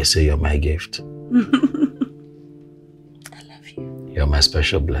see why I say you're my gift? I love you. You're my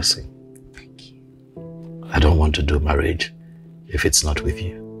special blessing. Thank you. I don't want to do marriage if it's not with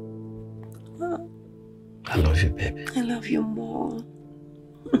you. Oh, I love you, baby. I love you more.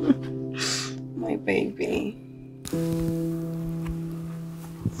 My baby.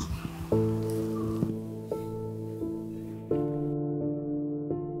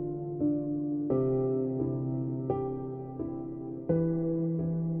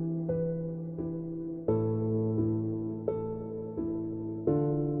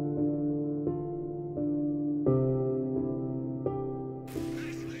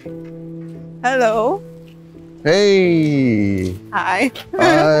 Hello. Hey. Hi.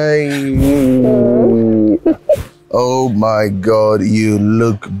 Hi. Oh my God, you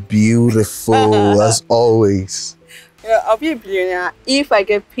look beautiful as always. Yeah, I'll be a billionaire if I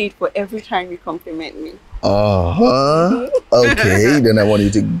get paid for every time you compliment me. Uh-huh. Okay, then I want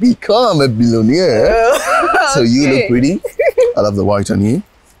you to become a billionaire. So you look pretty. I love the white on you.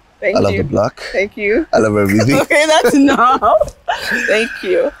 Thank I love you. the black. Thank you. I love everything. Okay, that's enough. Thank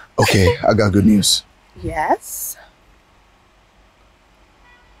you. Okay, I got good news. Yes.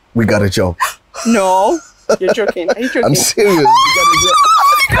 We got a job. No, you're joking. Are you joking? I'm serious. We got a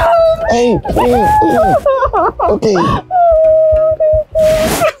job. Hey, okay.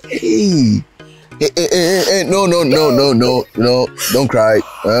 Hey. Hey, no, don't cry.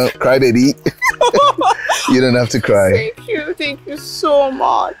 Cry, baby. You don't have to cry. Thank you so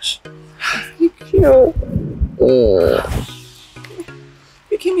much. Thank you. Oh.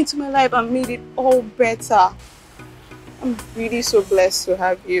 You came into my life and made it all better. I'm really so blessed to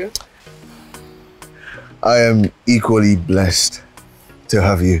have you. I am equally blessed to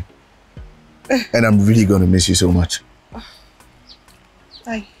have you. And I'm really going to miss you so much.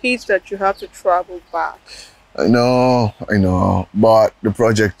 I hate that you have to travel back. I know. But the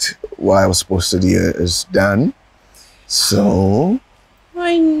project what I was supposed to do is done. So...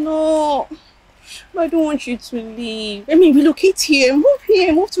 I know. But I don't want you to leave. I mean, relocate here,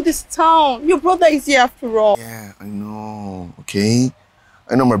 move to this town. Your brother is here after all. Yeah, I know. Okay.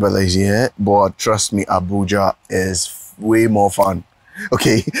 I know my brother is here, but trust me, Abuja is way more fun.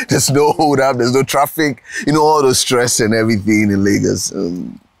 Okay, there's no hold up, there's no traffic, you know, all the stress and everything in Lagos.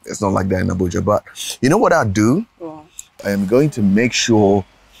 It's not like that in Abuja. But you know what I'll do? Oh. I am going to make sure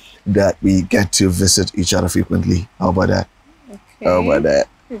that we get to visit each other frequently. How about that? Okay. How about that?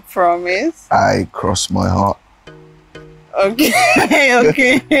 You promise? I cross my heart. Okay,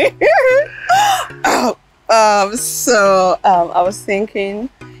 okay. I was thinking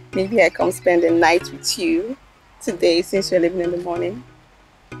maybe I come spend the night with you today since you're leaving in the morning.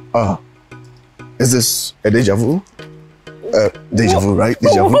 Is this a deja vu? Deja vu, right?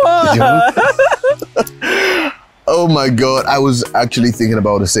 Deja vu? Deja vu? Oh my God, I was actually thinking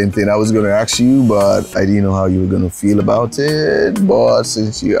about the same thing. I was going to ask you, but I didn't know how you were going to feel about it. But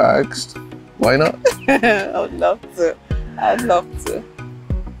since you asked, why not? I would love to. I'd love to.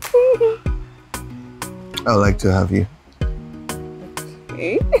 I'd like to have you.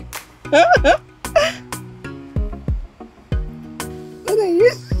 Okay. Look at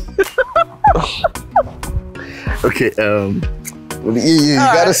you. Okay, you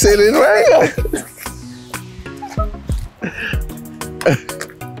gotta say this right.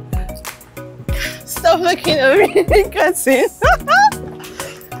 Stop looking at me, cousin.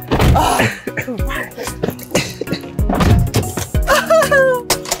 Oh, come on.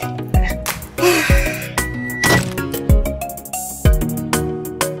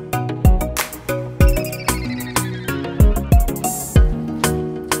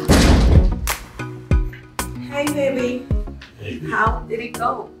 Hey, baby. How did it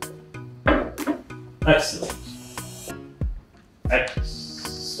go? Excellent.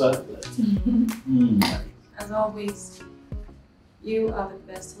 Excellent. As always, you are the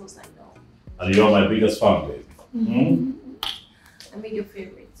best host I know. And you're my biggest fan, baby. I made your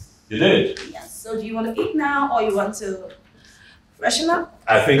favorites. You did? Yes. So do you want to eat now or you want to freshen up?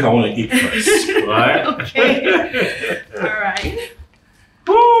 I think I want to eat first, right? Okay. All right.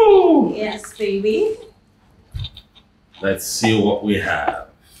 Woo! Yes, baby. Let's see what we have.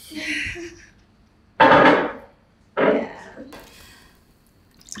 Yeah.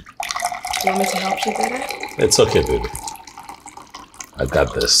 You want me to help you do that? It's okay, baby. I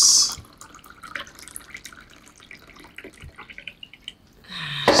got this.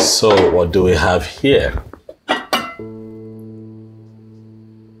 So, what do we have here?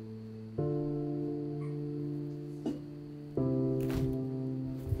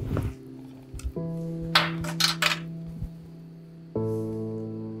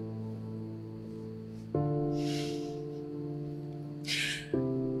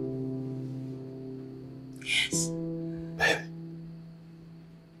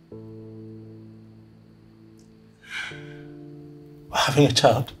 having a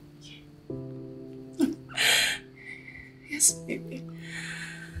child? Yes, baby.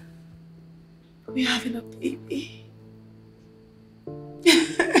 We're having a baby.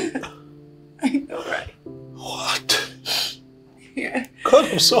 I know, right? What? Yeah.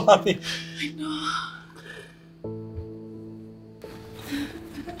 God, I'm so happy. I know.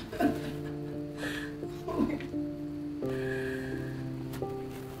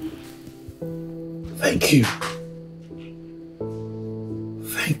 Thank you.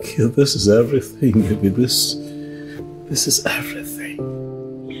 Thank you. This is everything, baby. This is everything.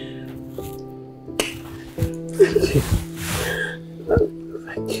 Thank you.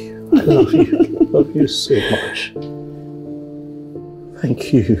 Thank you. I love you. I love you so much.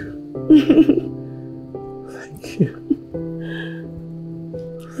 Thank you. Thank you.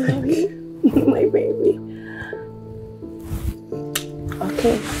 Thank you. My baby.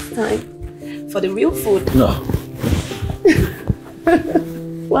 Okay, it's time for the real food. No.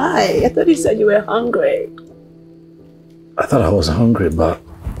 Why? I thought you said you were hungry. I thought I was hungry, but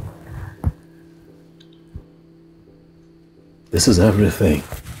this is everything.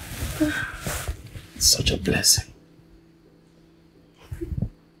 It's such a blessing.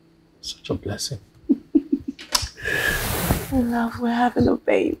 Such a blessing. Love, we're having a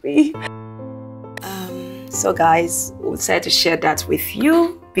baby. So guys, we decided to share that with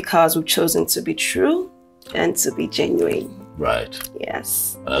you because we've chosen to be true and to be genuine. Right.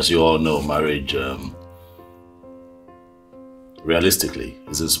 Yes. And as you all know, marriage, realistically,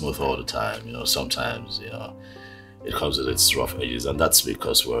 isn't smooth all the time. You know, sometimes, you know, it comes with its rough edges, and that's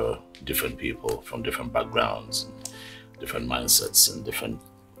because we're different people from different backgrounds, different mindsets, and different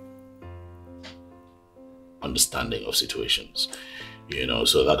understanding of situations. You know,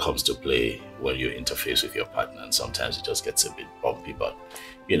 so that comes to play when you interface with your partner, and sometimes it just gets a bit bumpy, but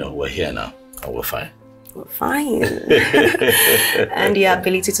you know, we're here now and we're fine. We're fine. And the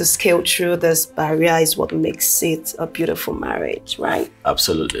ability to scale through this barrier is what makes it a beautiful marriage, right?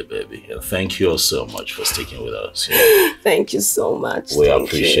 Absolutely, baby. And thank you all so much for sticking with us. You know, thank you so much. we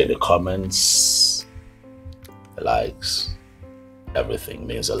appreciate the comments, the likes, everything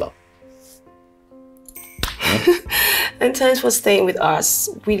means a lot. And thanks for staying with us.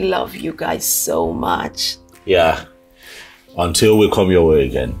 We love you guys so much. Yeah. Until we come your way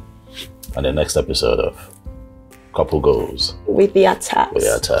again on the next episode of Couple Goals with the Attaz. With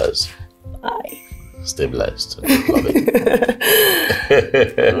the Attaz. Bye. Stay blessed. Love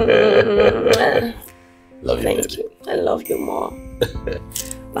it. Love you, Thank baby. you. I love you more.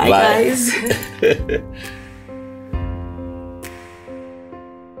 Bye. Bye, guys.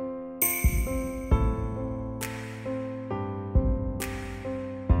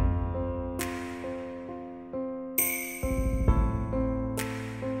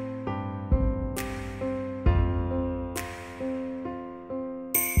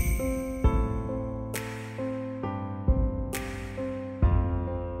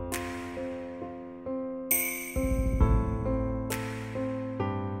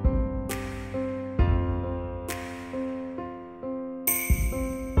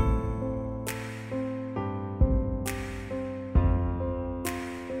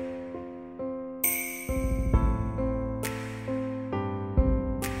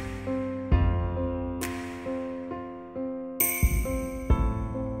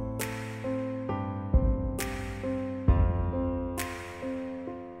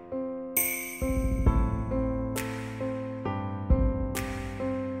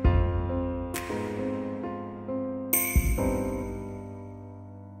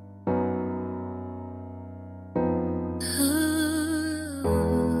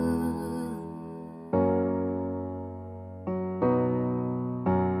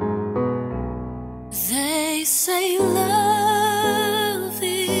 They say love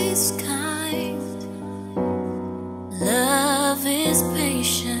is kind, love is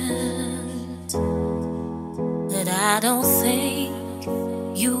patient, but I don't think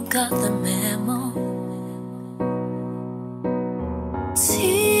you got the memo.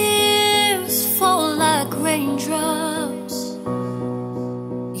 Tears fall like raindrops,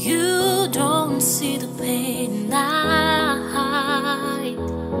 you don't see the pain I hide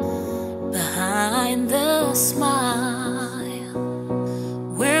behind the smile.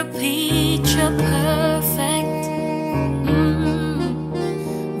 We're picture perfect,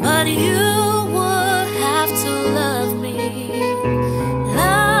 but you